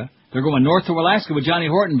Alaska. They're going north to Alaska with Johnny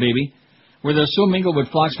Horton, baby, where they'll soon mingle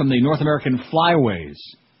with flocks from the North American flyways.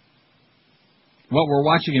 What we're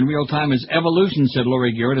watching in real time is evolution, said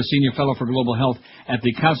Laurie Garrett, a senior fellow for global health at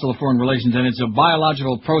the Council of Foreign Relations, and it's a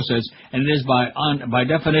biological process, and it is by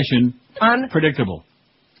definition unpredictable.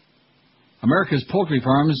 America's poultry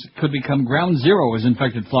farms could become ground zero as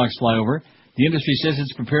infected flocks fly over. The industry says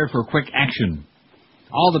it's prepared for quick action.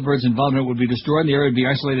 All the birds involved in it would be destroyed, and the area would be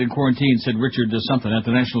isolated and quarantined, said Richard something at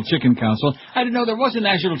the National Chicken Council. I didn't know there was a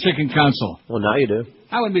National Chicken Council. Well, now you do.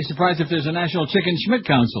 I wouldn't be surprised if there's a National Chicken Schmidt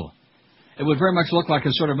Council. It would very much look like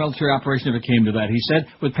a sort of military operation if it came to that, he said,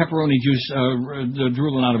 with pepperoni juice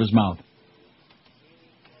drooling out of his mouth.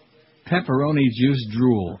 Pepperoni juice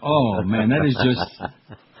drool. Oh, man, that is just...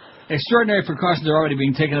 Extraordinary precautions are already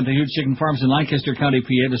being taken at the huge chicken farms in Lancaster County,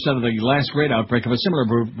 PA, to settle the last great outbreak of a similar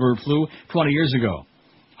bird flu 20 years ago.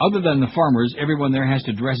 Other than the farmers, everyone there has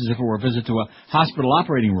to dress as if it were a visit to a hospital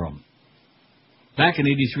operating room. Back in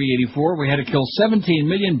 83, 84, we had to kill 17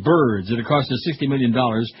 million birds. It cost us $60 million,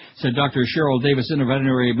 said Dr. Cheryl Davis,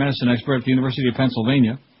 veterinary medicine expert at the University of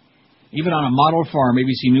Pennsylvania. Even on a model farm,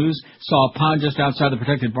 ABC News saw a pond just outside the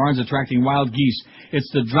protected barns attracting wild geese.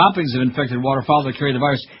 It's the droppings of infected waterfowl that carry the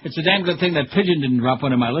virus. It's a damn good thing that pigeon didn't drop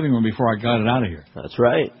one in my living room before I got it out of here. That's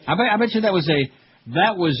right. I bet you that was a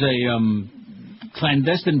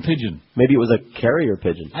clandestine pigeon. Maybe it was a carrier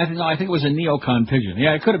pigeon. I think it was a neocon pigeon.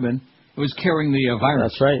 Yeah, it could have been. It was carrying the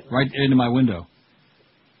virus. That's right. Right into my window.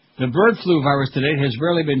 The bird flu virus to date has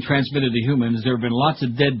rarely been transmitted to humans. There have been lots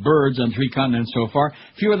of dead birds on 3 continents so far.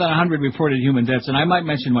 Fewer than 100 reported human deaths. And I might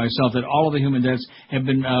mention myself that all of the human deaths have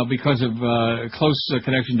been because of close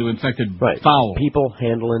connection to infected fowl. People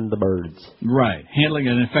handling the birds. Right. Handling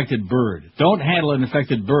an infected bird. Don't handle an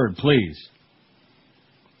infected bird, please.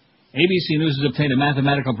 ABC News has obtained a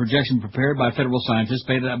mathematical projection prepared by federal scientists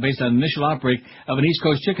based on an initial outbreak of an East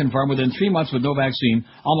Coast chicken farm. Within 3 months with no vaccine,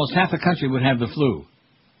 almost half the country would have the flu.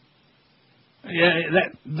 Yeah,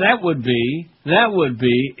 that would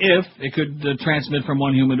be if it could transmit from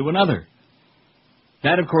one human to another.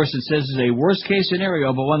 That, of course, it says is a worst-case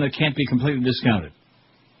scenario, but one that can't be completely discounted.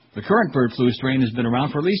 The current bird flu strain has been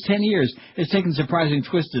around for at least 10 years. It's taken surprising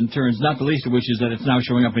twists and turns, not the least of which is that it's now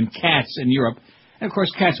showing up in cats in Europe. And, of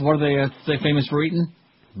course, cats, what are they famous for eating?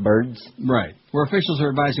 Birds. Right. Where officials are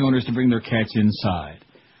advising owners to bring their cats inside.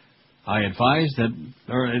 I advise that,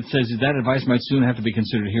 or it says that advice might soon have to be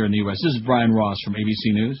considered here in the U.S. This is Brian Ross from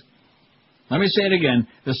ABC News. Let me say it again.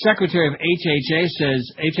 The secretary of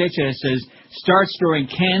HHS says, start storing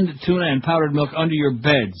canned tuna and powdered milk under your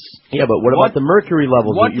beds. Yeah, but what about the mercury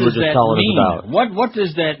levels that you were just telling us about? What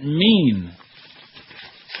does that mean?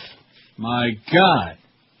 My God.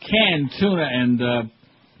 Canned tuna and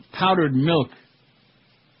powdered milk.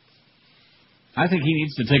 I think he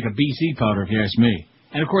needs to take a BC powder, if you ask me.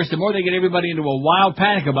 And, of course, the more they get everybody into a wild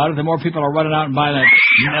panic about it, the more people are running out and buying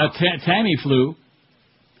that Tamiflu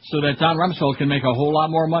so that Don Rumsfeld can make a whole lot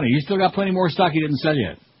more money. He's still got plenty more stock he didn't sell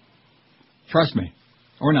yet. Trust me.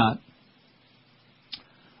 Or not.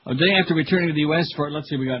 A day after returning to the U.S. let's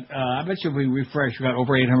see, we got, I bet you if we refresh, we got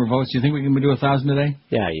over 800 votes. Do you think we can do 1,000 today?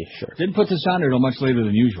 Yeah, sure. Didn't put this on there until much later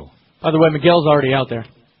than usual. By the way, Miguel's already out there.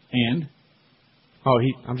 And? Oh,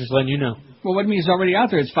 I'm just letting you know. Well, what do you mean he's already out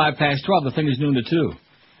there? It's 5 past 12. The thing is noon to 2.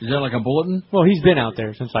 Is that like a bulletin? Well, he's been out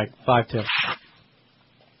there since like 5 till.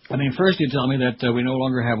 I mean, first you tell me that we no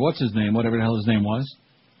longer have what's his name, whatever the hell his name was.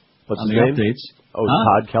 What's on his the name? Updates. Oh,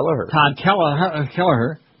 Todd Kelleher. Todd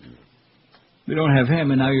Kelleher. We don't have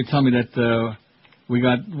him, and now you're telling me that we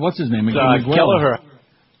got what's his name? Todd Kelleher.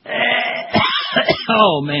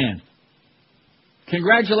 Oh man!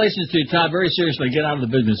 Congratulations to you, Todd. Very seriously, get out of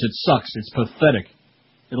the business. It sucks. It's pathetic.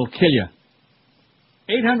 It'll kill you.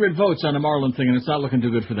 800 votes on the Marlin thing, and it's not looking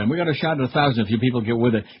too good for them. We got a shot at 1,000 if you people get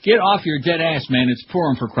with it. Get off your dead ass, man. It's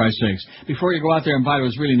pouring, for Christ's sakes. Before you go out there and buy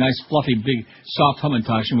those really nice, fluffy, big, soft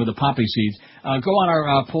Hummintosh with the poppy seeds, go on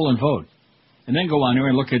our poll and vote. And then go on there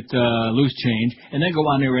and look at Loose Change. And then go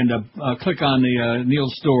on there and click on the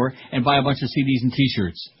Neil's store and buy a bunch of CDs and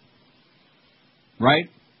T-shirts. Right?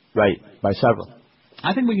 Right. By several.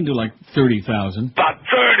 I think we can do like 30,000. About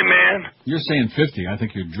 30, man. You're saying 50. I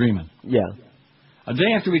think you're dreaming. Yeah. A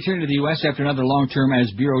day after returning to the U.S. after another long term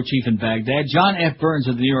as bureau chief in Baghdad, John F. Burns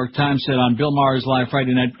of the New York Times said on Bill Maher's live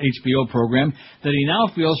Friday night HBO program that he now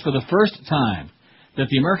feels for the first time that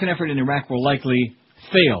the American effort in Iraq will likely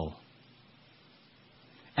fail.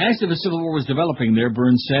 As if a civil war was developing there,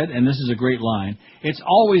 Burns said, and this is a great line, it's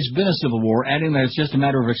always been a civil war, adding that it's just a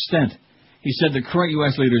matter of extent. He said the current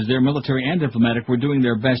U.S. leaders, their military and diplomatic, were doing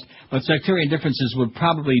their best, but sectarian differences would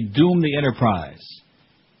probably doom the enterprise.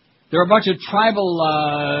 They're a bunch of tribal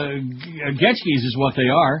Getchkis is what they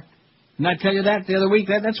are. Didn't I tell you that the other week?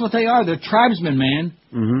 That's what they are. They're tribesmen, man.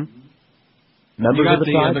 Mm-hmm. Members you got of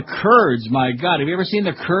the tribe? The Kurds, my God. Have you ever seen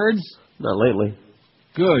the Kurds? Not lately.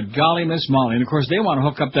 Good golly, Miss Molly. And, of course, they want to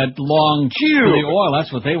hook up that long to the oil.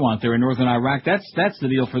 That's what they want there in northern Iraq. That's the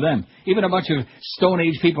deal for them. Even a bunch of Stone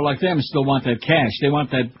Age people like them still want that cash. They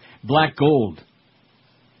want that black gold.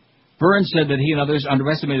 Burns said that he and others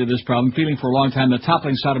underestimated this problem, feeling for a long time that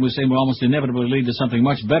toppling Saddam Hussein would almost inevitably lead to something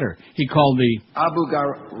much better. He called the Abu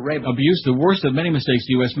Ghraib abuse the worst of many mistakes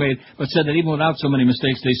the U.S. made, but said that even without so many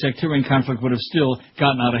mistakes, the sectarian conflict would have still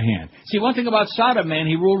gotten out of hand. See, one thing about Saddam, man,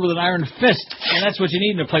 he ruled with an iron fist, and that's what you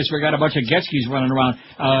need in a place where you got a bunch of Getchkis running around,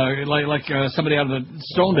 like somebody out of the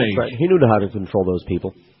Stone Age. Right. He knew how to control those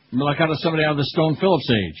people. Like somebody out of the Stone Phillips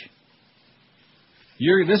age.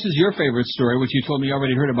 This is your favorite story, which you told me you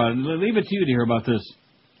already heard about. Leave it to you to hear about this.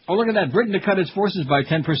 Oh, look at that. Britain to cut its forces by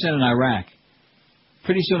 10% in Iraq.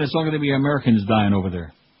 Pretty soon it's only going to be Americans dying over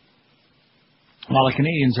there. While the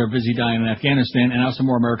Canadians are busy dying in Afghanistan, and now some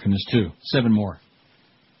more Americans, too. 7 more.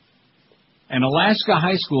 An Alaska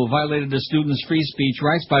high school violated a student's free speech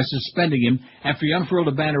rights by suspending him after he unfurled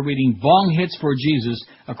a banner reading "Bong Hits for Jesus"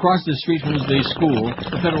 across the street from the school,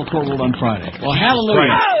 the federal court ruled on Friday. Well,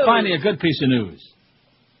 hallelujah. Finally, a good piece of news.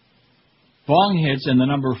 Bong hits and the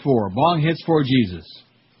number 4. Bong hits for Jesus.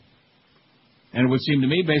 And it would seem to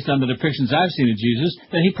me, based on the depictions I've seen of Jesus,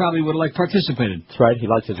 that he probably would have participated. That's right. He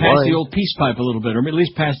likes his Passed wine. the old peace pipe a little bit, or at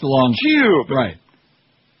least passed along. Cube. Right.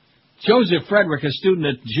 Joseph Frederick, a student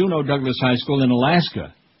at Juneau Douglas High School in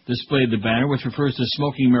Alaska, displayed the banner, which refers to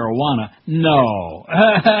smoking marijuana. No.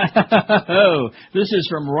 This is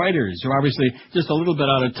from Reuters, who are obviously just a little bit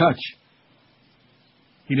out of touch.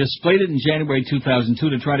 He displayed it in January 2002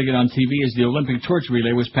 to try to get on TV as the Olympic torch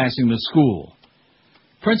relay was passing the school.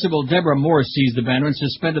 Principal Deborah Morse seized the banner and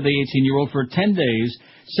suspended the 18-year-old for 10 days,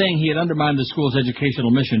 saying he had undermined the school's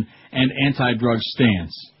educational mission and anti-drug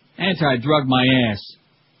stance. Anti-drug my ass.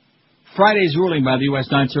 Friday's ruling by the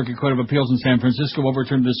U.S. Ninth Circuit Court of Appeals in San Francisco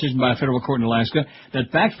overturned a decision by a federal court in Alaska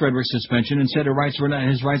that backed Frederick's suspension and said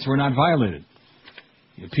his rights were not violated.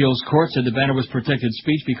 The appeals court said the banner was protected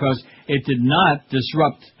speech because it did not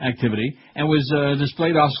disrupt activity and was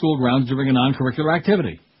displayed off school grounds during a non-curricular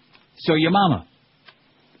activity. So your mama.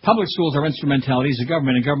 Public schools are instrumentalities of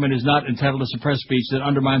government, and government is not entitled to suppress speech that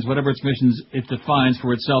undermines whatever its missions it defines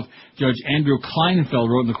for itself, Judge Andrew Kleinfeld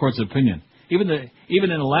wrote in the court's opinion. Even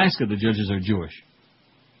in Alaska, the judges are Jewish.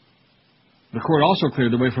 The court also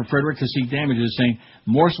cleared the way for Frederick to seek damages, saying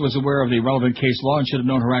Morse was aware of the relevant case law and should have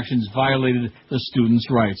known her actions violated the student's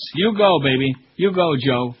rights. You go, baby. You go,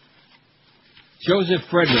 Joe. Joseph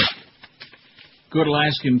Frederick. Good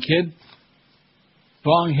Alaskan kid.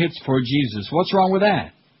 Bong hits for Jesus. What's wrong with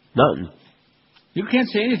that? Nothing. You can't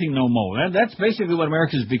say anything no more. That's basically what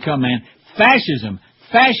America's become, man. Fascism.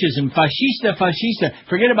 Fascism. Fascista, fascista.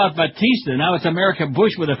 Forget about Batista. Now it's America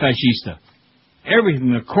Bush with a fascista.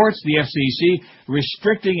 Everything. The courts, the FCC,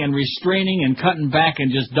 restricting and restraining and cutting back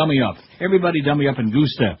and just dummy up. Everybody dummy up and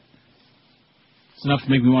goose step. It's enough to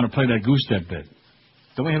make me want to play that goose step bit.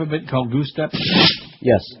 Don't we have a bit called goose step?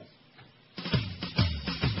 Yes.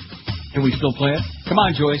 Can we still play it? Come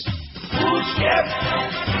on, Joyce. Goose step.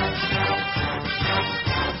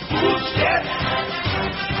 Goose step.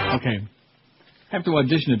 Okay. I have to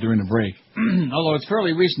audition it during the break. Although it's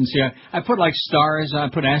fairly recent. See, I put like stars, I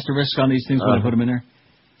put asterisks on these things when I put them in there.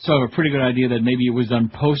 So I have a pretty good idea that maybe it was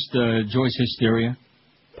done post Joyce hysteria.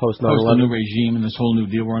 Post the new regime and this whole new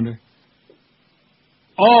deal we're under.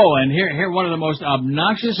 Oh, and here one of the most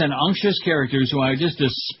obnoxious and unctuous characters who I just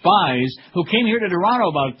despise, who came here to Toronto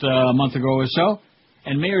about a month ago or so,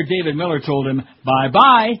 and Mayor David Miller told him,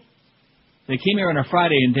 bye-bye. They came here on a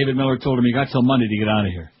Friday, and David Miller told him he got till Monday to get out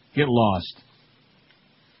of here. Get lost.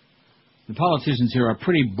 The politicians here are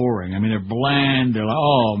pretty boring. I mean, they're bland. They're like,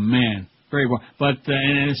 oh, man, very boring. But,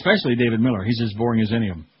 and especially David Miller. He's as boring as any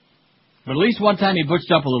of them. But at least one time he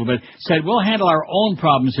butched up a little bit, said, we'll handle our own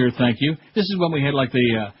problems here, thank you. This is when we had, like,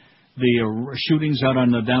 the shootings out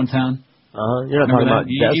on the downtown. You're not talking about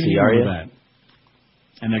Jesse, are you? That?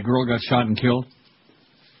 And that girl got shot and killed.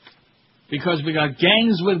 Because we got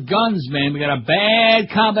gangs with guns, man. We got a bad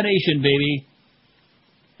combination, baby.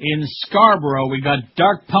 In Scarborough, we got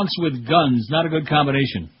dark punks with guns. Not a good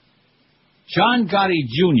combination. John Gotti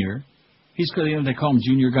Jr., they call him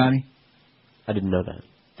Junior Gotti. I didn't know that.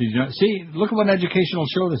 Did you know? See, look at what an educational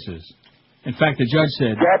show this is. In fact, the judge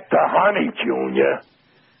said, get the honey, Junior.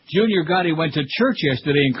 Junior Gotti went to church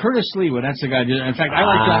yesterday, and Curtis Lewa, that's the guy. In fact, I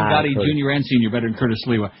like John Gotti Jr. and Sr. better than Curtis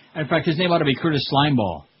Lewa. In fact, his name ought to be Curtis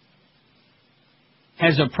Slimeball.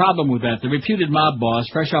 Has a problem with that. The reputed mob boss,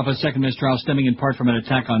 fresh off a second mistrial stemming in part from an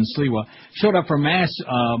attack on Sliwa, showed up for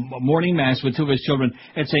morning mass with two of his children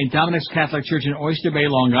at St. Dominic's Catholic Church in Oyster Bay,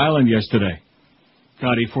 Long Island yesterday.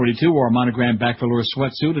 Gotti, 42, wore a monogram back velour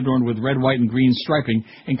sweatsuit adorned with red, white, and green striping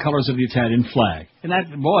in colors of the Italian flag. And that,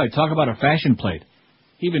 boy, talk about a fashion plate.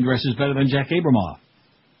 He even dresses better than Jack Abramoff.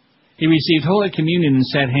 He received Holy Communion and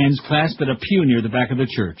sat hands clasped at a pew near the back of the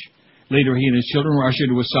church. Later, he and his children were ushered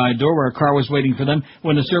to a side door where a car was waiting for them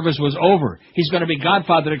when the service was over. He's going to be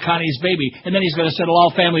godfather to Connie's baby, and then he's going to settle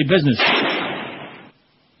all family business.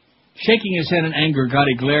 Shaking his head in anger,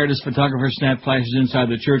 Gotti glared as photographer snapped flashes inside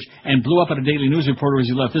the church and blew up at a Daily News reporter as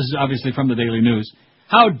he left. This is obviously from the Daily News.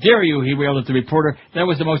 How dare you, he wailed at the reporter. That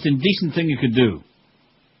was the most indecent thing you could do.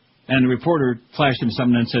 And the reporter flashed him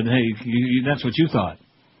something and said, hey, that's what you thought.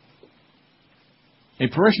 A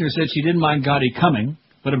parishioner said she didn't mind Gotti coming,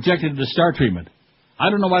 but objected to the star treatment.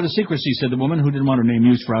 I don't know why the secrecy, said the woman, who didn't want her name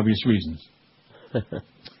used for obvious reasons.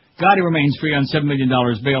 Gotti remains free on $7 million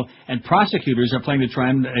bail, and prosecutors are planning to try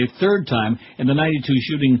him a third time in the 92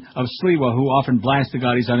 shooting of Sliwa, who often blasts the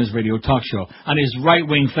Gottis on his radio talk show, on his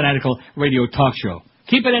right-wing fanatical radio talk show.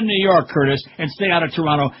 Keep it in New York, Curtis, and stay out of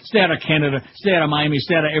Toronto, stay out of Canada, stay out of Miami,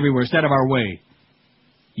 stay out of everywhere, stay out of our way.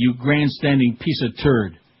 You grandstanding piece of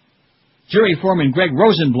turd. Jury foreman Greg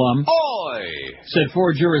Rosenblum said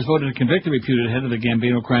 4 jurors voted to convict the reputed head of the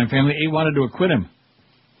Gambino crime family. 8 wanted to acquit him.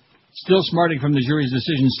 Still smarting from the jury's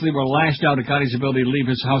decision, Sliwa lashed out at Gotti's ability to leave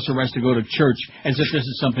his house arrest to go to church, as if this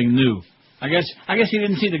is something new. I guess he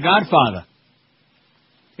didn't see The Godfather.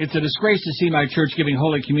 It's a disgrace to see my church giving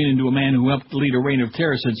Holy Communion to a man who helped lead a reign of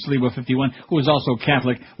terror, said Sliwa, 51, who was also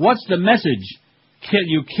Catholic. What's the message?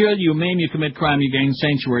 You kill, you maim, you commit crime, you gain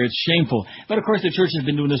sanctuary. It's shameful. But, of course, the church has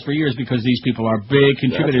been doing this for years because these people are big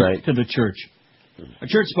contributors to the church. A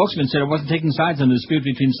church spokesman said it wasn't taking sides on the dispute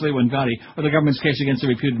between Sliwa and Gotti or the government's case against the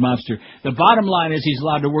reputed mobster. The bottom line is he's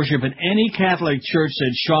allowed to worship in any Catholic church,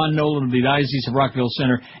 said Sean Nolan of the Diocese of Rockville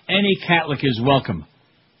Center. Any Catholic is welcome.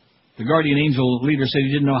 The Guardian Angel leader said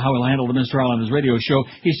he didn't know how he'll handle the mistrial on his radio show.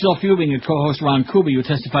 He's still fuming at co-host Ron Kuby, who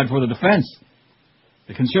testified for the defense.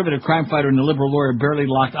 The conservative crime fighter and the liberal lawyer barely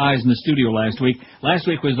locked eyes in the studio last week. Last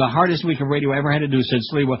week was the hardest week of radio I ever had to do, said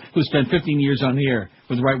Sliwa, who spent 15 years on the air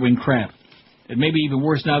with right-wing crap. It may be even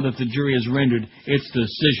worse now that the jury has rendered its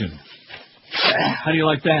decision. How do you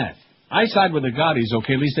like that? I side with the Gottis,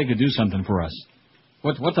 okay? At least they could do something for us.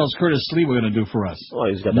 What else Curtis Sliwa going to do for us? Oh,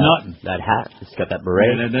 he's got nothing. That hat. He's got that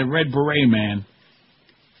beret. Yeah, that red beret, man.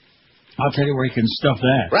 I'll tell you where he can stuff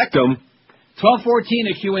that. Rectum. 12:14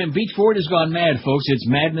 at QM. Beach Ford has gone mad, folks. It's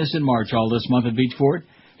madness in March all this month at Beach Ford.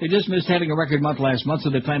 They just missed having a record month last month, so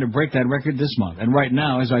they plan to break that record this month. And right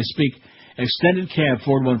now, as I speak, extended cab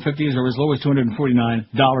Ford 150s are as low as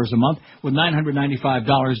 $249 a month, with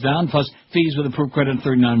 $995 down, plus fees with approved credit and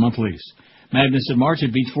 39-month lease. Madness in March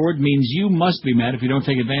at Beach Ford means you must be mad if you don't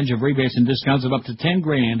take advantage of rebates and discounts of up to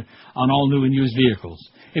 $10,000 on all new and used vehicles.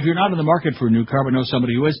 If you're not in the market for a new car but know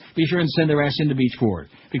somebody who is, be sure and send their ass into Beach Ford.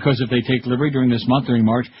 Because if they take delivery during this month, during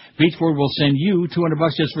March, Beach Ford will send you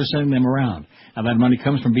 $200 just for sending them around. Now that money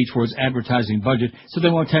comes from Beach Ford's advertising budget, so they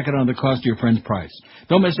won't tack it on the cost of your friend's price.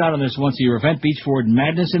 Don't miss out on this once-a-year event. Beach Ford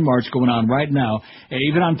Madness in March going on right now,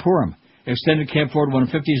 even on Purim. Extended cab Ford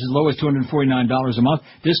 150s as low as $249 a month.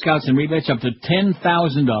 Discounts and rebates up to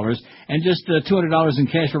 $10,000 and just $200 in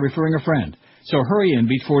cash for referring a friend. So hurry in.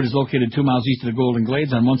 Beach Ford is located 2 miles east of the Golden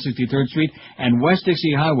Glades on 163rd Street and West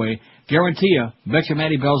Dixie Highway. Guarantee you, betcha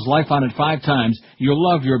Matty Bell's life on it 5 times. You'll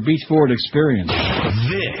love your Beach Ford experience.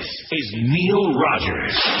 This is Neil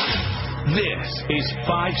Rogers. This is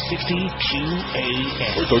 560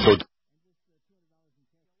 QAM.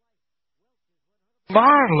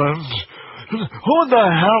 Marlins? Who the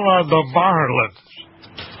hell are the Marlins?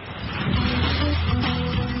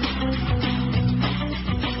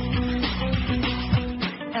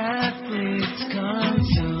 Athletes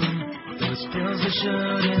consume those pills they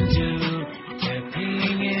shouldn't do. They're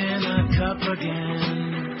peeing in a cup again.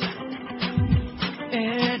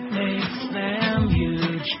 It makes them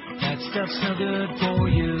huge. That stuff's no good for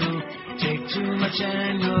you. Take too much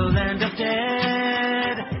and you'll end up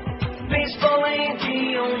dead. Baseball ain't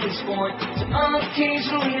the only sport to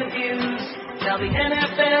occasionally abuse. Now the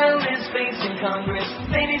NFL is facing Congress.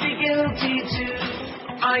 They may be guilty too.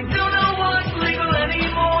 I don't know what's legal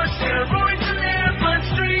anymore. Steroids in their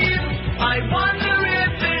bloodstream. I wonder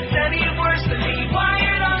if it's any worse than being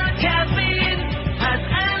wired on caffeine. Has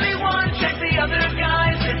anyone checked the other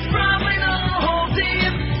guys? It's probably the whole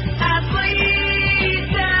team.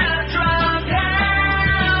 Athletes have drug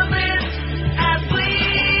habits.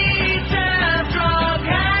 Athletes have drug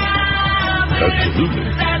habits. Absolutely.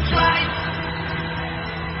 That's right.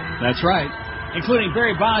 That's right. Including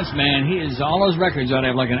Barry Bonds, man. He is, all those records ought to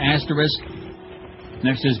have like an asterisk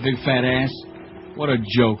next to his big fat ass. What a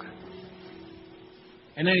joke.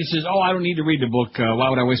 And then he says, oh, I don't need to read the book. Why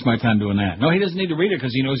would I waste my time doing that? No, he doesn't need to read it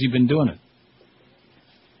because he knows he's been doing it.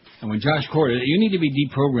 And when Josh Corder, you need to be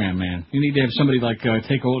deprogrammed, man. You need to have somebody like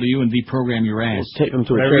take hold of you and deprogram your ass. Well, take him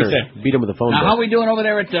to a chair. Beat him with a phone. Now, how are we doing over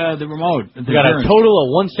there at the remote? We got a total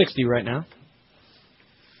of 160 right now.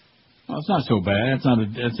 Well, it's not so bad.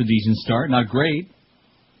 That's a decent start. Not great.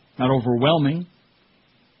 Not overwhelming.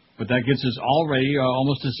 But that gets us already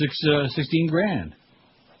almost to $16,000.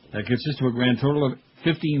 That gets us to a grand total of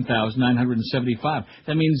 $15,975.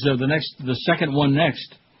 That means the second one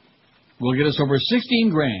next will get us over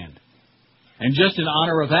 $16,000. And just in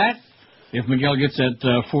honor of that, if Miguel gets that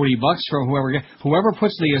 $40 for whoever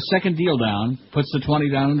puts the second deal down, puts the 20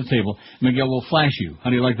 down on the table, Miguel will flash you. How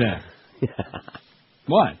do you like that?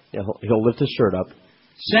 What? Yeah, he'll lift his shirt up.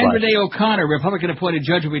 Sandra Day O'Connor, Republican-appointed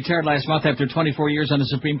judge who retired last month after 24 years on the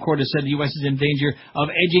Supreme Court, has said the U.S. is in danger of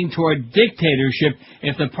edging toward dictatorship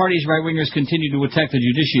if the party's right-wingers continue to attack the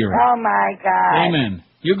judiciary. Oh, my God. Amen.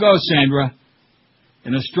 You go, Sandra.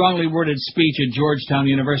 In a strongly worded speech at Georgetown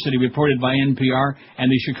University reported by NPR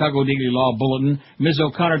and the Chicago Daily Law Bulletin, Ms.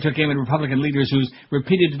 O'Connor took aim at Republican leaders whose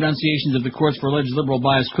repeated denunciations of the courts for alleged liberal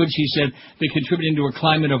bias could, she said, be contributing to a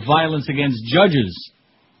climate of violence against judges.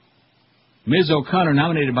 Ms. O'Connor,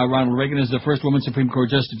 nominated by Ronald Reagan as the first woman Supreme Court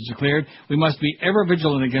justice, declared, "We must be ever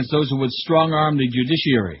vigilant against those who would strong-arm the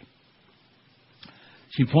judiciary."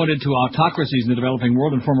 She pointed to autocracies in the developing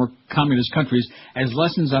world and former communist countries as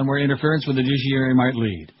lessons on where interference with the judiciary might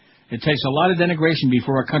lead. It takes a lot of denigration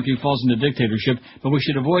before a country falls into dictatorship, but we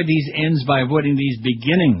should avoid these ends by avoiding these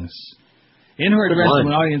beginnings. In her address to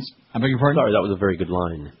an audience... I beg your pardon? Sorry, that was a very good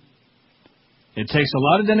line. It takes a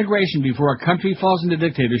lot of denigration before a country falls into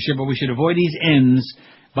dictatorship, but we should avoid these ends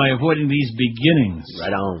by avoiding these beginnings.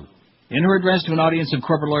 Right on. In her address to an audience of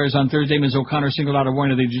corporate lawyers on Thursday, Ms. O'Connor singled out a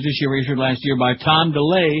warning of the judiciary issued last year by Tom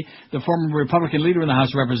DeLay, the former Republican leader in the House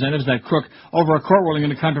of Representatives, that crook over a court ruling in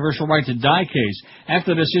the controversial Right to Die case.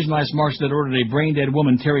 After the decision last March that ordered a brain-dead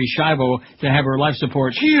woman, Terry Schiavo, to have her life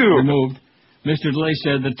support removed, Mr. DeLay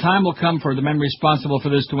said the time will come for the men responsible for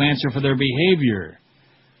this to answer for their behavior.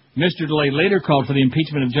 Mr. DeLay later called for the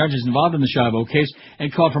impeachment of judges involved in the Schiavo case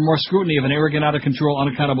and called for more scrutiny of an arrogant, out-of-control,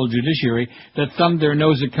 unaccountable judiciary that thumbed their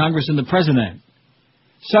nose at Congress and the President.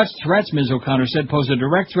 Such threats, Ms. O'Connor said, pose a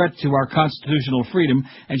direct threat to our constitutional freedom,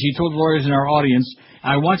 and she told lawyers in our audience,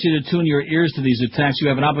 "I want you to tune your ears to these attacks. You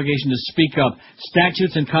have an obligation to speak up.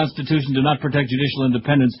 Statutes and Constitution do not protect judicial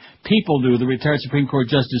independence. People do," the retired Supreme Court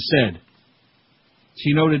justice said.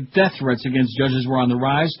 She noted death threats against judges were on the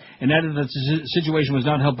rise and added that the situation was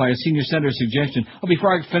not helped by a senior senator's suggestion. Oh,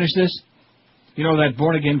 before I finish this, you know that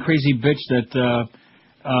born-again crazy bitch that,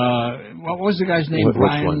 what was the guy's name?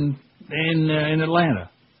 Brian in Atlanta.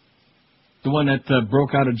 The one that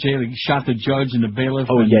broke out of jail, he shot the judge and the bailiff.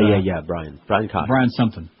 Oh, and, yeah, Brian Cox. Brian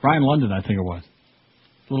something. Brian London, I think it was.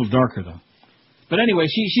 A little darker, though. But anyway,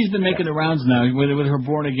 she's been making the rounds now with her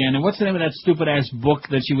Born Again. And what's the name of that stupid-ass book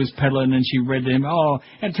that she was peddling and she read to him? Oh,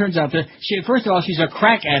 and it turns out that, first of all, she's a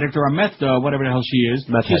crack addict or a meth, whatever the hell she is.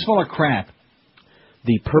 She's full of crap.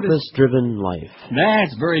 The Purpose-Driven Life.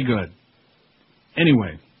 That's very good.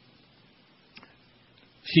 Anyway,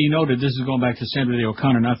 she noted, this is going back to Sandra Day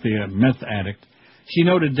O'Connor, not the meth addict. She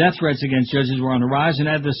noted death threats against judges were on the rise and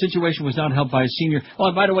added the situation was not helped by a senior... Oh,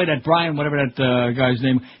 and by the way, that Brian, whatever that guy's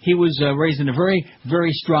name, he was raised in a very,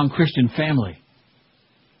 very strong Christian family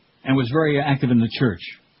and was very active in the church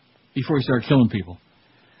before he started killing people.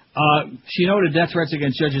 She noted death threats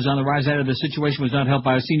against judges on the rise and added the situation was not helped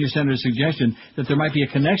by a senior senator's suggestion that there might be a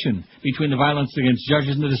connection between the violence against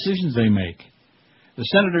judges and the decisions they make. The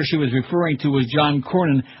senator she was referring to was John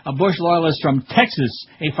Cornyn, a Bush loyalist from Texas,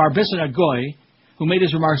 a Farbissina Goy, who made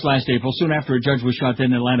his remarks last April, soon after a judge was shot dead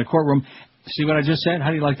in an Atlanta courtroom. See what I just said?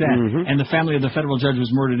 How do you like that? Mm-hmm. And the family of the federal judge was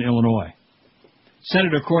murdered in Illinois.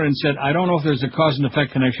 Senator Cornyn said, "I don't know if there's a cause and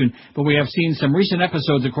effect connection, but we have seen some recent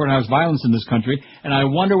episodes of courthouse violence in this country, and I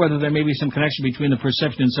wonder whether there may be some connection between the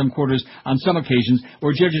perception in some quarters on some occasions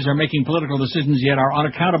where judges are making political decisions yet are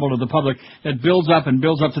unaccountable to the public that builds up and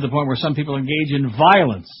builds up to the point where some people engage in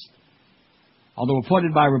violence." Although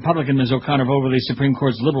appointed by Republican Ms. O'Connor over the Supreme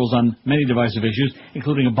Court's liberals on many divisive issues,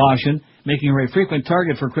 including abortion, making her a frequent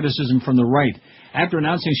target for criticism from the right. After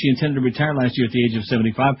announcing she intended to retire last year at the age of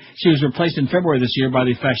 75, she was replaced in February this year by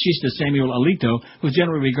the fascista Samuel Alito, who is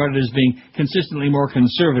generally regarded as being consistently more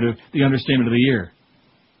conservative, the understatement of the year.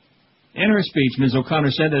 In her speech, Ms.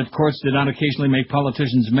 O'Connor said that if courts did not occasionally make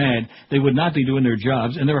politicians mad, they would not be doing their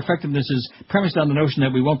jobs, and their effectiveness is premised on the notion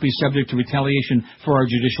that we won't be subject to retaliation for our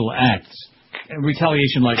judicial acts.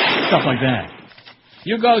 Retaliation, like stuff like that.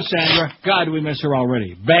 You go, Sandra. God, we miss her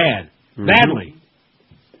already. Bad. Mm-hmm. Badly.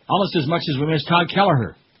 Almost as much as we miss Todd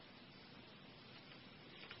Kelleher.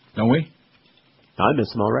 Don't we? I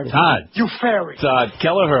miss him already. Todd. You fairy. Todd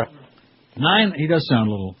Kelleher. 9, he does sound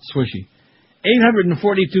a little swishy.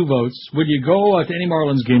 842 votes. Would you go to any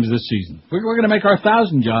Marlins games this season? We're going to make our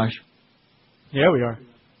 1,000, Josh. Yeah, we are.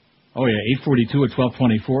 Oh, yeah, 842 at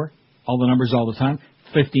 1224. All the numbers all the time.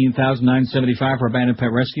 15,975 for Abandoned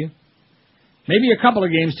Pet Rescue. Maybe a couple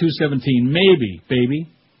of games, 217. Maybe,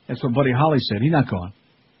 baby. That's what Buddy Holly said. He's not going.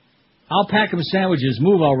 I'll pack him sandwiches.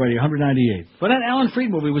 Move already, 198. But that Alan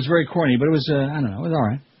Freed movie was very corny, but it was, I don't know, it was all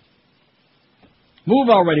right. Move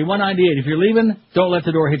already, 198. If you're leaving, don't let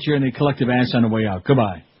the door hit you in the collective ass on the way out.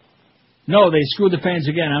 Goodbye. No, they screwed the fans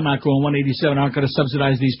again. I'm not going 187. I'm not going to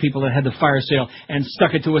subsidize these people that had the fire sale and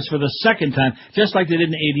stuck it to us for the second time, just like they did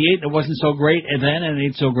in 88. It wasn't so great then, and it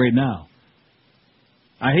ain't so great now.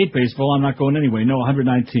 I hate baseball. I'm not going anyway. No,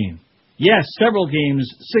 119. Yes, several games,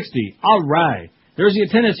 60. All right. There's the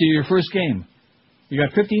attendance of your first game. You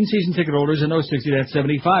got 15 season ticket holders and no 60. That's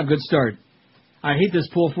 75. Good start. I hate this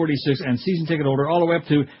pool 46 and season ticket holder all the way up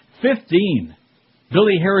to 15.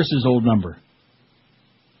 Billy Harris's old number.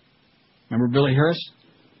 Remember Billy Harris?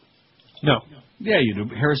 No. Yeah, you do.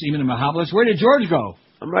 Harris, Eamon, and Mahablis. Where did George go?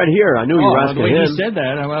 I'm right here. I knew you were asking the way him. he said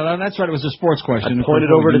that. Well, that's right. It was a sports question. I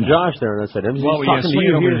pointed over to Josh there and I said, well, yeah, swing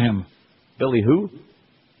it over to him. Billy who?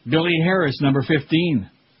 Billy Harris, number 15.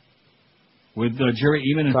 With Jerry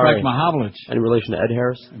Eamon and Frank Mahablich. Any relation to Ed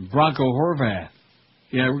Harris? And Bronco Horvath.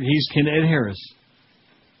 Yeah, he's kin to Ed Harris.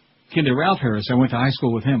 Kin to Ralph Harris. I went to high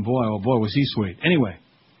school with him. Boy, oh boy, was he sweet. Anyway,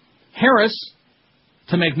 Harris,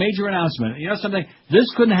 to make major announcement. You know something?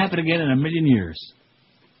 This couldn't happen again in a million years.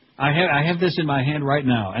 I have this in my hand right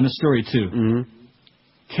now, and a story, too. Mm-hmm.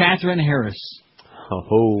 Catherine Harris.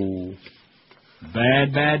 Oh.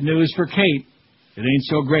 Bad news for Kate. It ain't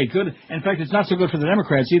so great. Good. In fact, it's not so good for the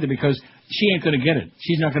Democrats either because she ain't going to get it.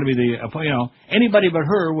 She's not going to be anybody but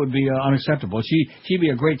her would be unacceptable. She'd be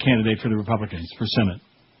a great candidate for the Republicans for Senate.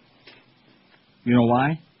 You know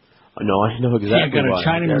why? No, I know exactly why. She ain't got a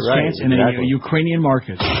Chinaman's chance in a Ukrainian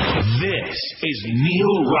market. This is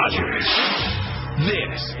Neil Rogers.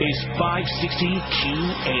 This is 560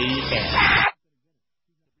 QAM.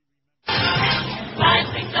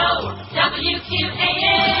 560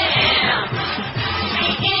 WQAM.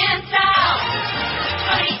 In town.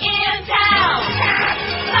 In town.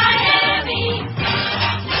 Miami.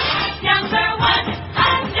 Number 1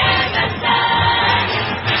 under the sun.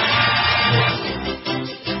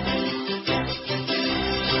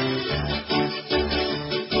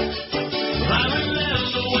 I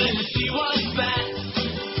remember when she was fat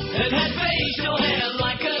and had facial hair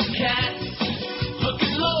like a cat,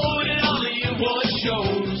 looking loaded on the award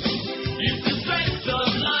shows. Used to stretch the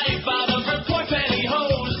life out of her poor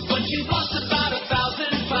pantyhose. When she lost about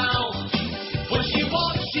 1,000 pounds, when she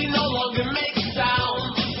walks, she no longer makes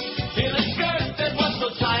sound. In a skirt that was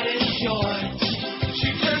so tight and short,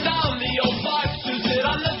 she turned on the old Fox to sit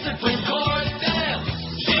on the Supreme Court. Damn,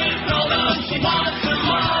 she told them she wants some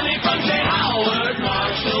money from J. Howard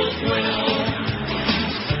Marshall's will.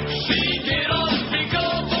 She did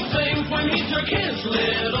unspeakable things when he took his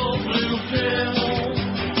little blue pill.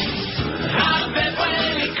 I bet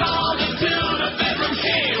when he called her to the bedroom,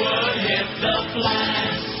 she would hit the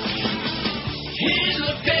flash. He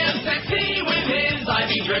looked damn sexy with his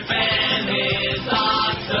IV drip and his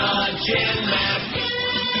oxygen mask.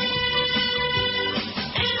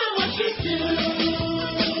 Ain't know what she do,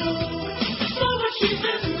 know what she's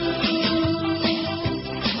been through.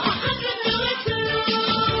 100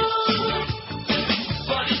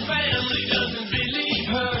 but his family doesn't believe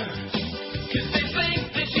her, 'cause they think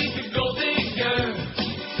that she's a gold digger.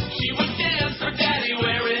 She would dance for daddy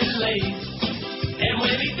wearing lace, and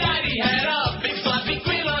when he died he had a big sloppy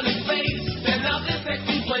grin on his face. And now this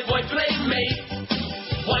sexy playboy playmate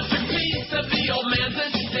wants a piece of the old man's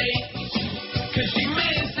estate, 'cause she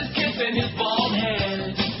missed his kiss and his bald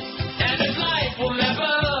head, and his life will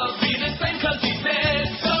never be the same 'cause he's dead.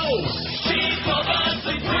 So she told the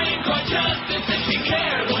Supreme Court justice that she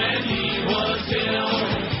cared when he was ill.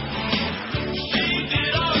 She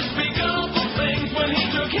did unspeakable things when he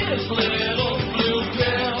took his little blue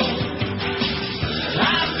pill. I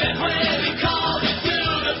bet when he called her to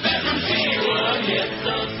the bedroom, she would hit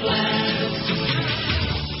the flash.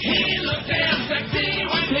 He looked damn sexy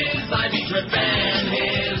with his IV drip and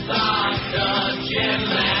his oxygen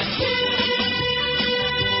mask.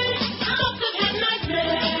 I must have had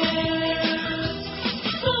nightmares.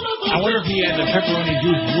 I wonder if he had the pepperoni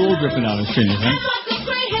juice drool dripping out his chin, you think?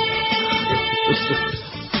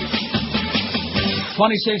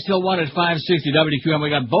 26 till 1 at 560 WQM. We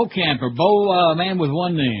got Bo Camper. Bo, man with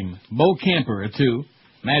one name. Bo Camper at 2.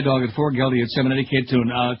 Mad Dog at 4. Geldy at 7. Eddie K at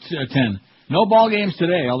 10. No ball games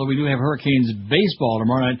today, although we do have Hurricanes baseball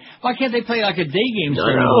tomorrow night. Why can't they play like a day game?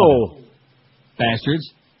 No.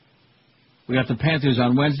 Bastards. We got the Panthers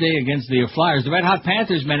on Wednesday against the Flyers. The Red Hot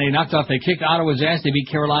Panthers, man, they knocked off. They kicked Ottawa's ass. They beat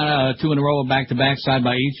Carolina 2 in a row, back-to-back, side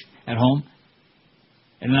by each at home.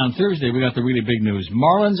 And then on Thursday, we got the really big news.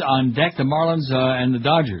 Marlins on deck. The Marlins and the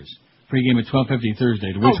Dodgers. Pre-game at 12:50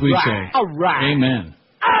 Thursday, to which we say, all right. Amen.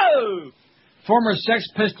 Oh! Former Sex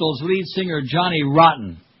Pistols lead singer Johnny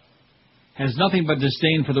Rotten has nothing but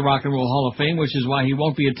disdain for the Rock and Roll Hall of Fame, which is why he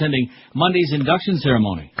won't be attending Monday's induction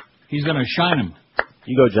ceremony. He's going to shine him.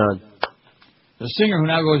 You go, John. The singer, who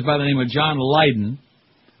now goes by the name of John Lydon,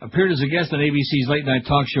 appeared as a guest on ABC's late-night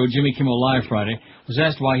talk show Jimmy Kimmel Live Friday, was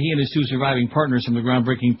asked why he and his two surviving partners from the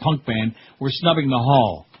groundbreaking punk band were snubbing the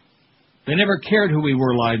Hall. They never cared who we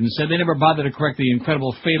were, Lydon said. They never bothered to correct the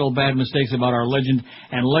incredible, fatal, bad mistakes about our legend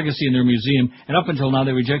and legacy in their museum, and up until now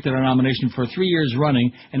they rejected our nomination for 3 years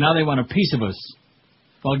running, and now they want a piece of us.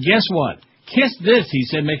 Well, guess what? Kiss this, he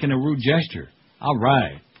said, making a rude gesture. All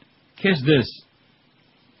right. Kiss this.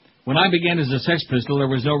 When I began as a Sex Pistol, there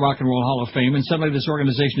was no Rock and Roll Hall of Fame, and suddenly this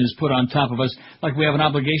organization is put on top of us like we have an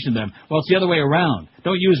obligation to them. Well, it's the other way around.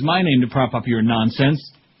 Don't use my name to prop up your nonsense.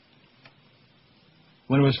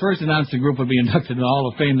 When it was first announced the group would be inducted into the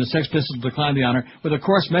Hall of Fame, the Sex Pistols declined the honor with a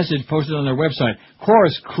coarse message posted on their website.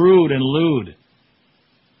 Coarse, crude, and lewd.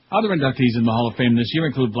 Other inductees in the Hall of Fame this year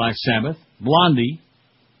include Black Sabbath, Blondie,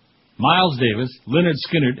 Miles Davis, Lynyrd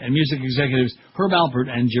Skynyrd, and music executives Herb Alpert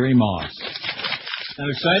and Jerry Moss. That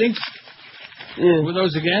exciting? Yeah. Who are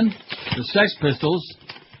those again? The Sex Pistols,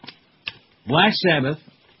 Black Sabbath,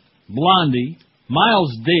 Blondie,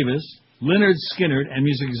 Miles Davis, Lynyrd Skynyrd, and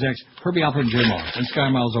music execs Herbie Alpert and Jerry Moss, and Sky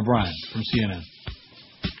Miles O'Brien from CNN.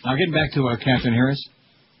 Now getting back to Captain Harris.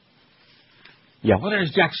 Yeah. Well,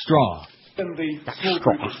 there's Jack Straw. And the small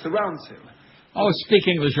group that surrounds him. Oh, speak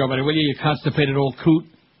English, everybody, will you constipated old coot?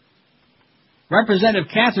 Representative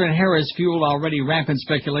Catherine Harris fueled already rampant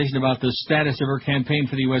speculation about the status of her campaign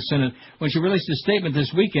for the U.S. Senate when she released a statement this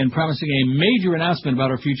weekend promising a major announcement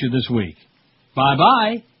about her future this week.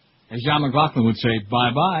 Bye-bye. As John McLaughlin would say,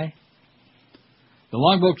 bye-bye. The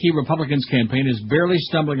Longboat Key Republicans campaign is barely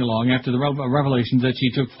stumbling along after the revelations that she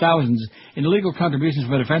took thousands in illegal contributions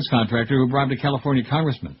from a defense contractor who bribed a California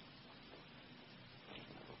congressman.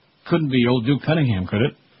 Couldn't be old Duke Cunningham, could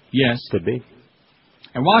it? Yes. Could be.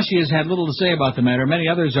 And while she has had little to say about the matter, many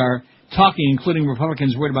others are talking, including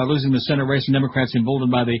Republicans worried about losing the Senate race and Democrats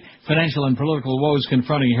emboldened by the financial and political woes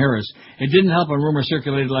confronting Harris. It didn't help when rumors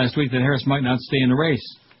circulated last week that Harris might not stay in the race.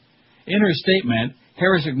 In her statement,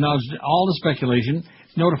 Harris acknowledged all the speculation,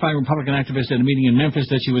 notifying Republican activists at a meeting in Memphis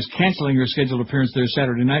that she was canceling her scheduled appearance there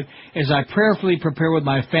Saturday night as I prayerfully prepare with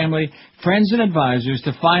my family, friends, and advisors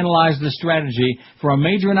to finalize the strategy for a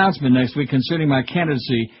major announcement next week concerning my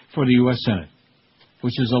candidacy for the U.S. Senate.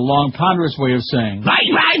 Which is a long, ponderous way of saying... Bye,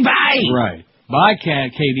 bye, bye! Right. Bye,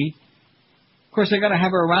 Katie. Of course, they got to have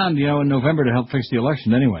her around, in November to help fix the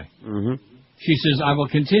election anyway. Mm-hmm. She says, I will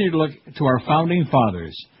continue to look to our founding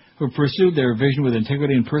fathers who pursued their vision with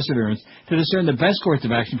integrity and perseverance to discern the best course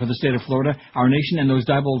of action for the state of Florida, our nation, and those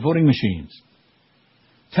diabolical voting machines.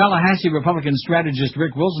 Tallahassee Republican strategist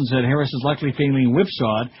Rick Wilson said Harris is likely feeling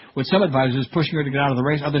whipsawed, with some advisors pushing her to get out of the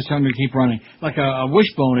race, others telling her to keep running, like a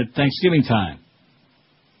wishbone at Thanksgiving time.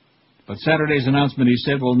 But Saturday's announcement, he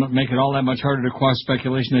said, will make it all that much harder to quash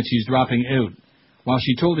speculation that she's dropping out. While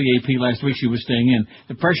she told the AP last week she was staying in,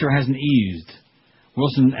 the pressure hasn't eased.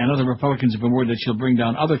 Wilson and other Republicans have been worried that she'll bring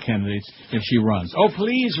down other candidates if she runs. Oh,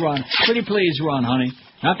 please run. Pretty please run, honey.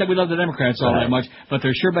 Not that we love the Democrats all that much, but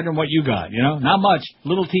they're sure better than what you got, Not much.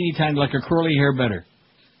 Little teeny tiny, like her curly hair better.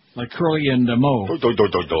 Like Curly and Mo.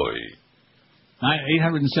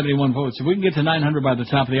 871 votes. If we can get to 900 by the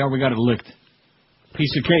top of the hour, we got it licked.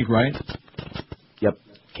 Piece of cake, right? Yep.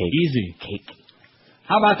 Cake. Easy. Cake.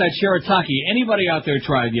 How about that Shirataki? Anybody out there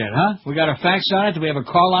tried yet, huh? We got a fax on it? Do we have a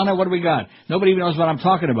call on it? What do we got? Nobody even knows what I'm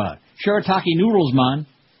talking about. Shirataki noodles, man.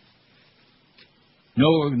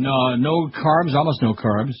 No carbs, almost no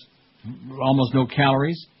carbs. Almost no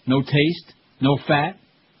calories. No taste. No fat.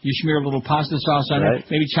 You smear a little pasta sauce on it.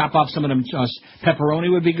 Maybe chop off some of them pepperoni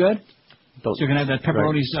would be good. So you can have that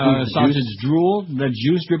pepperoni sausage drool, that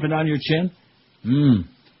juice dripping down your chin.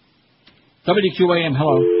 WQAM,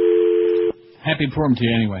 hello. Happy Purim to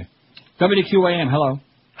you anyway. WQAM, hello.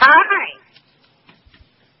 Hi.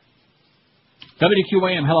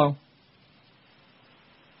 WQAM, hello.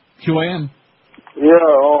 QAM.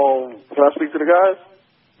 Yeah, can I speak to the guys?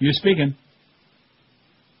 You're speaking.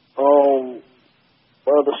 Is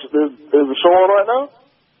the show on right now?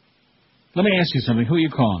 Let me ask you something. Who are you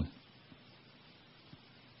calling?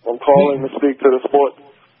 I'm calling to speak to the Sports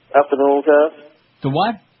Afternoon cast. The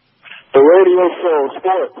what? The radio show,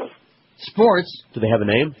 Sports. Sports? Do they have a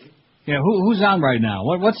name? Yeah, who's on right now?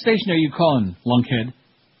 What station are you calling, lunkhead?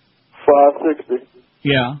 560.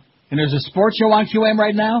 Yeah. And there's a sports show on QM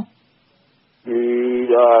right now?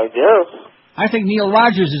 I guess. I think Neil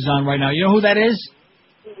Rogers is on right now. You know who that is?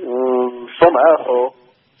 Some asshole.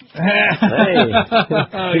 Hey,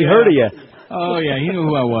 he heard of you. Oh, yeah, he knew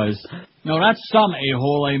who I was. No, not some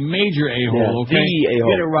a-hole, a major a-hole, okay? The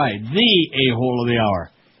a-hole. Get it right. The a-hole of the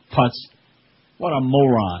hour. Putz. What a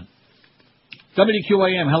moron.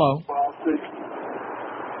 WQAM, hello.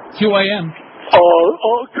 QAM.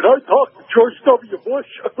 Can I talk to George W.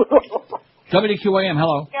 Bush? WQAM,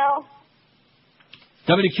 hello. No.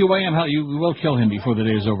 WQAM, hello. You will kill him before the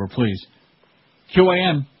day is over, please.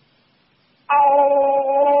 QAM.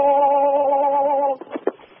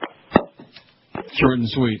 Short and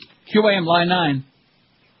sweet. QAM, line 9.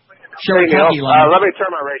 Sherry Hey, Neil, County line. let me turn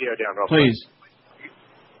my radio down real quick. Please.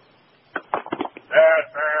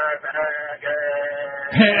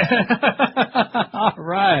 All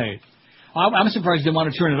right. I'm surprised you didn't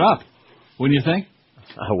want to turn it up. Wouldn't you think?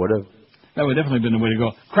 I would have. That would definitely been the way to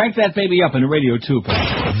go. Crank that baby up in the radio, too,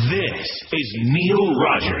 pal. This is Neil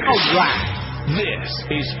Rogers. All right. This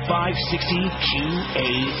is 560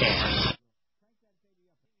 QAM.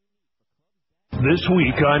 This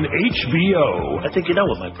week on HBO. I think you know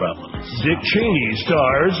what my problem is. Dick Cheney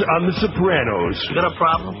stars on The Sopranos. You got a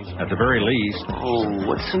problem? At the very least, Oh,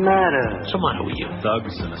 what's the matter? What's the matter with you?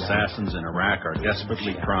 thugs and assassins in Iraq are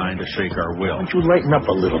desperately trying to shake our will. Why don't you lighten up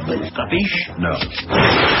a little bit? Capiche? No.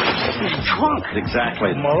 He's drunk.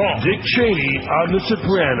 Exactly. Dick Cheney on The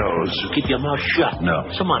Sopranos. Keep your mouth shut. No.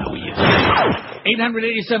 What's the matter with you?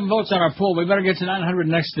 887 votes on our poll. We better get to 900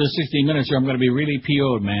 next 16 minutes or I'm going to be really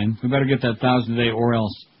PO'd, man. We better get that 1,000 today or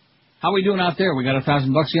else. How we doing out there? We got $1,000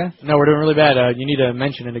 yet? No, we're doing really bad. You need to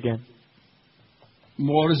mention it again.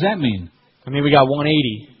 What does that mean? I mean, we got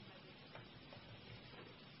 180.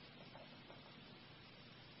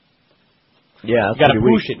 Yeah, you gotta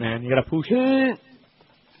push it, man. You gotta push it.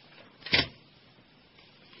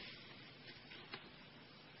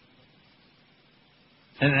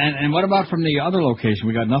 And what about from the other location?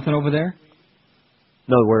 We got nothing over there?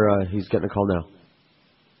 No, he's getting a call now.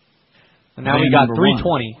 And now we got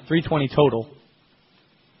 320. 320 total.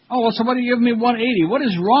 Oh, well, somebody give me 180. What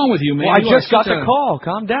is wrong with you, man? Well, I just got the call.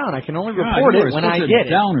 Calm down. I can only report it when I get it.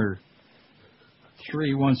 Downer.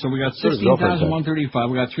 3-1. So we got 16,135.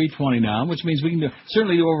 We got 320 now, which means we can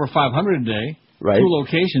certainly do over 500 a day. Right. 2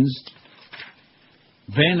 locations.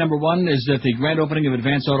 Van number 1 is at the grand opening of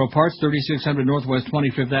Advanced Auto Parts, 3600 Northwest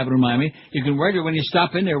 25th Avenue, Miami. You can register when you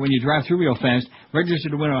stop in there, when you drive through real fast, register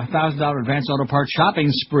to win a $1,000 Advanced Auto Parts shopping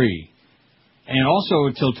spree. And also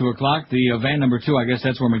until 2 o'clock, the van number 2, I guess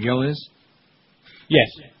that's where Miguel is? Yes.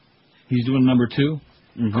 He's doing number 2.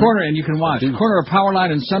 Mm-hmm. Corner, and you can watch. Corner of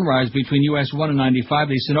Powerline and Sunrise between US 1 and 95,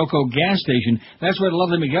 the Sunoco gas station. That's where the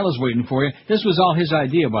lovely Miguel is waiting for you. This was all his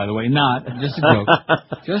idea, by the way. Not. Just a joke.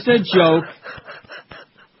 Just a joke.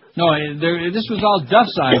 No, this was all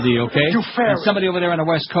Duff's idea, okay? And somebody over there on the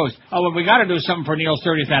West Coast. Oh, well, we got to do something for Neil's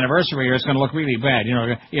 30th anniversary or it's going to look really bad. You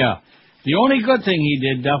know, yeah. The only good thing he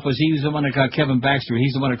did, Duff, was he was the one that got Kevin Baxter.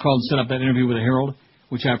 He's the one that called and set up that interview with the Herald,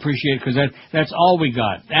 which I appreciate because that's all we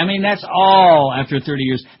got. I mean, that's all after 30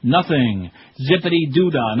 years. Nothing.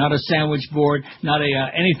 Zippity-doo-dah. Not a sandwich board. Not a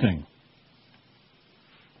anything.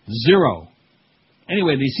 Zero.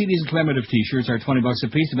 Anyway, the CDs and commemorative T-shirts are $20 a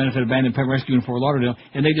piece to benefit Abandoned Pet Rescue in Fort Lauderdale,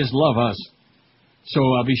 and they just love us. So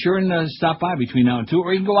be sure and stop by between now and 2,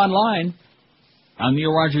 or you can go online on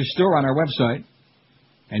Neil Rogers' store on our website,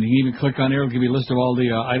 and you can even click on there. It'll give you a list of all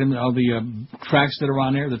the items, all the tracks that are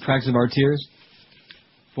on there, the tracks of our tiers.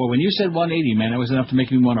 Boy, when you said 180, man, that was enough to make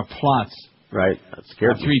me want to plot. Right, that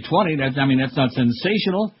scared me. 320. That's not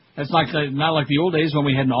sensational. That's not like the old days when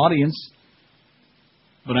we had an audience.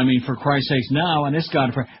 But, I mean, for Christ's sakes, now, and this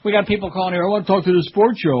God, we got people calling here, I want to talk to the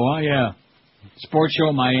sports show, huh? Yeah. Sports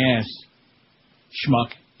show, my ass.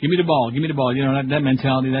 Schmuck. Give me the ball. Give me the ball. You know, that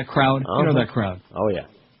mentality, that crowd. You know that crowd. Oh, yeah.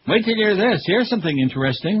 Wait till you hear this. Here's something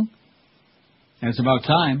interesting. And it's about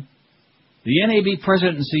time. The NAB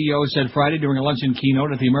president and CEO said Friday during a luncheon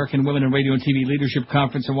keynote at the American Women in Radio and TV Leadership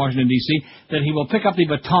Conference in Washington, D.C., that he will pick up the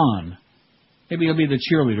baton. Maybe he'll be the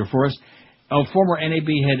cheerleader for us. Of former NAB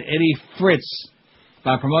head Eddie Fritz,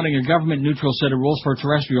 by promoting a government-neutral set of rules for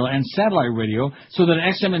terrestrial and satellite radio so that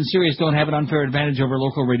XM and Sirius don't have an unfair advantage over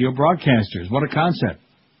local radio broadcasters. What a concept.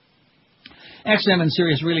 XM and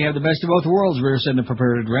Sirius really have the best of both worlds, Rear said in a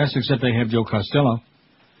prepared address, except they have Joe Costello.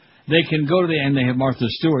 They can go to and they have Martha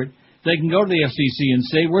Stewart. They can go to the FCC and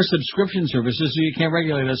say, we're subscription services, so you can't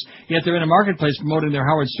regulate us. Yet they're in a marketplace promoting their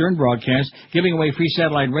Howard Stern broadcast, giving away free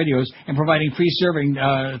satellite radios, and providing free serving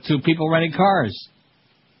to people renting cars.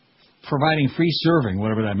 Providing free serving,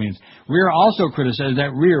 whatever that means. Rear also criticized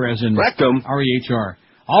that Rear, as in R-E-H-R,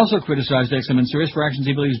 also criticized XM and Sirius for actions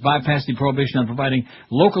he believes bypass the prohibition on providing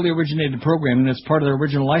locally originated programming that's part of their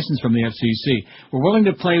original license from the FCC. We're willing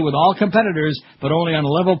to play with all competitors, but only on a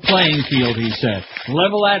level playing field, he said.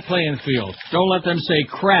 Level that playing field. Don't let them say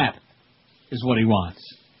crap, is what he wants.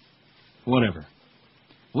 Whatever.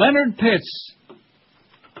 Leonard Pitts,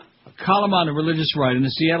 a column on the religious right in the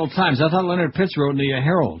Seattle Times. I thought Leonard Pitts wrote in the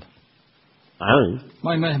Herald. I don't know.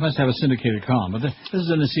 Well, he must have a syndicated column, but this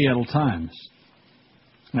is in the Seattle Times.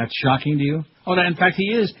 That's shocking to you? Oh, in fact, he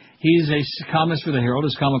is. He's a columnist for the Herald.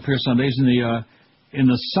 His column appears Sundays in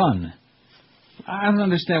the Sun. I don't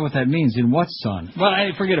understand what that means. In what Sun? Well,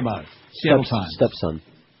 forget about it. Seattle Times. Stepson.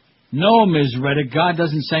 No, Ms. Reddick, God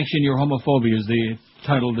doesn't sanction your homophobia is the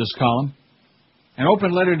title of this column. An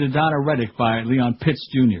open letter to Donna Reddick by Leon Pitts,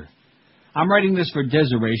 Jr. I'm writing this for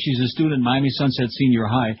Desiree. She's a student at Miami Sunset Senior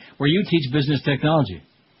High, where you teach business technology.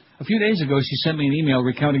 A few days ago, she sent me an email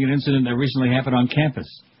recounting an incident that recently happened on campus.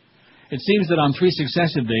 It seems that on 3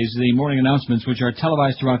 successive days, the morning announcements, which are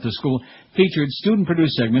televised throughout the school, featured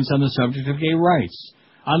student-produced segments on the subject of gay rights.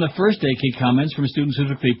 On the first day came comments from students who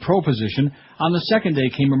took the pro position. On the second day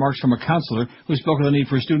came remarks from a counselor who spoke of the need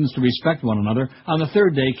for students to respect one another. On the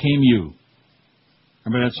third day came you.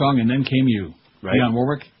 Remember that song, And Then Came You? Right. Dionne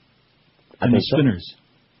Warwick? And the Spinners.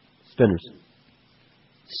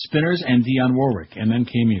 Spinners and Dionne Warwick, And Then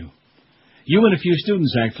Came You. You and a few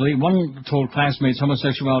students, actually. One told classmates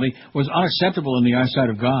homosexuality was unacceptable in the eyesight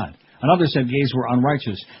of God. Another said gays were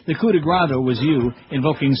unrighteous. The coup de grace, though, was you,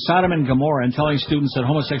 invoking Sodom and Gomorrah and telling students that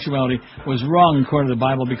homosexuality was wrong according to the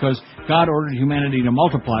Bible because God ordered humanity to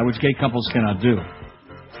multiply, which gay couples cannot do.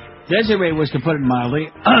 Desiree was, to put it mildly,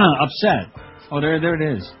 upset. Oh, there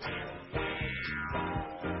it is.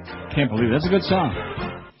 Can't believe it. That's a good song.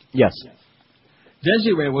 Yes.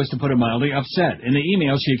 Desiree was, to put it mildly, upset. In the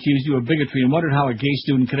email, she accused you of bigotry and wondered how a gay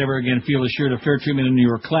student could ever again feel assured of fair treatment in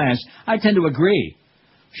your class. I tend to agree.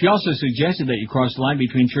 She also suggested that you crossed the line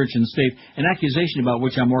between church and state, an accusation about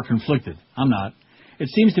which I'm more conflicted. I'm not. It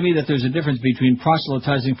seems to me that there's a difference between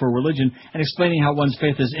proselytizing for religion and explaining how one's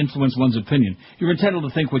faith has influenced one's opinion. You're entitled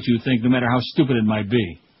to think what you think, no matter how stupid it might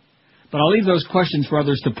be. But I'll leave those questions for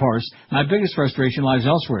others to parse. My biggest frustration lies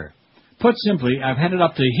elsewhere. Put simply, I've had it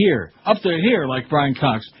up to here, like Brian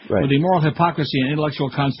Cox, with the moral hypocrisy and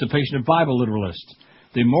intellectual constipation of Bible literalists.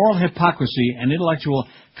 The moral hypocrisy and intellectual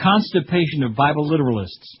constipation of Bible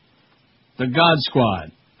literalists. The God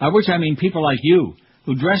Squad, by which I mean people like you,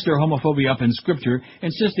 who dress their homophobia up in Scripture,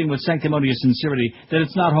 insisting with sanctimonious sincerity that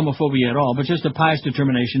it's not homophobia at all, but just a pious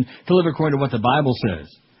determination to live according to what the Bible says.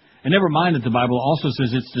 And never mind that the Bible also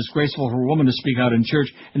says it's disgraceful for a woman to speak out in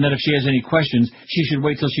church, and that if she has any questions, she should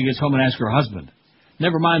wait till she gets home and ask her husband.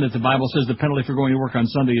 Never mind that the Bible says the penalty for going to work on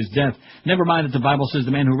Sunday is death. Never mind that the Bible says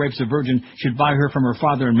the man who rapes a virgin should buy her from her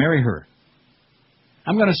father and marry her.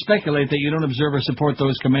 I'm going to speculate that you don't observe or support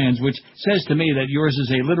those commands, which says to me that yours is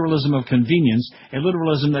a literalism of convenience, a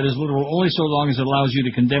literalism that is literal only so long as it allows you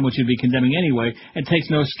to condemn what you'd be condemning anyway, and takes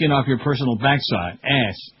no skin off your personal backside.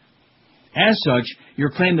 Ass. As such, your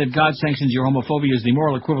claim that God sanctions your homophobia is the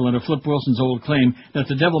moral equivalent of Flip Wilson's old claim that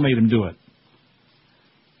the devil made him do it.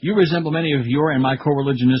 You resemble many of your and my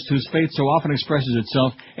co-religionists whose faith so often expresses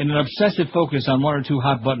itself in an obsessive focus on one or two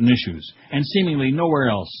hot-button issues, and seemingly nowhere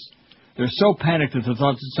else. They're so panicked at the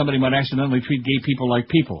thought that somebody might accidentally treat gay people like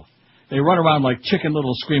people. They run around like Chicken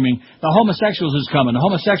Little screaming, "The homosexuals is coming, the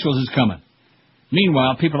homosexuals is coming."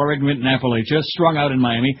 Meanwhile, people are ignorant in Appalachia, strung out in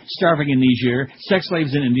Miami, starving in Niger, sex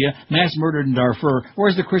slaves in India, mass murdered in Darfur.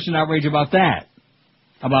 Where's the Christian outrage about that?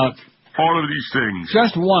 About all of these things.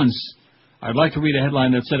 Just once, I'd like to read a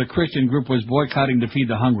headline that said a Christian group was boycotting to feed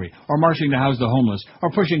the hungry, or marching to house the homeless,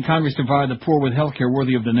 or pushing Congress to provide the poor with health care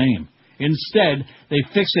worthy of the name. Instead, they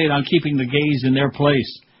fixate on keeping the gays in their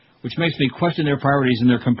place, which makes me question their priorities and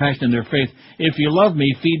their compassion and their faith. If you love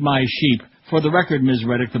me, feed my sheep. For the record, Ms.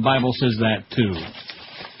 Reddick, the Bible says that, too.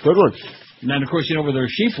 Good one. And then, of course, you know where their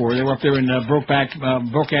sheep were. They were up there in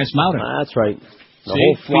Broke-Ass Mountain. That's right.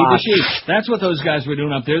 See? Feed the sheep. That's what those guys were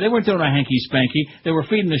doing up there. They weren't doing a hanky-spanky. They were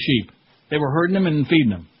feeding the sheep. They were herding them and feeding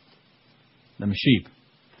them. Them sheep.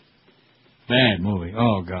 Bad movie.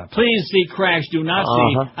 Oh, God. Please see Crash. Do not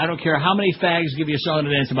see. I don't care how many fags give you a song to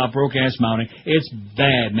dance about Broke-Ass Mountain. It's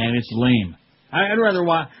bad, man. It's lame. I'd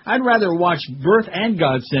rather watch Birth and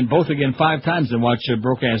Godsend both again 5 times than watch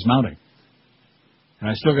Broke-Ass Mountain. And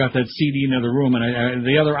I still got that CD in the other room, and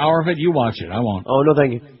the other hour of it, you watch it. I won't. Oh, no,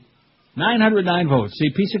 thank you. 909 votes.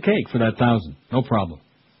 See, piece of cake for that 1,000. No problem.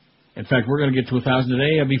 In fact, we're going to get to 1,000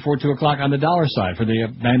 today before 2 o'clock on the dollar side for the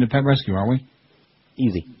Band and Pet Rescue, aren't we?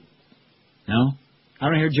 Easy. No? I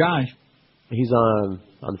don't hear Josh. He's on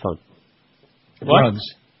the phone. What? Drugs.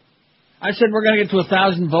 I said we're going to get to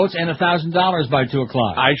 1,000 votes and $1,000 by 2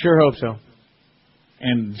 o'clock. I sure hope so.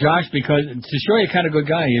 And Josh, because to show you what kind of good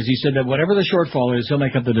guy he is, he said that whatever the shortfall is, he'll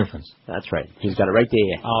make up the difference. That's right. He's got it right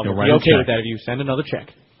there. He'll be okay with that if you send another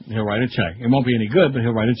check. He'll write a check. It won't be any good, but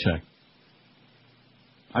he'll write a check.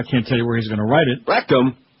 I can't tell you where he's going to write it.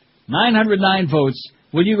 Rectum. 909 votes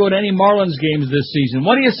Will you go to any Marlins games this season?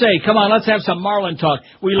 What do you say? Come on, let's have some Marlin talk.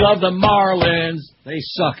 We love the Marlins. They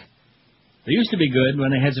suck. They used to be good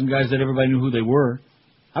when they had some guys that everybody knew who they were.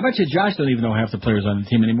 I bet you Josh don't even know half the players on the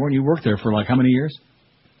team anymore, and you worked there for like how many years?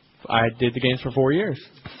 I did the games for 4 years.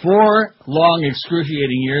 4 long,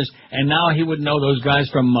 excruciating years, and now he would know those guys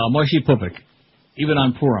from Moshi Pupik, even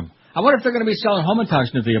on Purim. I wonder if they're going to be selling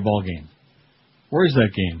Homentosh at the ball game. Where is that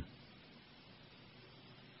game?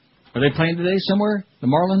 Are they playing today somewhere, the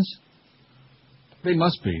Marlins? They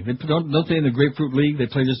must be. Don't they in the Grapefruit League? They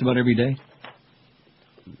play just about every day.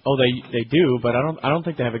 Oh, they do, but I don't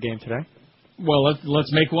think they have a game today. Well,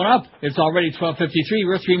 let's make one up. It's already 12:53.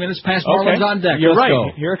 We're 3 minutes past Marlins on deck. You're let's right.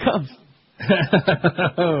 Go. Here it comes.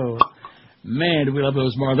 Oh, man, do we love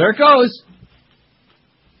those Marlins. There it goes.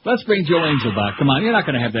 Let's bring Joe Angel back. Come on, you're not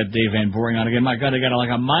going to have that Dave Van Boring on again. My God, they got like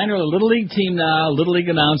a minor Little League team now, Little League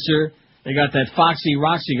announcer. They got that Foxy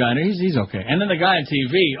Roxy guy. He's okay. And then the guy on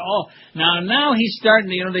TV. Oh, now he's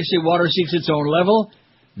starting to, they say water seeks its own level.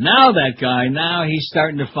 Now that guy, he's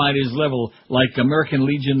starting to find his level like American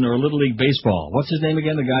Legion or Little League Baseball. What's his name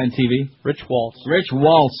again, the guy on TV? Rich Waltz. Rich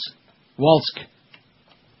Waltz. Waltz.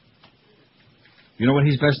 You know what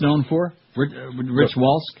he's best known for? Rich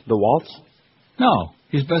Waltz? The Waltz? No.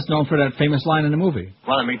 He's best known for that famous line in the movie.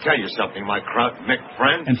 Well, let me tell you something, my Mick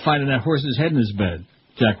friend. And finding that horse's head in his bed.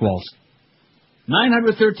 Jack Waltz.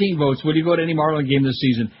 913 votes. Would you go to any Marlin game this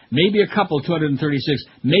season? Maybe a couple, 236.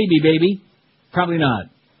 Maybe, baby. Probably not.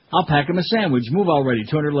 I'll pack him a sandwich. Move already,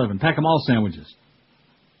 211. Pack him all sandwiches.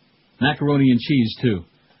 Macaroni and cheese, too.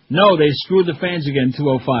 No, they screwed the fans again,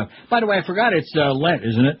 205. By the way, I forgot it's Lent,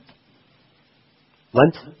 isn't it?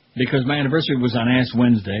 Lent? Because my anniversary was on Ash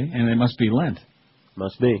Wednesday, and it must be Lent.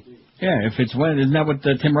 Must be. Yeah, if it's Wednesday, isn't that what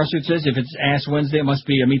Tim Russert says? If it's Ash Wednesday, it must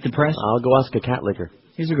be Meet the Press? I'll go ask a cat licker.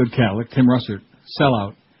 He's a good Catholic, Tim Russert.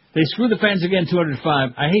 Sellout. They screwed the fans again, 205.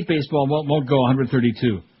 I hate baseball, won't go,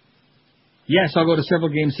 132. Yes, I'll go to several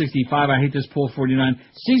games, 65. I hate this poll, 49.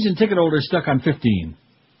 Season ticket holders stuck on 15.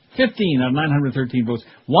 15 out of 913 votes.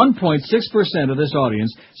 1.6% of this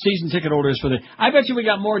audience, season ticket holders for the... I bet you we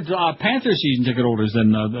got more Panther season ticket holders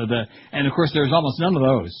than and of course there's almost none of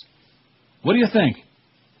those. What do you think?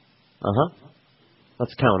 Uh-huh.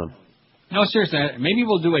 Let's count them. No, seriously, maybe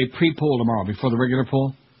we'll do a pre-poll tomorrow before the regular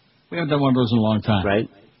poll. We haven't done one of those in a long time. Right.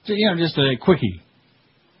 So, just a quickie.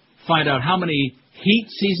 Find out how many Heat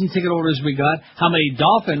season ticket holders we got, how many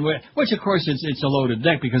Dolphin, which of course it's a loaded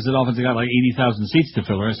deck because the Dolphins have got like 80,000 seats to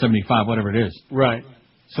fill, or 75, whatever it is. Right.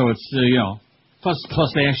 So it's,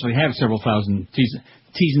 plus they actually have several thousand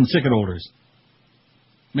season ticket holders.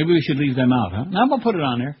 Maybe we should leave them out, huh? Now I'm going to put it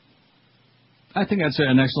on there. I think that's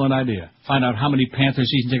an excellent idea. Find out how many Panther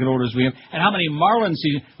season ticket holders we have, and how many Marlins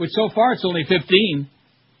season, which so far it's only 15.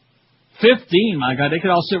 15, my God, they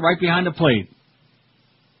could all sit right behind the plate.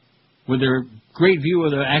 With their great view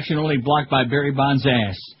of the action only blocked by Barry Bonds'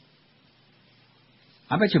 ass.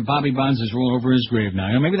 I bet you Bobby Bonds is rolling over his grave now.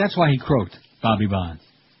 Maybe that's why he croaked, Bobby Bonds.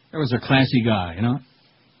 There was a classy guy,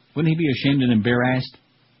 Wouldn't he be ashamed and embarrassed?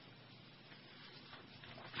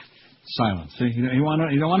 Silence. See, you don't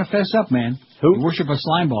want to fess up, man. Who? You worship a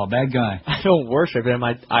slime ball, bad guy. I don't worship him.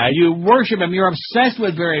 You worship him. You're obsessed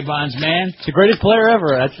with Barry Bonds, man. He's the greatest player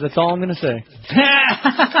ever. That's all I'm going to say.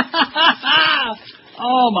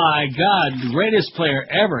 Oh, my God. Greatest player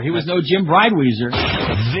ever. He was no Jim Brideweezer.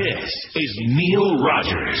 This is Neil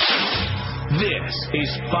Rogers. This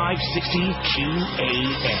is 560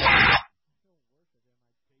 QAM.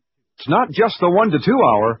 It's not just the 1 to 2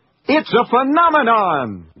 hour. It's a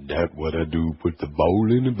phenomenon. That what I do, put the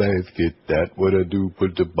ball in the basket. That what I do,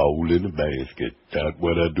 put the ball in the basket. That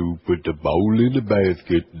what I do, put the ball in the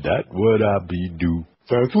basket. That what I be do.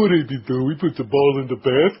 That's what he be do. He put the ball in the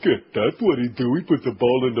basket. That's what he do. He put the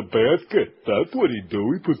ball in the basket. That's what he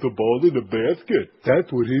do. He put the ball in the basket.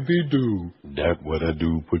 That's what he be do. That what I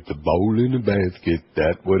do. Put the ball in the basket.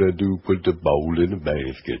 That what I do. Put the ball in the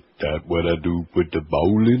basket. That what I do. Put the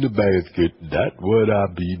ball in the basket. That what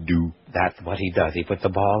I be do. That's what he does. He puts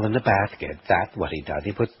the ball in the basket. That's what he does.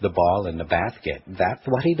 He puts the ball in the basket. That's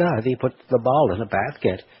what he does. He puts the ball in the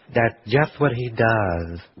basket. That's just what he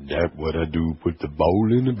does. That what I do. Put the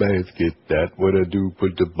ball in the basket. That what I do.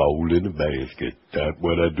 Put the ball in the basket. That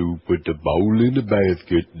what I do. Put the ball in the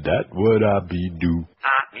basket. That what I be do.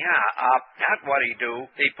 That's what he do.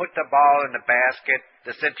 He put the ball in the basket.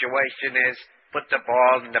 The situation is put the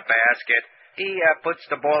ball in the basket. He puts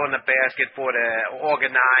the ball in the basket for the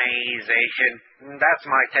organization. That's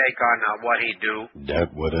my take on what he do. That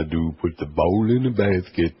what I do, put the ball in the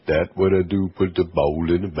basket. That what I do, put the ball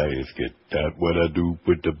in the basket. That what I do,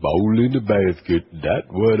 put the ball in the basket. That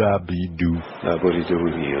what I be do. That what he do,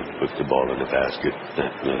 he puts the ball in the basket.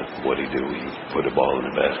 That what he do, he put the ball in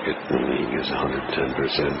the basket. And he gives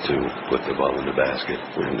 110% to put the ball in the basket.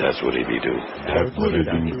 And that's what he be do. That what I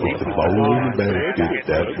do, put the ball in the basket.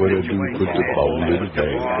 That what I do, put the ball in the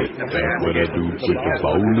basket. That what I do, put the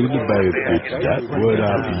ball in the basket. That's what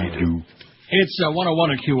I be do. It's 101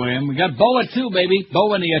 at QAM. We got Bo at 2, baby.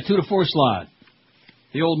 Bo in the 2 to 4 slot.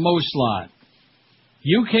 The old Mo slot.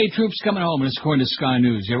 UK troops coming home, and it's according to Sky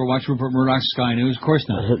News. You ever watch Rupert Murdoch's Sky News? Of course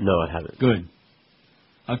not. No, I haven't. Good.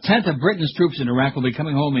 A tenth of Britain's troops in Iraq will be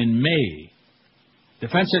coming home in May.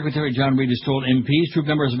 Defense Secretary John Reid has told MPs troop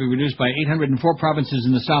numbers will be reduced by 804 provinces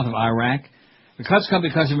in the south of Iraq. The cuts come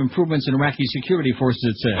because of improvements in Iraqi security forces,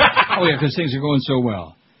 it said. Oh, yeah, because things are going so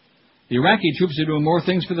well. The Iraqi troops are doing more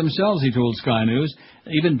things for themselves, he told Sky News,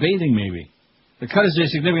 even bathing maybe. The cut is a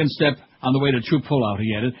significant step on the way to troop pullout,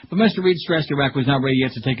 he added. But Mr. Reid stressed Iraq was not ready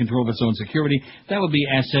yet to take control of its own security. That will be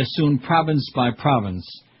assessed soon, province by province,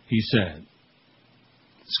 he said.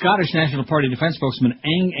 Scottish National Party defense spokesman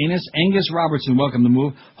Angus Robertson welcomed the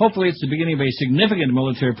move. Hopefully it's the beginning of a significant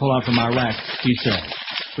military pullout from Iraq, he said.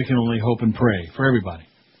 We can only hope and pray for everybody.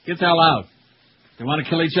 Get the hell out. They want to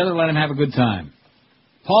kill each other, let them have a good time.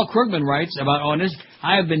 Paul Krugman writes about,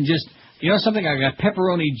 I have been just, you know something, I got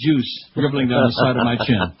pepperoni juice dribbling down the side of my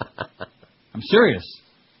chin. I'm serious,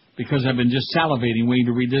 because I've been just salivating waiting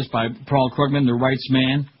to read this by Paul Krugman, the rights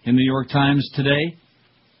man in the New York Times today.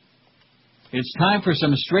 It's time for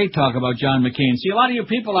some straight talk about John McCain. See, a lot of you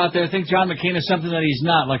people out there think John McCain is something that he's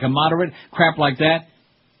not, like a moderate, crap like that.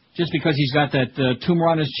 Just because he's got that tumor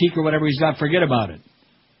on his cheek or whatever he's got, forget about it.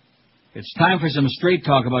 It's time for some straight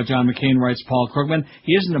talk about John McCain, writes Paul Krugman.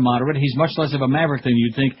 He isn't a moderate. He's much less of a maverick than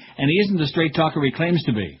you'd think, and he isn't the straight talker he claims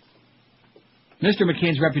to be. Mr.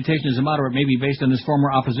 McCain's reputation as a moderate may be based on his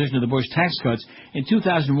former opposition to the Bush tax cuts. In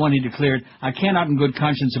 2001, he declared, I cannot in good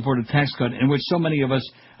conscience support a tax cut in which so many of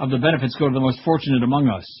the benefits go to the most fortunate among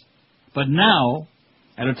us. But now,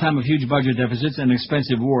 at a time of huge budget deficits and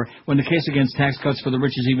expensive war, when the case against tax cuts for the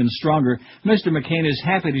rich is even stronger, Mr. McCain is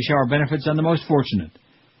happy to shower benefits on the most fortunate.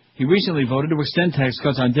 He recently voted to extend tax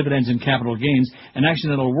cuts on dividends and capital gains, an action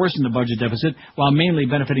that will worsen the budget deficit while mainly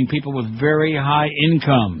benefiting people with very high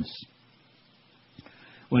incomes.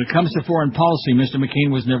 When it comes to foreign policy, Mr.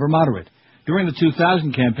 McCain was never moderate. During the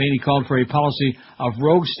 2000 campaign, he called for a policy of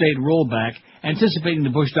rogue state rollback, anticipating the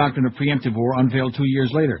Bush doctrine of preemptive war unveiled 2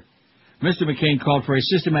 years later. Mr. McCain called for a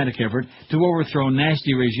systematic effort to overthrow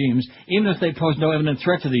nasty regimes, even if they pose no imminent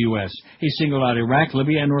threat to the U.S. He singled out Iraq,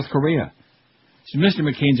 Libya, and North Korea. So Mr.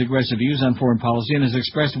 McCain's aggressive views on foreign policy and his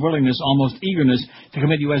expressed willingness, almost eagerness, to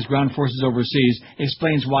commit U.S. ground forces overseas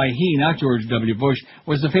explains why he, not George W. Bush,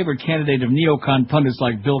 was the favored candidate of neocon pundits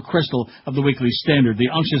like Bill Kristol of the Weekly Standard, the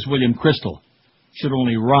unctuous William Kristol. Should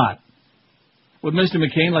only rot. Would Mr.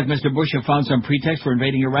 McCain, like Mr. Bush, have found some pretext for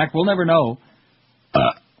invading Iraq? We'll never know.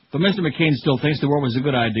 But Mr. McCain still thinks the war was a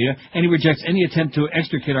good idea, and he rejects any attempt to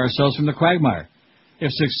extricate ourselves from the quagmire. If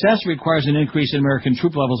success requires an increase in American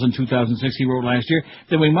troop levels in 2006, he wrote last year,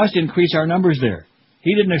 then we must increase our numbers there.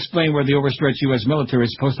 He didn't explain where the overstretched U.S. military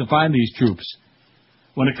is supposed to find these troops.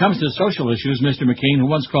 When it comes to social issues, Mr. McCain, who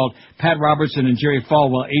once called Pat Robertson and Jerry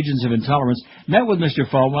Falwell agents of intolerance, met with Mr.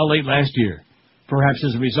 Falwell late last year. Perhaps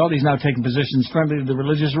as a result, he's now taking positions friendly to the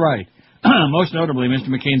religious right. Most notably, Mr.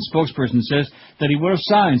 McCain's spokesperson says that he would have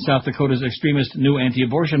signed South Dakota's extremist new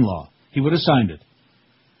anti-abortion law. He would have signed it.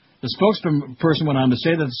 The spokesperson went on to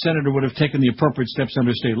say that the senator would have taken the appropriate steps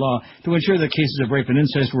under state law to ensure that cases of rape and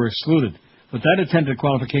incest were excluded. But that attempted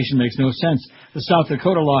qualification makes no sense. The South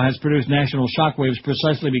Dakota law has produced national shockwaves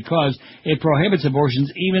precisely because it prohibits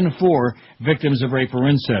abortions even for victims of rape or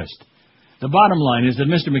incest. The bottom line is that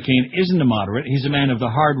Mr. McCain isn't a moderate. He's a man of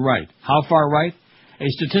the hard right. How far right? A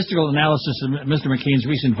statistical analysis of Mr. McCain's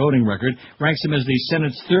recent voting record ranks him as the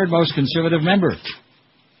Senate's third most conservative member.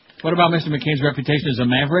 What about Mr. McCain's reputation as a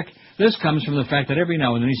maverick? This comes from the fact that every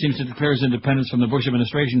now and then he seems to declare his independence from the Bush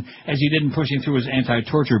administration, as he did in pushing through his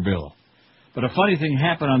anti-torture bill. But a funny thing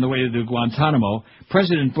happened on the way to Guantanamo.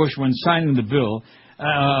 President Bush, when signing the bill,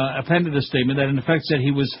 appended a statement that in effect said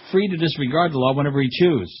he was free to disregard the law whenever he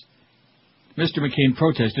chose. Mr. McCain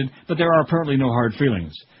protested, but there are apparently no hard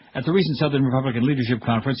feelings. At the recent Southern Republican Leadership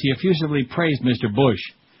Conference, he effusively praised Mr. Bush.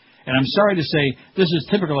 And I'm sorry to say, this is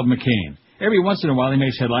typical of McCain. Every once in a while he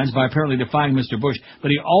makes headlines by apparently defying Mr. Bush, but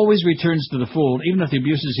he always returns to the fold, even if the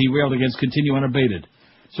abuses he railed against continue unabated.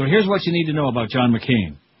 So here's what you need to know about John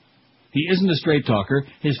McCain. He isn't a straight talker.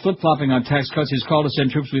 His flip-flopping on tax cuts, his call to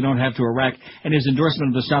send troops we don't have to Iraq, and his endorsement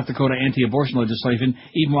of the South Dakota anti-abortion legislation,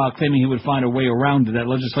 even while claiming he would find a way around that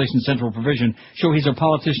legislation's central provision, show he's a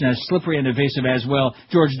politician as slippery and evasive as, well,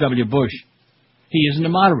 George W. Bush. He isn't a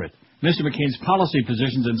moderate. Mr. McCain's policy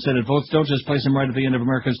positions and Senate votes don't just place him right at the end of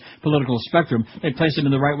America's political spectrum, they place him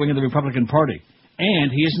in the right wing of the Republican Party.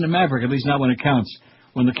 And he isn't a maverick, at least not when it counts.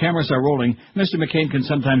 When the cameras are rolling, Mr. McCain can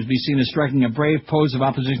sometimes be seen as striking a brave pose of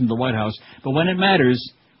opposition to the White House, but when it matters,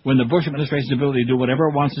 when the Bush administration's ability to do whatever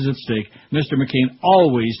it wants is at stake, Mr. McCain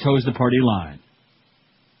always toes the party line.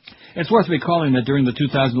 It's worth recalling that during the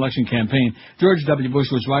 2000 election campaign, George W.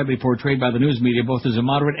 Bush was widely portrayed by the news media both as a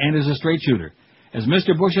moderate and as a straight shooter. As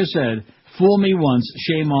Mr. Bush has said, fool me once,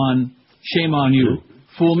 shame on you.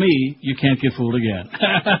 Fool me, you can't get fooled again.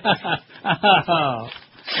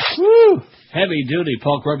 Woo! Heavy-duty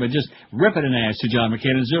Paul Krugman just ripping an ass to John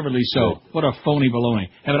McCain, and deservedly so. What a phony baloney.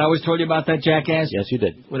 Haven't I always told you about that jackass? Yes, you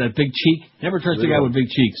did. With that big cheek? Never trust a guy with big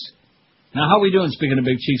cheeks. Now, how are we doing, speaking of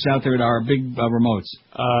big cheeks, out there at our big remotes?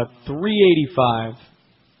 385.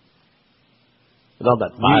 Where'd all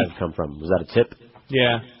that 5 come from? Was that a tip?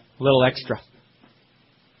 Yeah, a little extra.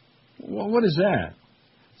 Well, what is that?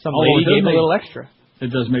 Some lady gave a little extra.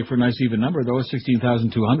 It does make for a nice even number, though. It's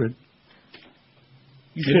 16,200.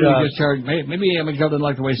 You should just charge. Maybe Miguel didn't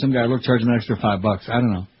like the way some guy looked, charging an extra $5. I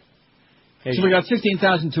don't know. Hey, so we got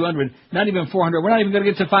 16,200, not even 400. We're not even going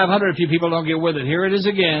to get to 500 if you people don't get with it. Here it is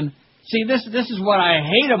again. See, this is what I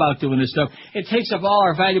hate about doing this stuff. It takes up all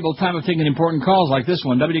our valuable time of taking important calls like this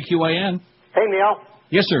one. WQAM. Hey, Neil.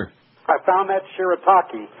 Yes, sir. I found that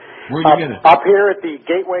shirataki. Where'd you get it? Up here at the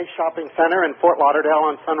Gateway Shopping Center in Fort Lauderdale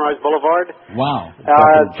on Sunrise Boulevard. Wow.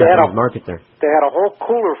 They had a market there. They had a whole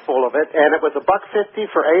cooler full of it, and it was $1.50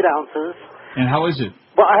 for 8 ounces. And how is it?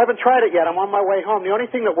 Well, I haven't tried it yet. I'm on my way home. The only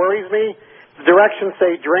thing that worries me, the directions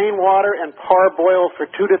say drain water and parboil for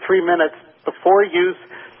 2 to 3 minutes before use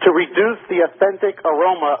to reduce the authentic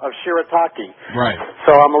aroma of shirataki. Right.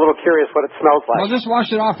 So I'm a little curious what it smells like. Well, just wash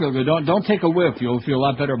it off real good. Don't take a whiff. You'll feel a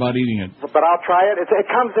lot better about eating it. But I'll try it. It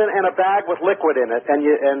comes in a bag with liquid in it,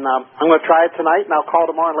 and I'm going to try it tonight, and I'll call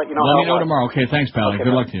tomorrow and let you know. Let me know tomorrow. Okay, thanks, pal. Okay,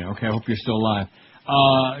 good luck to you. Okay, I hope you're still alive.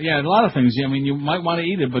 Yeah, a lot of things. I mean, you might want to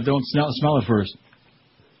eat it, but don't smell it first.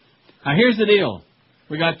 Now, here's the deal.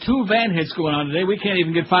 We got 2 van hits going on today. We can't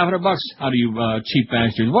even get $500 out of you cheap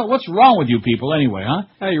bastards. What's wrong with you people anyway, huh?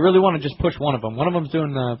 Hey, you really want to just push one of them. One of them's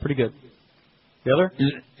doing pretty good. The other?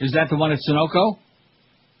 Is that the one at Sunoco?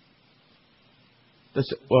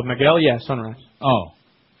 Well, Miguel, yeah, Sunrise. Oh.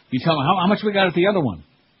 You tell me, how much we got at the other one?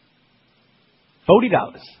 $40.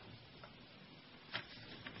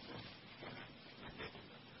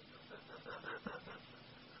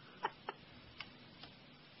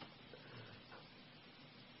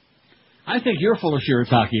 I think you're full of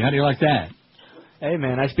shirataki. How do you like that? Hey,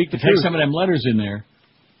 man, I speak the truth. Take some of them letters in there.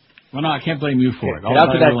 Well, no, I can't blame you for it. Get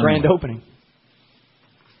out to that grand opening.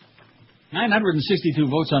 962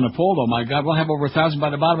 votes on the poll, though. My God, we'll have over 1,000 by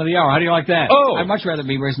the bottom of the hour. How do you like that? Oh! I'd much rather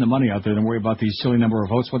be raising the money out there than worry about these silly number of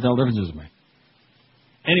votes. What the hell difference does it make?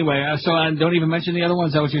 Anyway, so don't even mention the other one.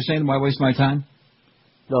 Is that what you're saying? Why waste my time?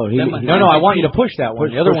 No, I want you to push that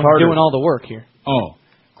one. The other one's doing all the work here. Oh.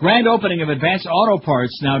 Grand opening of Advanced Auto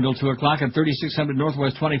Parts now till 2 o'clock at 3600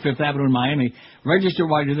 Northwest 25th Avenue in Miami. Register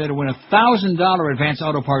while you're there to win a $1,000 Advanced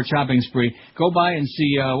Auto Parts shopping spree. Go by and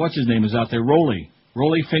see, what's his name is out there, Rolly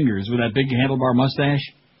Fingers with that big handlebar mustache.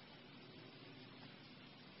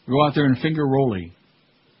 Go out there and finger Rolly.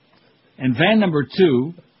 And van number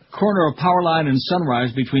 2, corner of Powerline and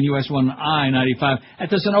Sunrise between US 1 and I-95 at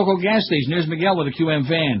the Sunoco gas station. There's Miguel with a QM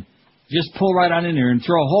van. Just pull right on in there and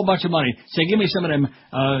throw a whole bunch of money. Say, give me some of them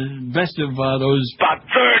best of those about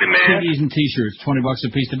 30, man. CDs and T-shirts, $20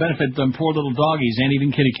 a piece to benefit them poor little doggies and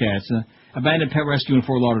even kitty cats. Abandoned Pet Rescue in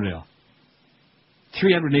Fort Lauderdale.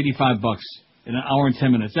 $385 in an hour and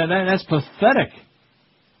 10 minutes. That's pathetic.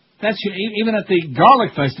 That's even at the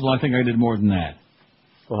Garlic Festival. I think I did more than that.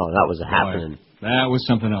 Well, that was a happening. That was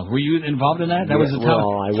something else. Were you involved in that? That was a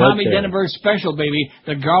Tommy Denenberg special, baby.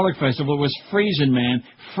 The Garlic Festival was freezing, man.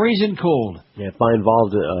 Freezing cold. Yeah, if I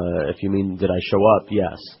involved, if you mean did I show up,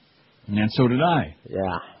 yes. And so did I.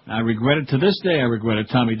 Yeah. I regret it to this day. I regret it,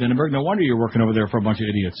 Tommy Denenberg. No wonder you're working over there for a bunch of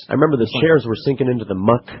idiots. I remember the chairs were sinking into the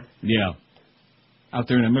muck. Yeah. Out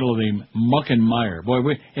there in the middle of the muck and mire. Boy,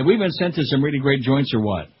 have we been sent to some really great joints or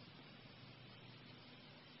what?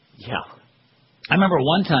 Yeah. I remember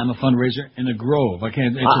one time a fundraiser in the Grove. I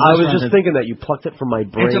was just thinking that you plucked it from my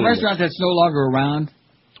brain. It's a restaurant that's no longer around.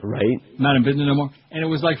 Right. Not in business no more. And it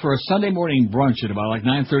was like for a Sunday morning brunch at about like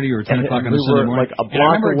 9:30 or 10 o'clock on a Sunday morning. Like a block and I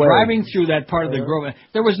remember away. driving through that part of the Grove.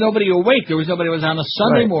 There was nobody awake. There was nobody. It was on a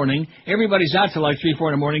Sunday Right. morning. Everybody's out till like 3, 4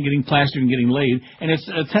 in the morning getting plastered and getting laid. And it's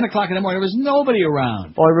 10 o'clock in the morning. There was nobody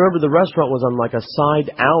around. Well, I remember the restaurant was on like a side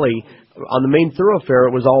alley. On the main thoroughfare,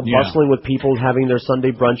 it was all bustling with people having their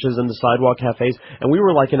Sunday brunches and the sidewalk cafes. And we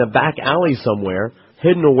were like in a back alley somewhere,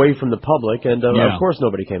 hidden away from the public. And, of course,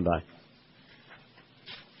 nobody came by.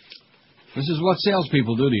 This is what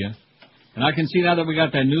salespeople do to you. And I can see now that we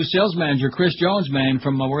got that new sales manager, Chris Jones, man,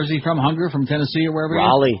 from, where's he from? Hunger, from Tennessee or wherever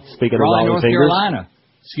Raleigh. he is? Speaking of Raleigh North fingers. Carolina.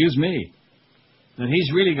 Excuse me. That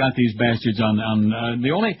he's really got these bastards on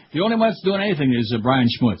the only one that's doing anything is Brian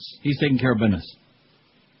Schmutz. He's taking care of business.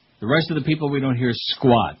 The rest of the people we don't hear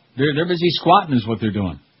squat. They're busy squatting is what they're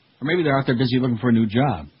doing. Or maybe they're out there busy looking for a new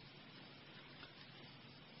job.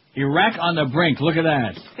 Iraq on the brink. Look at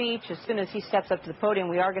that. Speech. As soon as he steps up to the podium,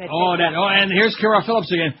 we are going to. And here's Kara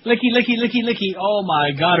Phillips again. Licky, licky, licky, licky. Oh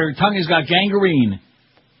my God, her tongue has got gangrene.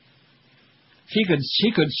 She could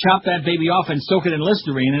chop that baby off and soak it in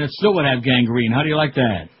Listerine, and it still would have gangrene. How do you like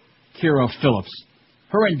that, Kara Phillips?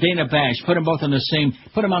 Her and Dana Bash put them both on the same.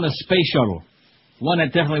 Put them on the space shuttle. One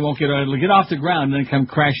that definitely won't get off the ground and then come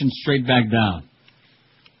crashing straight back down.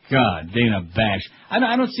 God, Dana Bash.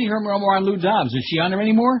 I don't see her no more on Lou Dobbs. Is she on there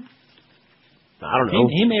anymore? I don't know.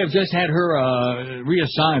 He may have just had her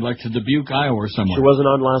reassigned, like to Dubuque, Iowa, or somewhere. She wasn't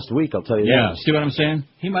on last week. I'll tell you that. Yeah, see what I'm saying?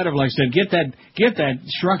 He might have said, get that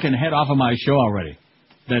shrunken head off of my show already.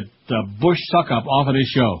 That bush suck up off of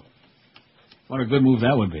this show. What a good move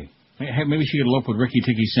that would be. Maybe she could elope with Ricky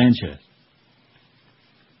Tiki Sanchez.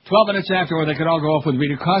 12 minutes afterward, they could all go off with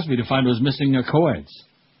Rita Cosby to find those missing coeds.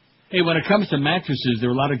 Hey, when it comes to mattresses, there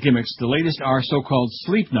are a lot of gimmicks. The latest are so-called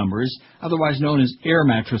sleep numbers, otherwise known as air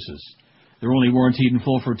mattresses. They're only warranted in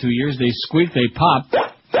full for 2 years. They squeak, they pop.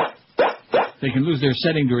 They can lose their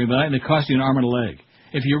setting during the night, and they cost you an arm and a leg.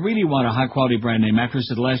 If you really want a high-quality brand-name mattress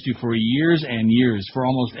that'll last you for years and years, for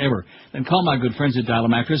almost ever, then call my good friends at Dial a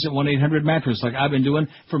Mattress at 1-800-MATTRESS, like I've been doing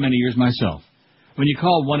for many years myself. When you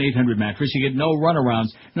call 1-800-MATTRESS, you get no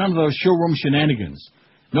runarounds, none of those showroom shenanigans.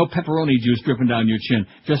 No pepperoni juice dripping down your chin.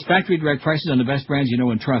 Just factory direct prices on the best brands you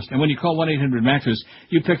know and trust. And when you call 1-800-MATTRESS,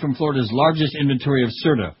 you pick from Florida's largest inventory of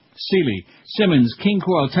Serta, Sealy, Simmons, King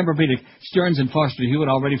Coil, Tempur-Pedic, Stearns & Foster Hewitt,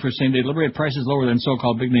 all ready for same-day delivery at prices lower than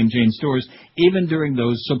so-called big-name chain stores, even during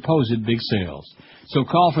those supposed big sales. So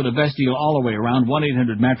call for the best deal all the way around,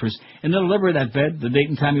 1-800-MATTRESS, and they'll deliver that bed, the date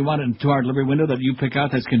and time you want it, in a 2-hour delivery window that you pick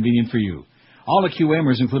out that's convenient for you. All the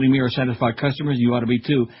QMers, including me, are satisfied customers, and you ought to be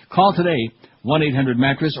too. Call today,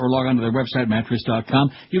 1-800-MATTRESS, or log on to their website,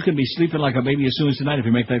 mattress.com. You can be sleeping like a baby as soon as tonight if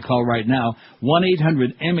you make that call right now.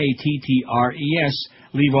 1-800-MATTRES.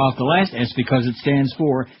 Leave off the last S because it stands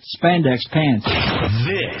for Spandex Pants.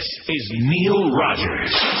 This is Neil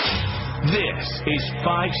Rogers. This is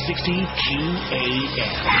 560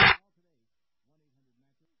 QAM.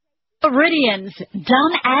 Floridians,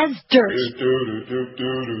 dumb as dirt. Dubai,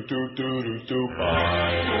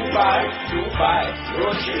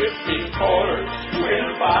 your shipping quarters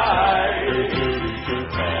will buy.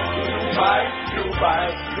 Dubai,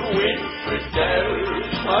 the infidels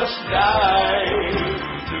must die.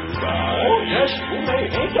 Oh yes, you may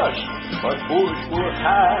hate us, but Bush will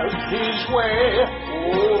have his way.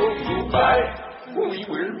 Oh, Dubai, we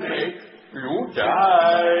will make you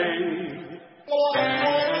die.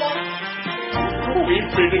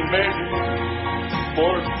 We've been in bed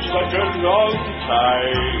for such a long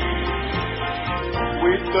time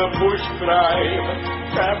with the Bush Tribe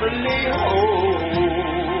family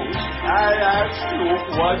host. I asked you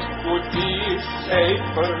what could be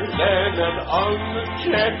safer than an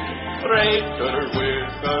unchecked freighter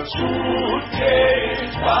with a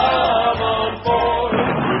suitcase bomb on board.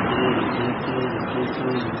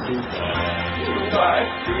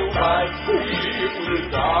 Dubai, we will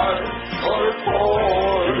die or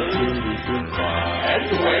fall. And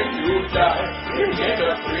when you die, you get a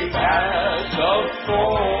free glass of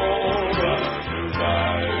gold.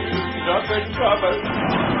 Nothing trouble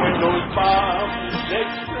when those bombs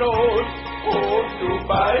explode. Oh,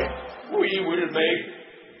 Dubai, we will make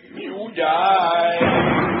you die.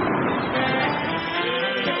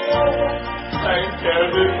 Thank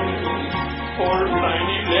heaven for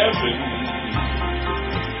 9/11.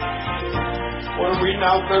 For we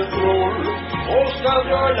now control most of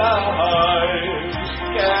your lives.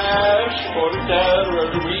 Cash for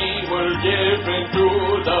terror we will give into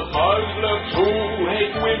the Muslims who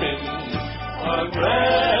hate women.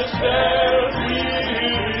 Unless they're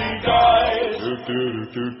really guys. We'll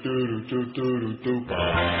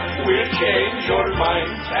change your mind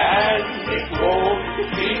and it won't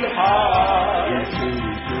be hard to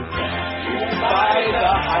buy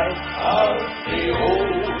the height of the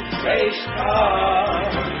old race car.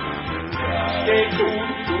 Stay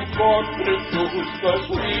tuned to corporate news, 'cause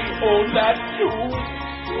we own that too.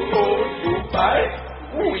 Oh, you buy,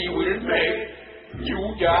 we will make you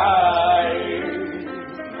die.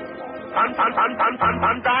 I'm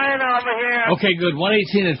dying over here. Okay, good.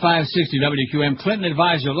 118 at 560 WQM. Clinton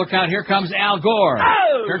advisor. Look out. Here comes Al Gore.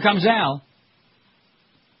 Oh! Here comes Al.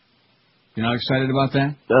 You're not excited about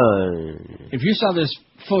that? If you saw this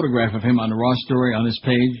photograph of him on the Raw story on this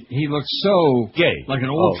page, he looks so gay, like an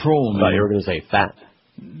old troll, I man. thought you were going to say fat.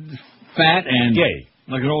 Fat and gay,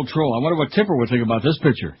 like an old troll. I wonder what Tipper would think about this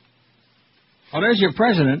picture. Oh, there's your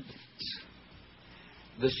president.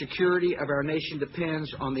 The security of our nation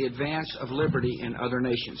depends on the advance of liberty in other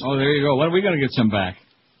nations. Oh, there you go. When are we going to get some back?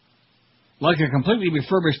 Like a completely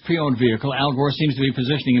refurbished pre-owned vehicle, Al Gore seems to be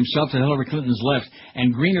positioning himself to Hillary Clinton's left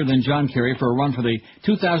and greener than John Kerry for a run for the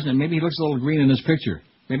 2000, and maybe he looks a little green in this picture.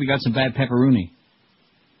 Maybe he got some bad pepperoni.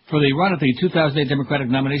 For the run at the 2008 Democratic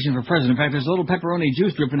nomination for president. In fact, there's a little pepperoni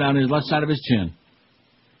juice dripping down his left side of his chin.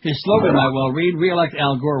 His slogan might well read, "Re-elect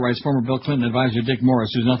Al Gore," writes former Bill Clinton advisor Dick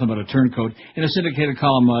Morris, who's nothing but a turncoat, in a syndicated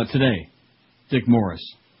column today. Dick Morris.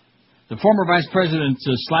 The former vice president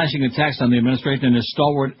slashing attacks on the administration and his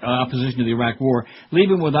stalwart opposition to the Iraq War leave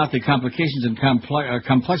him without the complications and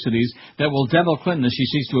complexities that will devil Clinton as she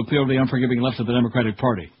seeks to appeal to the unforgiving left of the Democratic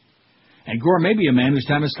Party. And Gore may be a man whose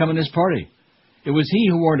time has come in his party. It was he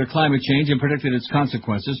who warned of climate change and predicted its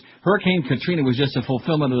consequences. Hurricane Katrina was just a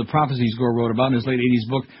fulfillment of the prophecies Gore wrote about in his late 80s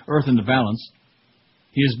book, Earth in the Balance.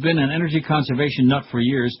 He has been an energy conservation nut for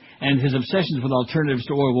years, and his obsessions with alternatives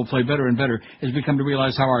to oil will play better and better as we come to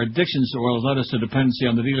realize how our addictions to oil led us to dependency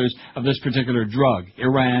on the dealers of this particular drug,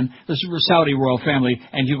 Iran, the Saudi royal family,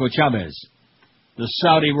 and Hugo Chavez. The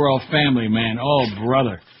Saudi royal family, man. Oh,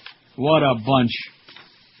 brother. What a bunch.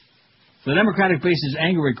 The Democratic base's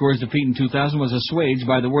anger at Gore's defeat in 2000 was assuaged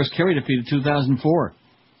by the worst Kerry defeat of 2004.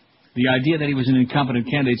 The idea that he was an incompetent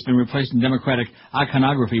candidate has been replaced in Democratic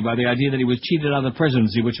iconography by the idea that he was cheated out of the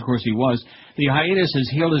presidency, which of course he was. The hiatus has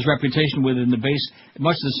healed his reputation within the base,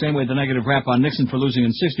 much the same way the negative rap on Nixon for losing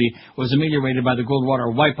in 60 was ameliorated by the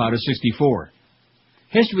Goldwater wipeout of 64.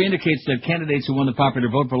 History indicates that candidates who won the popular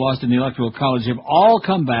vote but lost in the Electoral College have all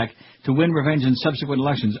come back to win revenge in subsequent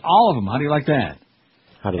elections. All of them. How do you like that?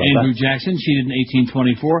 Andrew Jackson cheated in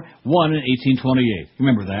 1824, won in 1828.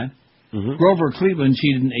 Remember that? Mm-hmm. Grover Cleveland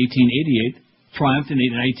cheated in 1888, triumphed in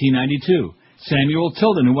 1892. Samuel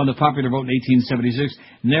Tilden, who won the popular vote in 1876,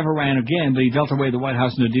 never ran again, but he dealt away the White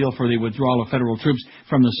House in a deal for the withdrawal of federal troops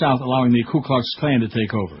from the South, allowing the Ku Klux Klan to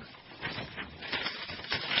take over.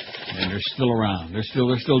 And they're still around. They're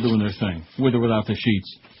still doing their thing, with or without the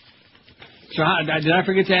sheets. So did I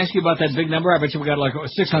forget to ask you about that big number? I bet you we got like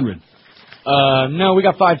 600. No, we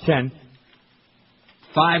got 510.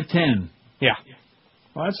 510. Yeah.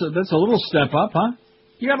 Well, that's a little step up, huh?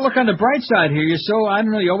 You got to look on the bright side here. You're so, I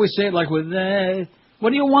don't know, you always say it like with, what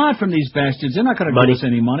do you want from these bastards? They're not going to give us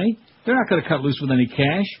any money. They're not going to cut loose with any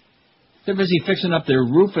cash. They're busy fixing up their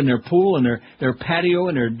roof and their pool and their patio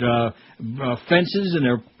and their fences and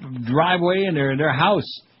their driveway and their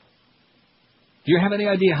house. Do you have any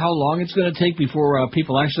idea how long it's going to take before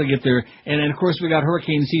people actually get there? And of course, we got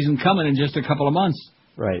hurricane season coming in just a couple of months.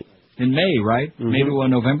 Right. In May, right? Mm-hmm. Maybe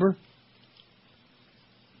November?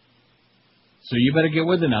 So you better get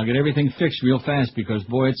with it now. Get everything fixed real fast because,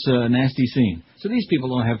 boy, it's a nasty scene. So these people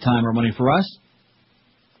don't have time or money for us.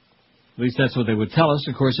 At least that's what they would tell us.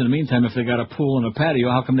 Of course, in the meantime, if they got a pool and a patio,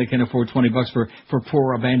 how come they can't afford $20 for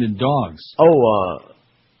poor abandoned dogs? Oh,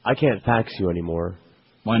 I can't fax you anymore.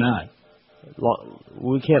 Why not?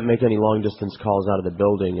 We can't make any long-distance calls out of the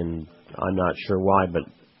building, and I'm not sure why, but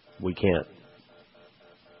we can't.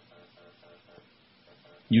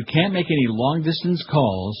 You can't make any long-distance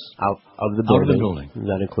calls out of the building.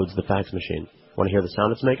 That includes the fax machine. Want to hear the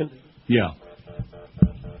sound it's making? Yeah.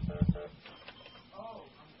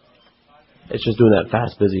 It's just doing that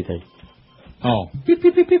fast, busy thing. Oh. Beep,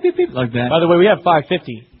 beep, beep, beep, beep, beep, like that. By the way, we have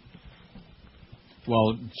 550.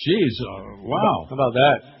 Well, geez, wow. How about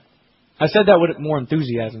that? I said that with more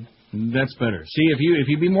enthusiasm. That's better. See, if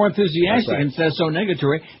you be more enthusiastic instead of so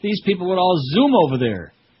negatory, these people would all zoom over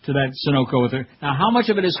there to that Sunoco with her. Now, how much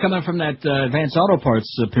of it is coming from that Advanced Auto Parts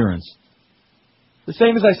appearance? The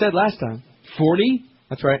same as I said last time. 40?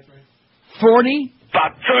 That's right. 40?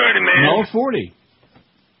 About 30, man. No, 40.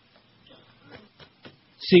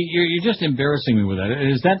 See, you're just embarrassing me with that.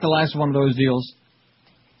 Is that the last one of those deals?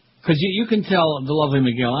 Because you can tell the lovely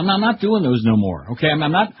Miguel, I'm not doing those no more. Okay,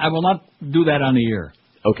 I will not do that on the air.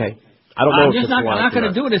 Okay. I don't know I'm just not going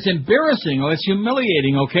to do it. It's embarrassing. It's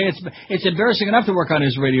humiliating. Okay, it's embarrassing enough to work on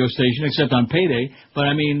his radio station, except on payday. But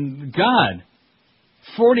I mean, God,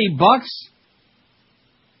 $40.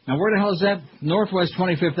 Now, where the hell is that? Northwest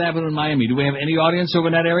 25th Avenue in Miami. Do we have any audience over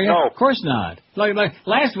in that area? No. Of course not. Like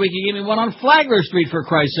last week, you gave me one on Flagler Street, for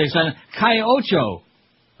Christ's sakes, on Calle Ocho.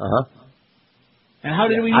 Uh-huh. And how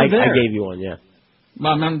did we get there? I gave you one, yeah.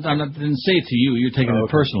 Well, I didn't say it to you. You're taking it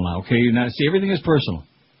personal now, okay? See, everything is personal.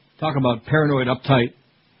 Talk about paranoid, uptight.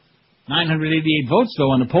 988 votes,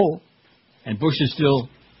 though, on the poll. And Bush is still...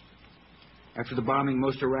 After the bombing,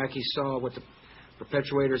 most Iraqis saw what the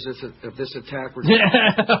perpetuators of this attack were...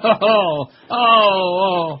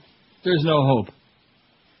 There's no hope.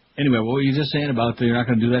 Anyway, what were you just saying about you're not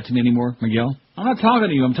going to do that to me anymore, Miguel? I'm not talking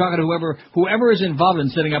to you. I'm talking to whoever is involved in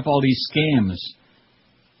setting up all these scams.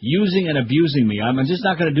 Using and abusing me. I'm just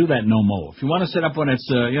not going to do that no more. If you want to set up one that's,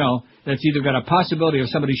 that's either got a possibility of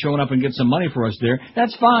somebody showing up and get some money for us there,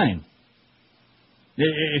 that's fine.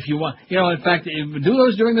 If you want, in fact, do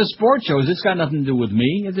those during the sports shows. It's got nothing to do with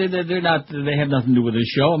me. They're not. They have nothing to do with this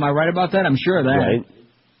show. Am I right about that? I'm sure of that. Right.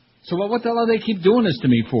 So what the hell do they keep doing this to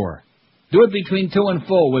me for? Do it between 2 and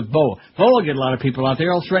 4 with Bo. Bo will get a lot of people out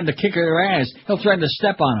there. He'll threaten to kick their ass. He'll threaten to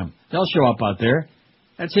step on them. They'll show up out there.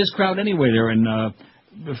 That's his crowd anyway. They're in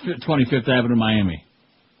 25th Avenue, Miami.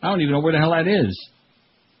 I don't even know where the hell that is.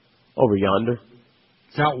 Over yonder.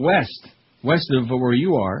 It's out west of where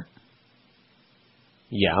you are.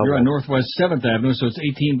 Yeah. You're on Northwest 7th Avenue, so it's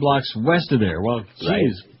 18 blocks west of there. Well,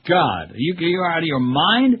 jeez, God, you're out of your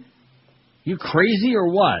mind? You crazy or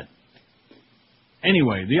what?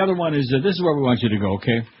 Anyway, the other one is, this is where we want you to go,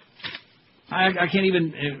 okay? I can't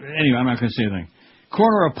even, anyway, I'm not going to say anything.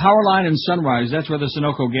 Corner of Powerline and Sunrise, that's where the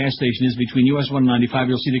Sunoco gas station is between US 195.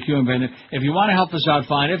 You'll see the queue in. If you want to help us out,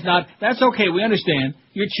 fine. If not, that's okay. We understand.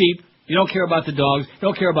 You're cheap. You don't care about the dogs.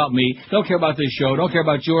 Don't care about me. Don't care about this show. Don't care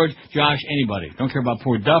about George, Josh, anybody. Don't care about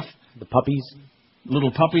poor Duff. The puppies.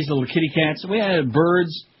 Little puppies, little kitty cats. We had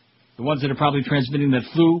birds. The ones that are probably transmitting that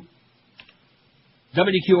flu.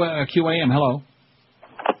 WQAM, hello.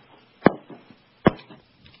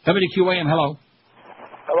 WQAM, hello.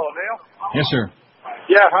 Hello, Neil? Yes, sir.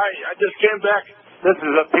 Yeah, hi. I just came back. This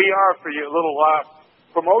is a PR for you, a little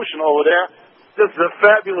promotion over there. This is a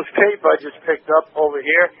fabulous tape I just picked up over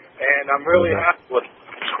here, and I'm really happy with it.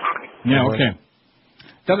 Yeah, okay.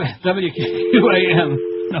 WQAM,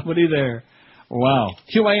 nobody there. Wow.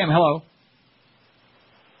 QAM, hello.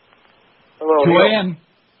 Hello, QAM. Neil.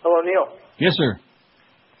 Hello, Neil. Yes, sir.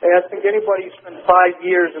 Hey, I think anybody who spent 5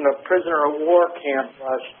 years in a prisoner of war camp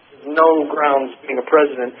has no grounds being a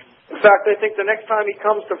president. In fact, I think the next time he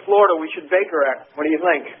comes to Florida, we should Baker Act. What do you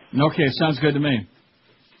think? Okay, sounds good to me.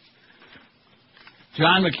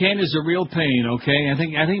 John McCain is a real pain, okay? I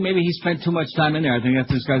think maybe he spent too much time in there. I think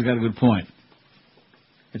this guy's got a good point.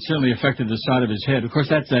 It certainly affected the side of his head. Of course,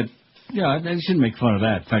 they shouldn't make fun of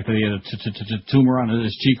that, the fact that he had a tumor on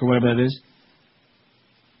his cheek or whatever that is.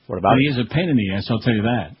 What about he is a pain in the ass, I'll tell you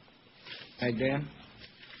that. Hey, Dan?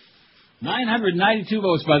 992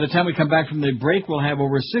 votes. By the time we come back from the break, we'll have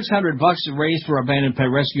over $600 raised for abandoned pet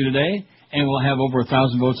rescue today, and we'll have over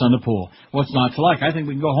 1,000 votes on the poll. What's not to like? I think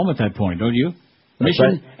we can go home at that point, don't you? That's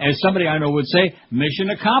mission, right. As somebody I know would say,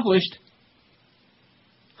 mission accomplished.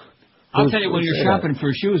 I'll tell you when you're shopping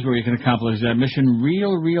for shoes where you can accomplish that mission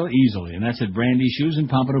real easily, and that's at Brandy's Shoes in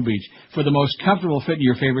Pompano Beach. For the most comfortable fit in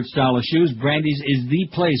your favorite style of shoes, Brandy's is the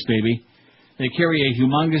place, baby. They carry a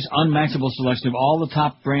humongous, unmatchable selection of all the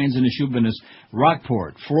top brands in the shoe business: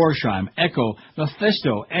 Rockport, Florsheim, Echo,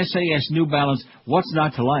 Mephisto, SAS, New Balance. What's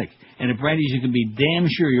not to like? And at Brandy's, you can be damn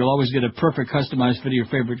sure you'll always get a perfect customized fit of your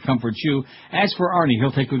favorite comfort shoe. As for Arnie,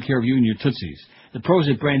 he'll take good care of you and your tootsies. The pros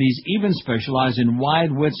at Brandy's even specialize in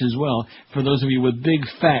wide widths as well for those of you with big,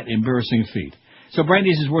 fat, embarrassing feet. So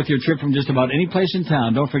Brandy's is worth your trip from just about any place in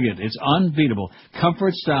town. Don't forget, it's unbeatable.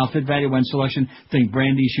 Comfort, style, fit, value, and selection. Think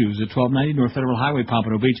Brandy's Shoes at 1290 North Federal Highway,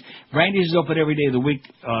 Pompano Beach. Brandy's is open every day of the week,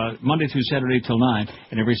 Monday through Saturday till 9,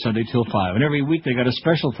 and every Sunday till 5. And every week they got a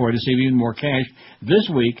special for you to save you even more cash. This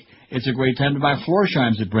week, it's a great time to buy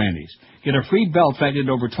Florsheims at Brandy's. Get a free belt valued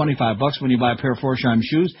at over $25 when you buy a pair of Florsheim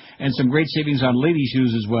shoes, and some great savings on ladies'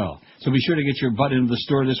 shoes as well. So be sure to get your butt into the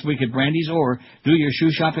store this week at Brandy's, or do your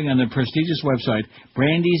shoe shopping on the prestigious website,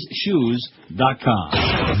 brandysshoes.com.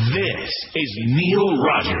 This is Neil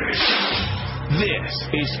Rogers. This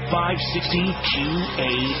is 560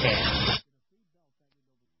 QAM.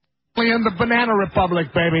 Only in the Banana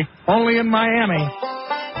Republic, baby. Only in Miami.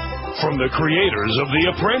 From the creators of The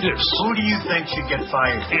Apprentice. Who do you think should get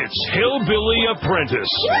fired? It's Hillbilly Apprentice.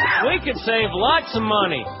 We could save lots of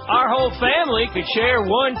money. Our whole family could share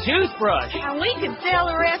one toothbrush. And we could sell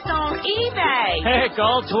the rest on eBay. Heck,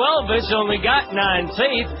 all 12 of us only got 9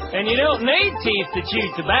 teeth, and you don't need teeth to chew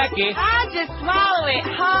tobacco. I just swallow it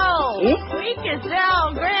whole. We could sell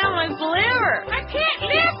Grandma's liver. I can't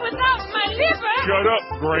live without my liver. Shut up,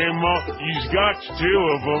 Grandma. You've got 2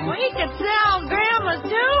 of them. We could sell Grandma's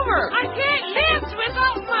tumor. I can't live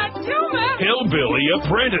without my tumor. Hillbilly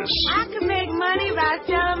Apprentice. I could make money by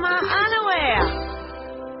selling my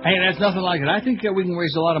underwear. Hey, that's nothing like it. I think we can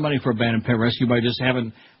raise a lot of money for abandoned pet rescue by just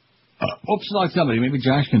having, like somebody, maybe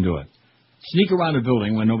Josh can do it. Sneak around a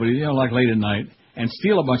building when nobody, like late at night, and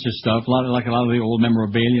steal a bunch of stuff, like a lot of the old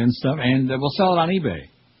memorabilia and stuff, and we'll sell it on eBay.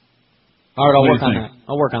 All right, I'll work on that.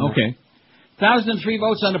 I'll work on that. Okay. 1,003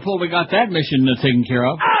 votes on the poll. We got that mission taken care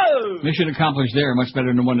of. Oh! Mission accomplished there, much better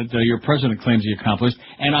than the one that your president claims he accomplished.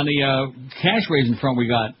 And on the cash raising front, we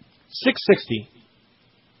got 660.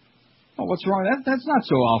 Oh, what's wrong? That's not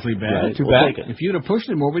so awfully bad. Yeah, too bad. If you'd have pushed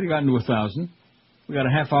it more, we'd have gotten to 1,000. We got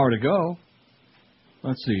a half hour to go.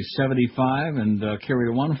 Let's see, 75 and carry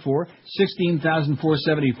to 1-4.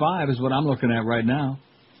 16,475 is what I'm looking at right now.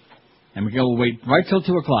 And Miguel will wait right till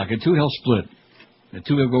 2 o'clock. At 2, he'll split. At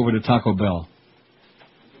 2, he'll go over to Taco Bell.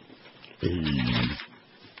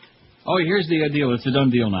 Oh, here's the deal. It's a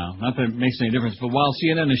done deal now. Not that it makes any difference, but while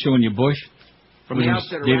CNN is showing you Bush From the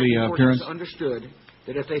outset, daily Iraqi appearance, forces understood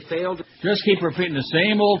that if they failed, just keep repeating the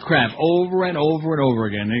same old crap over and over and over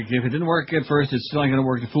again. If it didn't work at first, it's still not going to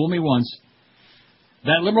work. To fool me once.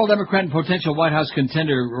 That liberal Democrat and potential White House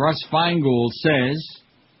contender Russ Feingold says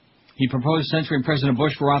he proposed censuring President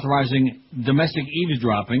Bush for authorizing domestic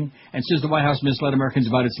eavesdropping and says the White House misled Americans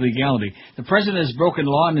about its legality. The president has broken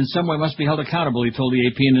law and in some way must be held accountable, he told the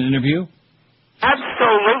AP in an interview.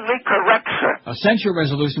 Absolutely correct, sir. A censure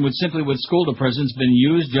resolution would scold the president's been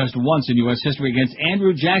used just once in U.S. history against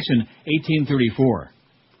Andrew Jackson, 1834.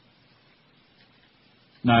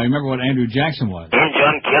 Now, remember what Andrew Jackson was.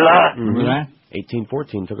 Injun killer. Remember that?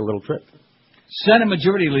 1814, took a little trip. Senate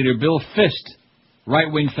Majority Leader Bill Fist,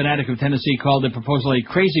 right-wing fanatic of Tennessee, called the proposal a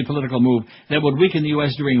crazy political move that would weaken the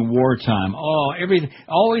U.S. during wartime. Oh,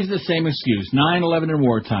 always the same excuse. 9/11 in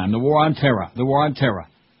wartime. The war on terror. The war on terror.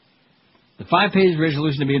 The 5-page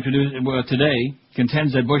resolution to be introduced today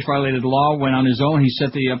contends that Bush violated the law when on his own he set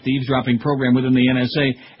up the eavesdropping program within the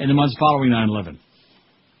NSA in the months following 9/11.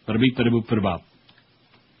 Bada-beep, bada-boop, bada-bop.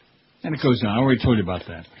 And it goes on. I already told you about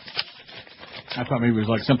that. I thought maybe it was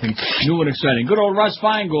like something new and exciting. Good old Russ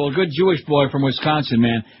Feingold, good Jewish boy from Wisconsin,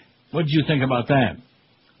 man. What did you think about that?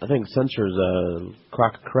 I think censure's a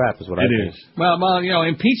crock of crap is what I think. It is. Well,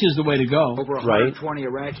 impeach is the way to go. over 120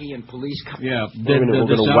 Iraqi and police. Yeah. We're going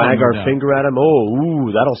to wag our finger at him.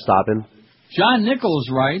 That'll stop him. John Nichols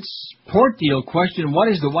writes, Port deal question, what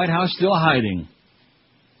is the White House still hiding?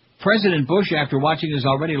 President Bush, after watching his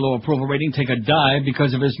already low approval rating take a dive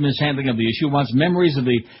because of his mishandling of the issue, wants memories of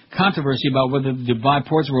the controversy about whether the Dubai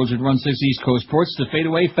Ports roads would run 6 East Coast ports to fade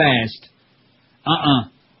away fast.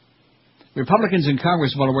 Republicans in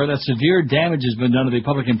Congress, while aware that severe damage has been done to the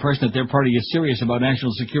public impression that their party is serious about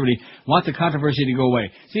national security, want the controversy to go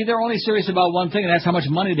away. See, they're only serious about one thing, and that's how much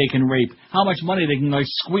money they can rape, how much money they can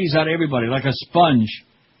squeeze out of everybody like a sponge.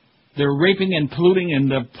 They're raping and polluting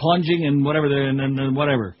and plunging and whatever. And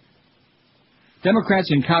whatever. Democrats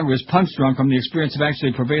in Congress, punch-drunk from the experience of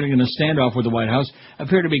actually prevailing in a standoff with the White House,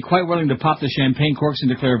 appear to be quite willing to pop the champagne corks and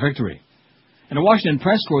declare victory. And a Washington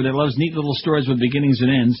press corps that loves neat little stories with beginnings and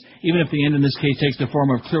ends, even if the end in this case takes the form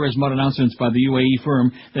of clear-as-mud announcements by the UAE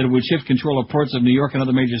firm that it would shift control of ports of New York and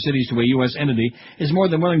other major cities to a U.S. entity, is more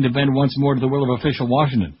than willing to bend once more to the will of official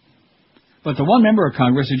Washington. But the one member of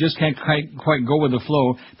Congress who just can't quite go with the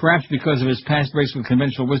flow, perhaps because of his past breaks with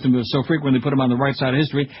conventional wisdom that so frequently put him on the right side of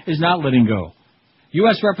history, is not letting go.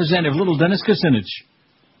 U.S. Representative Little Dennis Kucinich,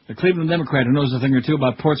 the Cleveland Democrat who knows a thing or two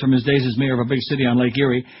about ports from his days as mayor of a big city on Lake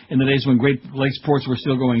Erie in the days when Great Lakes ports were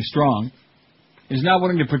still going strong, is now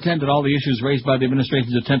willing to pretend that all the issues raised by the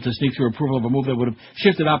administration's attempt to sneak through approval of a move that would have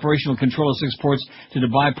shifted operational control of 6 ports to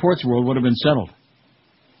Dubai Ports World would have been settled.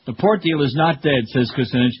 The port deal is not dead, says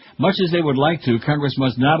Kucinich. Much as they would like to, Congress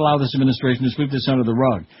must not allow this administration to sweep this under the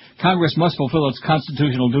rug. Congress must fulfill its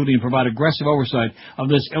constitutional duty and provide aggressive oversight of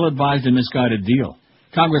this ill-advised and misguided deal.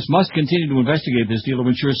 Congress must continue to investigate this deal to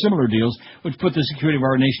ensure similar deals, which put the security of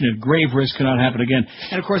our nation at grave risk, cannot happen again.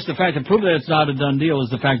 And, of course, the fact to prove that it's not a done deal is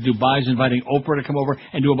the fact Dubai's inviting Oprah to come over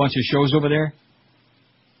and do a bunch of shows over there.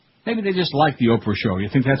 Maybe they just like the Oprah show. You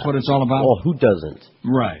think that's what it's all about? Well, who doesn't?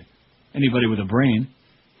 Right. Anybody with a brain.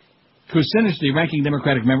 Kucinich, the ranking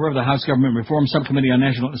Democratic member of the House Government Reform Subcommittee on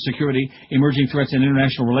National Security, Emerging Threats, and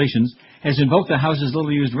International Relations, has invoked the House's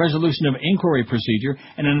little-used resolution of inquiry procedure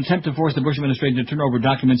in an attempt to force the Bush administration to turn over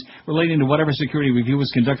documents relating to whatever security review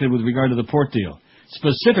was conducted with regard to the port deal.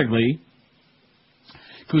 Specifically,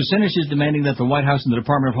 Kucinich is demanding that the White House and the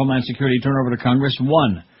Department of Homeland Security turn over to Congress,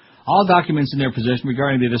 1, all documents in their possession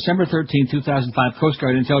regarding the December 13, 2005 Coast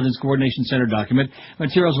Guard Intelligence Coordination Center document,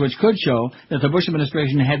 materials which could show that the Bush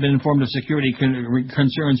administration had been informed of security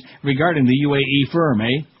concerns regarding the UAE firm,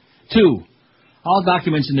 2, all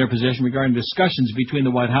documents in their possession regarding discussions between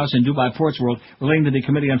the White House and Dubai Ports World relating to the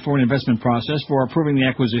Committee on Foreign Investment process for approving the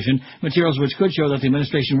acquisition, materials which could show that the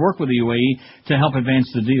administration worked with the UAE to help advance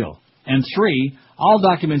the deal. And 3, all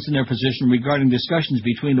documents in their possession regarding discussions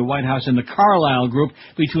between the White House and the Carlyle Group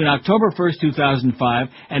between October 1st, 2005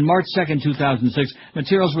 and March 2nd, 2006,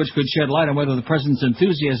 materials which could shed light on whether the President's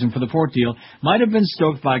enthusiasm for the port deal might have been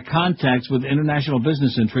stoked by contacts with international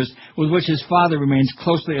business interests with which his father remains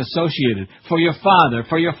closely associated. For your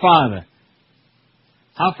father.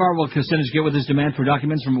 How far will Kucinich get with his demand for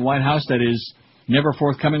documents from the White House that is never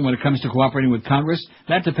forthcoming when it comes to cooperating with Congress?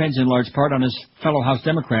 That depends in large part on his fellow House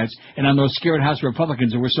Democrats and on those scared House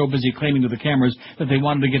Republicans who were so busy claiming to the cameras that they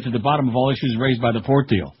wanted to get to the bottom of all issues raised by the port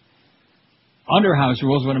deal. Under House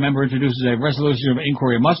rules, when a member introduces a resolution of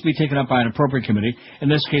inquiry, it must be taken up by an appropriate committee, in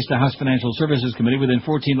this case the House Financial Services Committee, within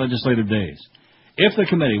 14 legislative days. If the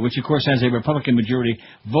committee, which of course has a Republican majority,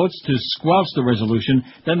 votes to squelch the resolution,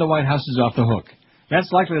 then the White House is off the hook. That's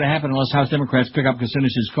likely to happen unless House Democrats pick up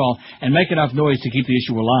Kucinich's call and make enough noise to keep the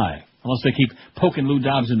issue alive, unless they keep poking Lou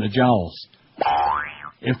Dobbs in the jowls.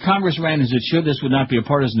 If Congress ran as it should, this would not be a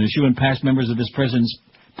partisan issue, and past members of this president's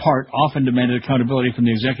part often demanded accountability from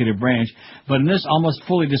the executive branch. But in this almost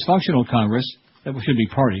fully dysfunctional Congress, that should be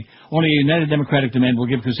party, only a united Democratic demand will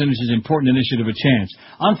give Kucinich's important initiative a chance.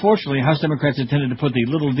 Unfortunately, House Democrats intended to put the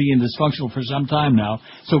little d in dysfunctional for some time now,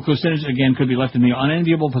 so Kucinich again could be left in the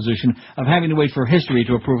unenviable position of having to wait for history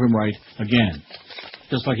to approve him right again.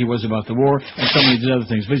 Just like he was about the war and so many of these other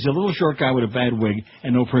things. But he's a little short guy with a bad wig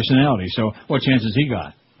and no personality, so what chance has he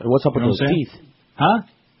got? And what's up with those teeth? Huh?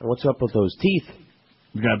 And what's up with those teeth?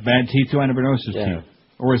 He's got bad teeth too. I never noticed his teeth.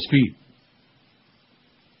 Or his feet.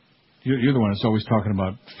 You're the one that's always talking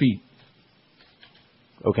about feet.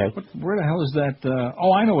 Okay. Where the hell is that?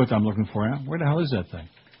 Oh, I know what I'm looking for. Where the hell is that thing?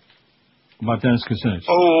 About Dennis Kucinich.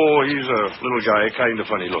 Oh, he's a little guy, kind of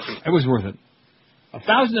funny looking. It was worth it.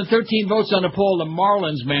 1,013 votes on the poll. The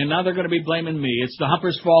Marlins, man. Now they're going to be blaming me. It's the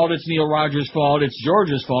Humper's fault. It's Neil Rogers' fault. It's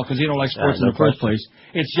George's fault because he don't like sports in the first place.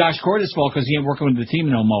 It's Josh Cordes' fault because he ain't working with the team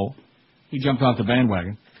no more. He jumped off the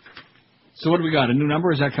bandwagon. So what do we got? A new number?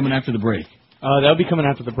 Or is that coming after the break? That'll be coming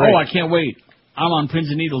after the break. Oh, I can't wait. I'm on pins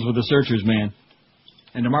and needles with the searchers, man.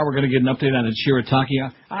 And tomorrow we're going to get an update on the Shirataki.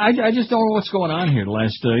 I just don't know what's going on here. The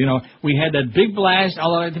last, we had that big blast.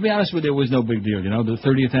 Although, to be honest with you, it was no big deal. The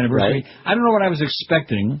 30th anniversary. Right. I don't know what I was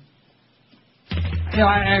expecting.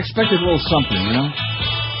 I expected a little something,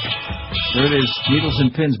 There it is. Needles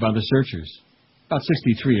and pins by the searchers. About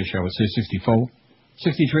 63-ish, I would say. 64.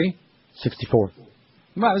 63? 64.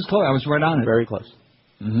 Well, I was close. I was right on it. Very close.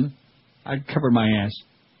 Mm-hmm. I covered my ass.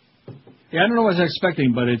 Yeah, I don't know what I was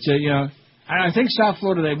expecting, but it's, I think South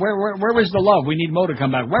Florida, where was the love? We need Mo to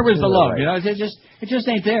come back. Where was the love? Right. It just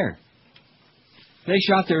ain't there. They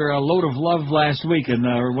shot their load of love last week, or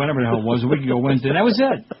whatever the hell it was, a week ago Wednesday, and that was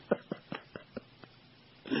it.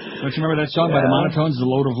 Don't you remember that song by the Monotones, The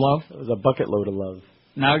Load of Love? It was a bucket load of love.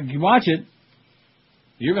 Now, you watch it.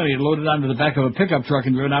 You're going to get loaded onto the back of a pickup truck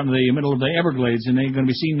and driven out into the middle of the Everglades, and ain't going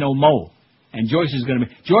to be seen no Mo. And Joyce is going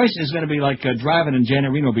to be like driving in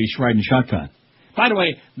Janet Reno Beach riding shotgun. By the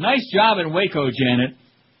way, nice job in Waco, Janet.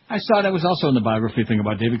 I saw that was also in the biography thing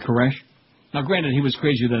about David Koresh. Now, granted, he was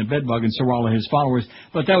crazier than a bedbug, and so were all of his followers,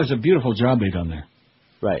 but that was a beautiful job they done there.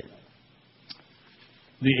 Right.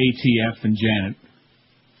 The ATF and Janet.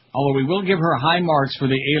 Although we will give her high marks for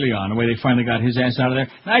the alien, the way they finally got his ass out of there.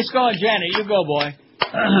 Nice going, Janet. You go, boy.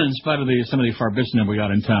 In spite of some of the farbissina we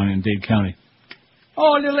got in town in Dade County.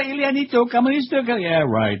 Oh, little alienito, come on, yeah,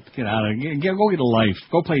 right. Get out of here. Go get a life.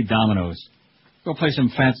 Go play dominoes. Go play some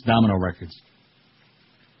Fats Domino records.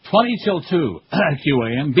 20 till 2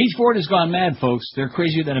 QAM. Beachford has gone mad, folks. They're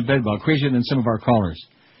crazier than a bedbug, crazier than some of our callers.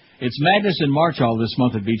 It's madness in March all this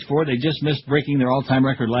month at Beachford. They just missed breaking their all-time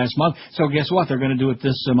record last month, so guess what? They're going to do it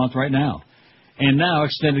this month right now. And now,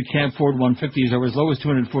 extended cab Ford 150s are as low as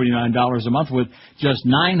 $249 a month with just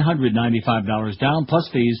 $995 down, plus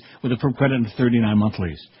fees with approved credit and 39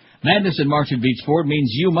 monthlies. Madness in March at Beachford means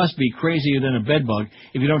you must be crazier than a bedbug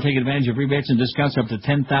if you don't take advantage of rebates and discounts up to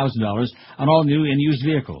 $10,000 on all new and used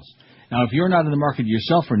vehicles. Now, if you're not in the market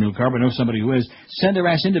yourself for a new car, but know somebody who is, send their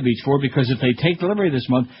ass into Beach Ford, because if they take delivery this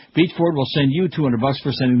month, Beach Ford will send you $200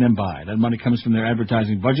 for sending them by. That money comes from their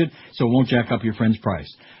advertising budget, so it won't jack up your friend's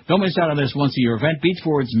price. Don't miss out on this once-a-year event. Beach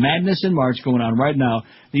Ford's Madness in March going on right now.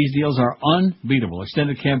 These deals are unbeatable.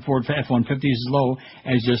 Extended cab Ford F-150 is as low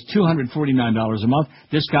as just $249 a month.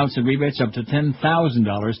 Discounts and rebates up to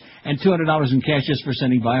 $10,000 and $200 in cash just for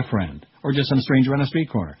sending by a friend or just on a stranger on a street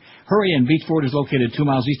corner. Hurry in. Beach Ford is located 2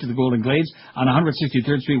 miles east of the Golden Glades on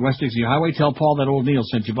 163rd Street, West Dixie Highway. Tell Paul that old Neil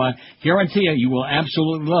sent you by. Guarantee you will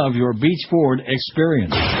absolutely love your Beach Ford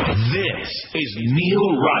experience. This is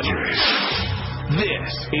Neil Rogers.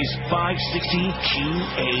 This is 560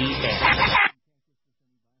 QAM.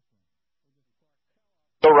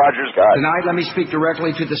 Tonight, let me speak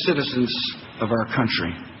directly to the citizens of our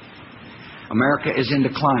country. America is in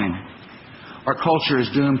decline. Our culture is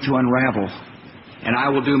doomed to unravel, and I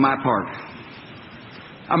will do my part.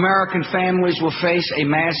 American families will face a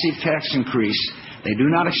massive tax increase they do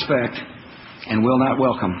not expect and will not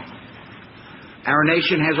welcome. Our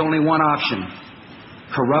nation has only one option: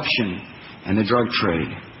 corruption and the drug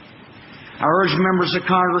trade. I urge members of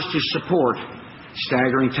Congress to support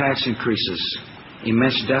staggering tax increases,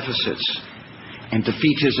 immense deficits, and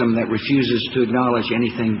defeatism that refuses to acknowledge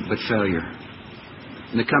anything but failure.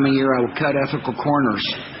 In the coming year, I will cut ethical corners,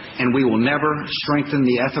 and we will never strengthen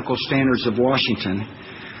the ethical standards of Washington.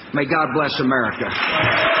 May God bless America. Oh,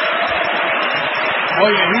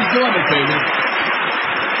 yeah, he's doing it, baby.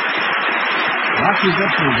 Watch his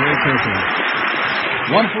lips very carefully.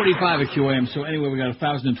 145 at QAM. So anyway, we got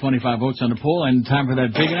 1,025 votes on the poll, and time for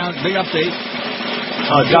that big update.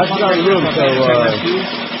 Josh is out of the room, so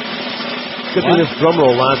skipping this drum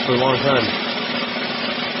roll lasts for a long time.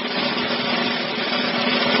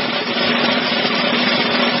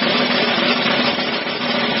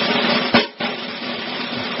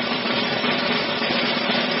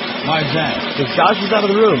 Why is that? Because Josh is out of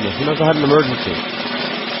the room. He must have had an emergency.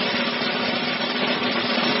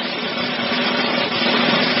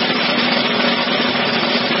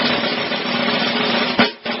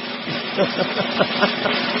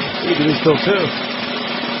 You can do still too.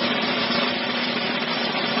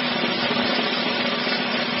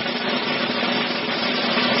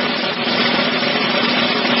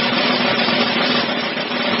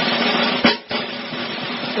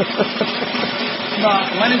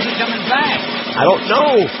 When is he coming back? I don't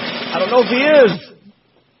know. I don't know if he is.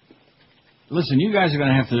 Listen, you guys are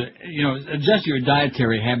going to have to, adjust your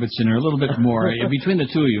dietary habits in there a little bit more. Between the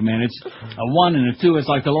two of you, man, it's a 1 and a 2. It's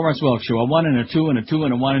like the Lawrence Welk show. A 1 and a 2 and a 2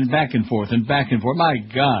 and a 1 and back and forth and back and forth. My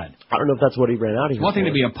God. I don't know if that's what he ran out of here. It's one thing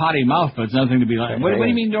to be a potty mouth, but it's another thing to be like, what do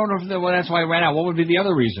you mean you don't know if that's why he ran out? What would be the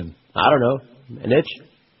other reason? I don't know. An itch?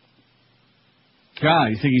 God,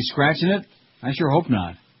 you think he's scratching it? I sure hope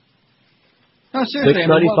not. No, seriously.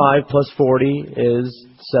 695 plus 40 is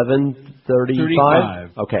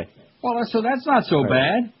 735? Okay. Well, so that's not so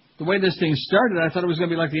bad. The way this thing started, I thought it was going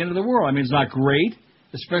to be like the end of the world. I mean, it's not great,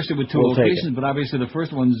 especially with two locations, but obviously the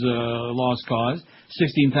first one's lost cause,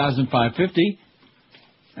 16,550.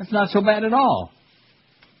 That's not so bad at all.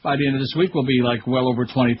 By the end of this week, we'll be like well over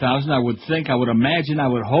 20,000. I would think, I would imagine, I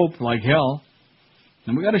would hope like hell.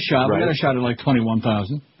 And we got a shot. Right. We got a shot at like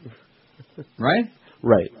 21,000. Right?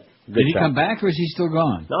 Right. Did he come back, or is he still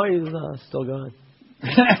gone? No, he's still gone.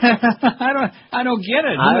 I don't get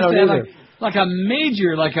it. I don't either. Like a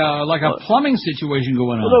major, like a plumbing situation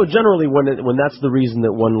going on. Well, no, generally when that's the reason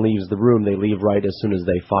that one leaves the room, they leave right as soon as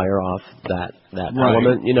they fire off that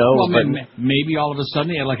element, Well, maybe all of a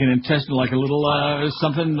sudden he had like an intestine, like a little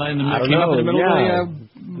something came up in the middle of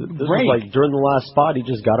the break. Was like during the last spot, he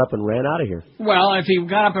just got up and ran out of here. Well, if he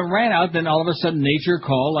got up and ran out, then all of a sudden nature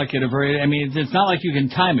called, like at a very. I mean, it's not like you can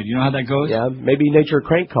time it. You know how that goes? Yeah, maybe nature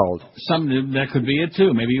crank called. That could be it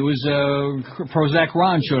too. Maybe it was Prozac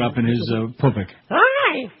Ron showed up in his pupik.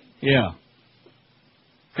 Hi. Yeah.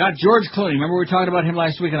 Got George Clooney. Remember we were talking about him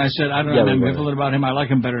last week, and I said I don't know, I'm ambivalent about him. I like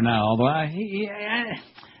him better now, although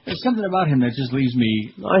there's something about him that just leaves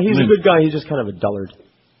me. He's a good guy. He's just kind of a dullard.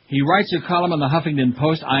 He writes a column on the Huffington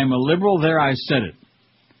Post. I am a liberal. There, I said it.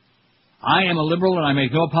 I am a liberal, and I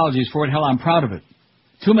make no apologies for it. Hell, I'm proud of it.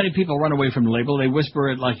 Too many people run away from the label. They whisper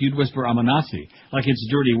it like you'd whisper I'm a Nazi, like it's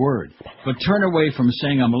a dirty word. But turn away from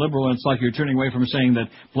saying I'm a liberal, and it's like you're turning away from saying that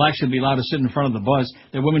blacks should be allowed to sit in front of the bus,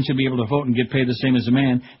 that women should be able to vote and get paid the same as a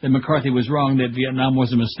man, that McCarthy was wrong, that Vietnam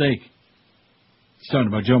was a mistake. He's talking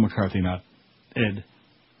about Joe McCarthy, not Ed.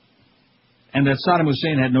 And that Saddam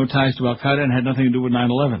Hussein had no ties to Al-Qaeda and had nothing to do with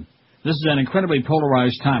 9/11. This is an incredibly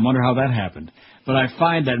polarized time. I wonder how that happened. But I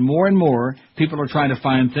find that more and more people are trying to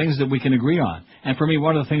find things that we can agree on. And for me,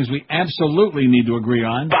 one of the things we absolutely need to agree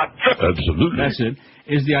on Absolutely. That's it.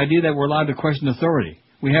 Is the idea that we're allowed to question authority.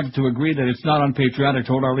 We have to agree that it's not unpatriotic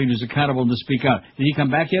to hold our leaders accountable and to speak out. Did he come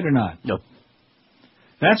back yet or not? No.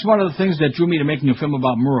 That's one of the things that drew me to making a film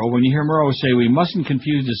about Murrow. When you hear Murrow say we mustn't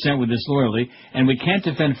confuse dissent with disloyalty, and we can't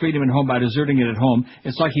defend freedom at home by deserting it at home,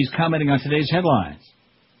 it's like he's commenting on today's headlines.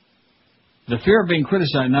 The fear of being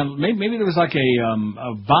criticized. Now, maybe there was like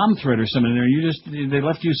a bomb threat or something in there. They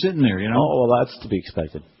left you sitting there, you know? Oh, well, that's to be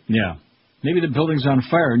expected. Yeah. Maybe the building's on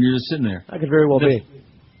fire and you're just sitting there. That could very well be.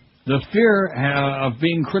 The fear of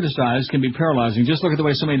being criticized can be paralyzing. Just look at the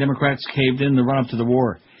way so many Democrats caved in the run-up to the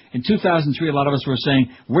war. In 2003, a lot of us were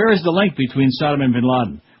saying, where is the link between Saddam and bin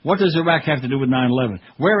Laden? What does Iraq have to do with 9/11?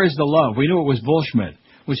 Where is the love? We knew it was Bullshit,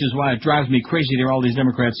 which is why it drives me crazy to hear all these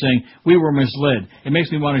Democrats saying, we were misled. It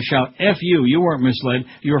makes me want to shout, F you weren't misled.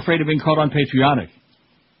 You were afraid of being called unpatriotic.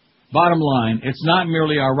 Bottom line, it's not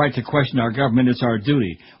merely our right to question our government, it's our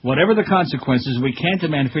duty. Whatever the consequences, we can't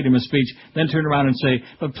demand freedom of speech, then turn around and say,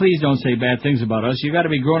 but please don't say bad things about us. You got to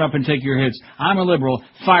be grown up and take your hits. I'm a liberal.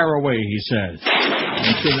 Fire away, he says.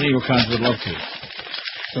 I'm sure the neocons would love to.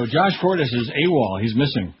 So Josh Cordes is AWOL. He's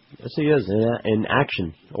missing. Yes, he is. In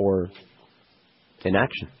action or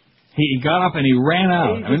inaction. He got up and he ran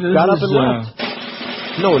out. He got up and left.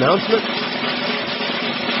 No announcement.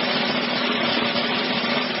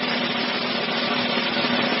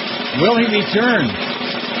 Will he return?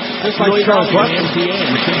 Just like Charles in the MTA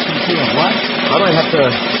and Kingston Field. What? I might have to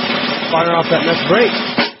fire off that next break.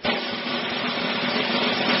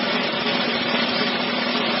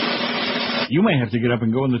 You may have to get up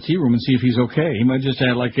and go in the tea room and see if he's okay. He might just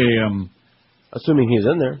have like a assuming he's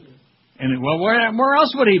in there. And well, where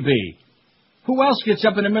else would he be? Who else gets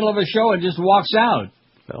up in the middle of a show and just walks out?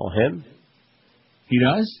 Well, him. He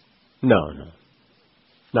does? No.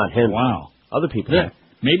 Not him. Wow. Other people. Yeah.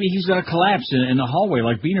 Maybe he's going to collapse in the hallway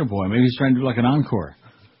like Beaner Boy. Maybe he's trying to do like an encore.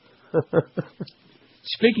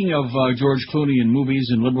 Speaking of George Clooney and movies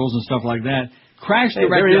and liberals and stuff like that, Crash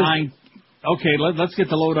director... Okay, let's get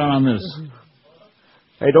the lowdown on this.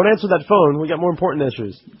 Hey, don't answer that phone. We got more important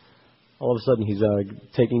issues. All of a sudden, he's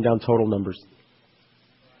taking down total numbers.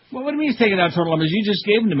 Well, what do you mean he's taking down total numbers? You just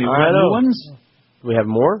gave them to me. We got new ones? We have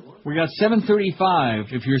more? We got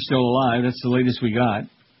 735, if you're still alive. That's the latest we got.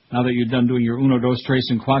 Now that you're done doing your uno, dos, tres,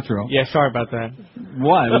 and cuatro. Yeah, sorry about that.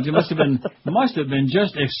 What? It must have been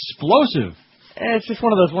just explosive. It's just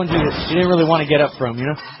one of those ones you didn't really want to get up from, you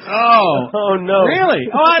know? Oh no. Really?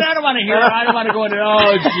 Oh, I don't want to hear it. I don't want to go into,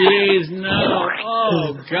 oh, jeez, no.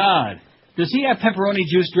 Oh, God. Does he have pepperoni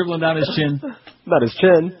juice dribbling down his chin? Not his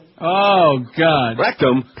chin. Oh, God.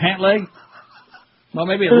 Rectum. Pant leg? Well,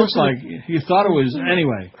 maybe it looks like you thought it was.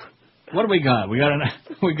 Anyway, what do we got? We got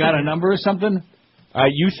a number or something?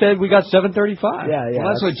 You said we got 735. Yeah.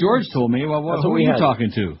 Well, that's what George told me. Well, who are you talking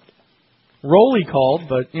to? Rolly called,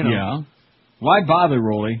 but, you know. Yeah. Why bother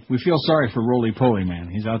Rolly? We feel sorry for Rolly Poly, man.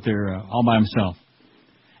 He's out there all by himself.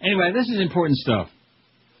 Anyway, this is important stuff.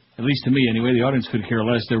 At least to me, anyway. The audience could care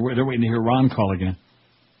less. They're waiting to hear Ron call again.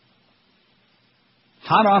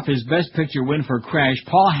 Hot off his Best Picture win for Crash,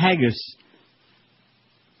 Paul Haggis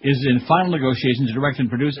is in final negotiations to direct and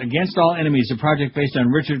produce Against All Enemies, a project based on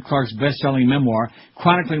Richard Clarke's best-selling memoir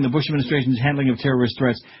chronicling the Bush administration's handling of terrorist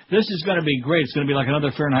threats. This is going to be great. It's going to be like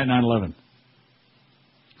another Fahrenheit 9/11.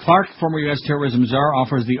 Clarke, former U.S. terrorism czar,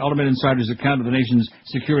 offers the ultimate insider's account of the nation's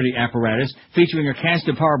security apparatus, featuring a cast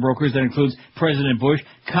of power brokers that includes President Bush,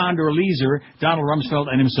 Condoleezza, Donald Rumsfeld,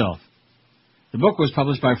 and himself. The book was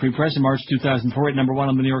published by Free Press in March 2004 at #1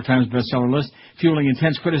 on the New York Times bestseller list, fueling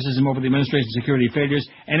intense criticism over the administration's security failures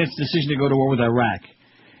and its decision to go to war with Iraq.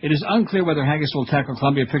 It is unclear whether Haggis will tackle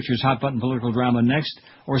Columbia Pictures' hot-button political drama next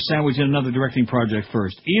or sandwich in another directing project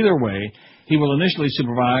first. Either way, he will initially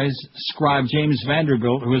supervise scribe James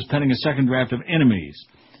Vanderbilt, who is penning a second draft of Enemies.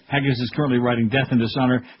 Haggis is currently writing Death and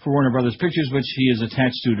Dishonor for Warner Brothers Pictures, which he is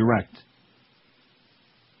attached to direct.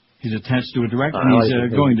 He's attached to a direct, and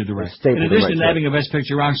he's going to direct. In addition to nabbing a Best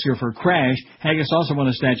Picture Oscar for Crash, Haggis also won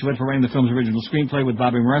a statuette for writing the film's original screenplay with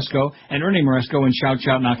Bobby Moresco and Ernie Moresco in Shout,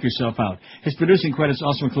 Shout, Knock Yourself Out. His producing credits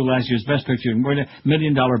also include last year's Best Picture, $1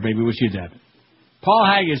 Million Baby, which he adapted. Paul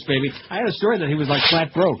Haggis, baby. I had a story that he was like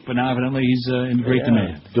flat broke, but now evidently he's in great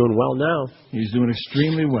demand. Doing well now. He's doing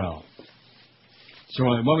extremely well. So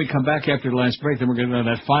when we come back after the last break, then we're going to have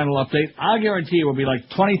that final update. I guarantee it will be like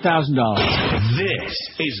 $20,000. This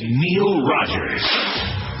is Neil Rogers.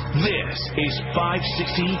 This is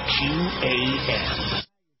 560 QAM.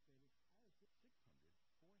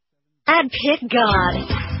 I'd pick God.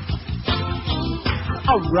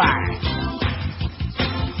 All right.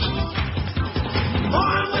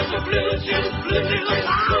 Born with the blue shoes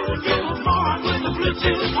on. Born with the blue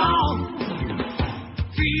shoes on.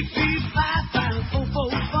 Beep, beep.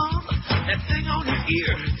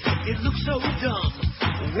 ear. It looks so dumb.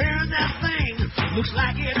 Wearing that thing looks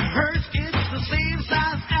like it hurts. It's the same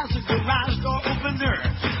size as a garage door opener.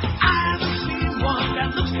 I haven't seen one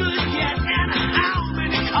that looks good yet. And how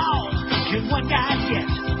many calls can one guy get?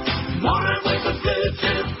 Moron with a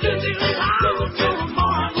Bluetooth, Bluetooth on. You're a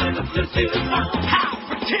moron with a Bluetooth on. How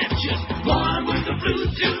pretentious. Moron with a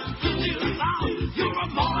Bluetooth, Bluetooth on. You're a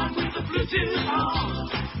moron with a Bluetooth on.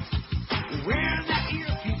 Wearing that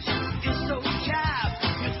earpiece is so jive.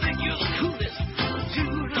 You think you're the coolest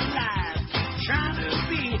dude alive. Trying to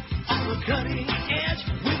be on the cutting edge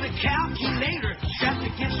with a calculator strapped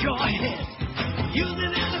against your head. Using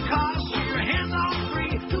it in the car so your hands are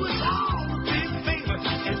free. Do us all a big favor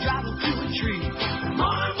and drive them to a tree.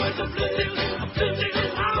 Moron with a Bluetooth,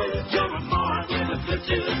 Bluetooth on. You're a moron with a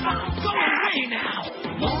Bluetooth on. Go away now.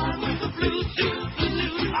 Moron with a Bluetooth,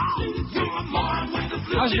 Bluetooth on. You're a moron with a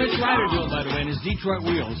Bluetooth. How's Mitch Ryder doing, by the way, in his Detroit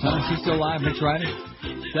Wheels? Huh? Is he still alive, Mitch Ryder?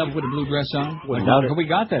 Devil with a blue dress on? We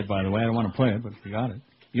got that, by the way. I don't want to play it, but we got it.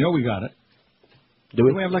 You know we got it. Do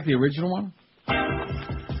we? We have like the original one?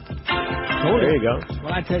 Totally. There you go.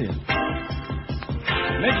 Well, I tell you.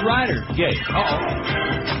 Mitch Ryder, gay. Uh-oh.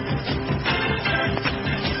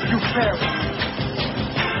 You fair one.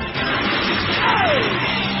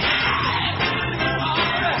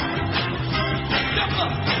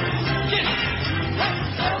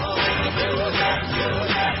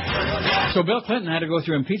 So Bill Clinton had to go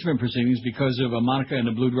through impeachment proceedings because of Monica and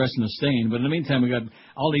the blue dress and the stain. But in the meantime, we got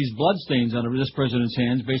all these blood stains on this president's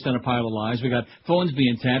hands based on a pile of lies. We got phones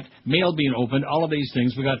being tapped, mail being opened, all of these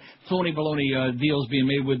things. We got phony baloney deals being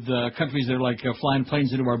made with countries that are like flying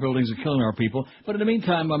planes into our buildings and killing our people. But in the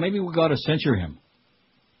meantime, maybe we got to censure him.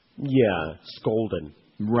 Yeah, scolding.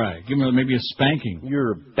 Right. Give him maybe a spanking.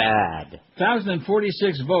 You're bad.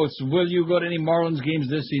 1,046 votes. Will you go to any Marlins games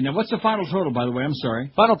this season? Now, what's the final total, by the way? I'm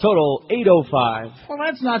sorry. Final total, 805. Well,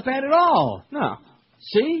 that's not bad at all. No.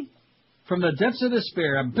 See? From the depths of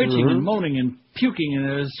despair, I'm bitching and moaning and puking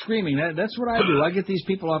and screaming. That's what I do. I get these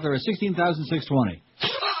people off there at 16,620.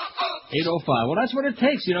 805. Well, that's what it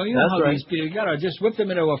takes. You know how right. These people, you got to just whip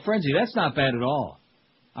them into a frenzy. That's not bad at all.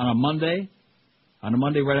 On a Monday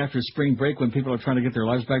right after spring break when people are trying to get their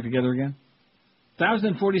lives back together again.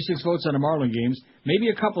 1,046 votes on the Marlin games. Maybe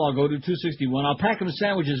a couple I'll go to, 261. I'll pack them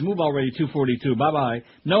sandwiches, move already, 242. Bye-bye.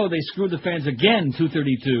 No, they screwed the fans again,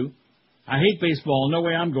 232. I hate baseball. No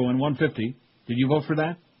way I'm going, 150. Did you vote for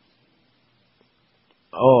that?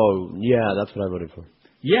 Oh, yeah, that's what I voted for.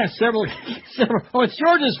 Yes, several. Oh, it's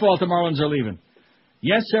George's fault the Marlins are leaving.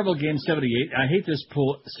 Yes, several games, 78. I hate this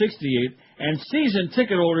pool, 68. And season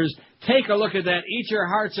ticket holders, take a look at that. Eat your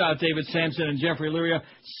hearts out, David Sampson and Jeffrey Luria.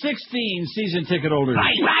 16 season ticket holders.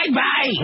 Bye, bye, bye.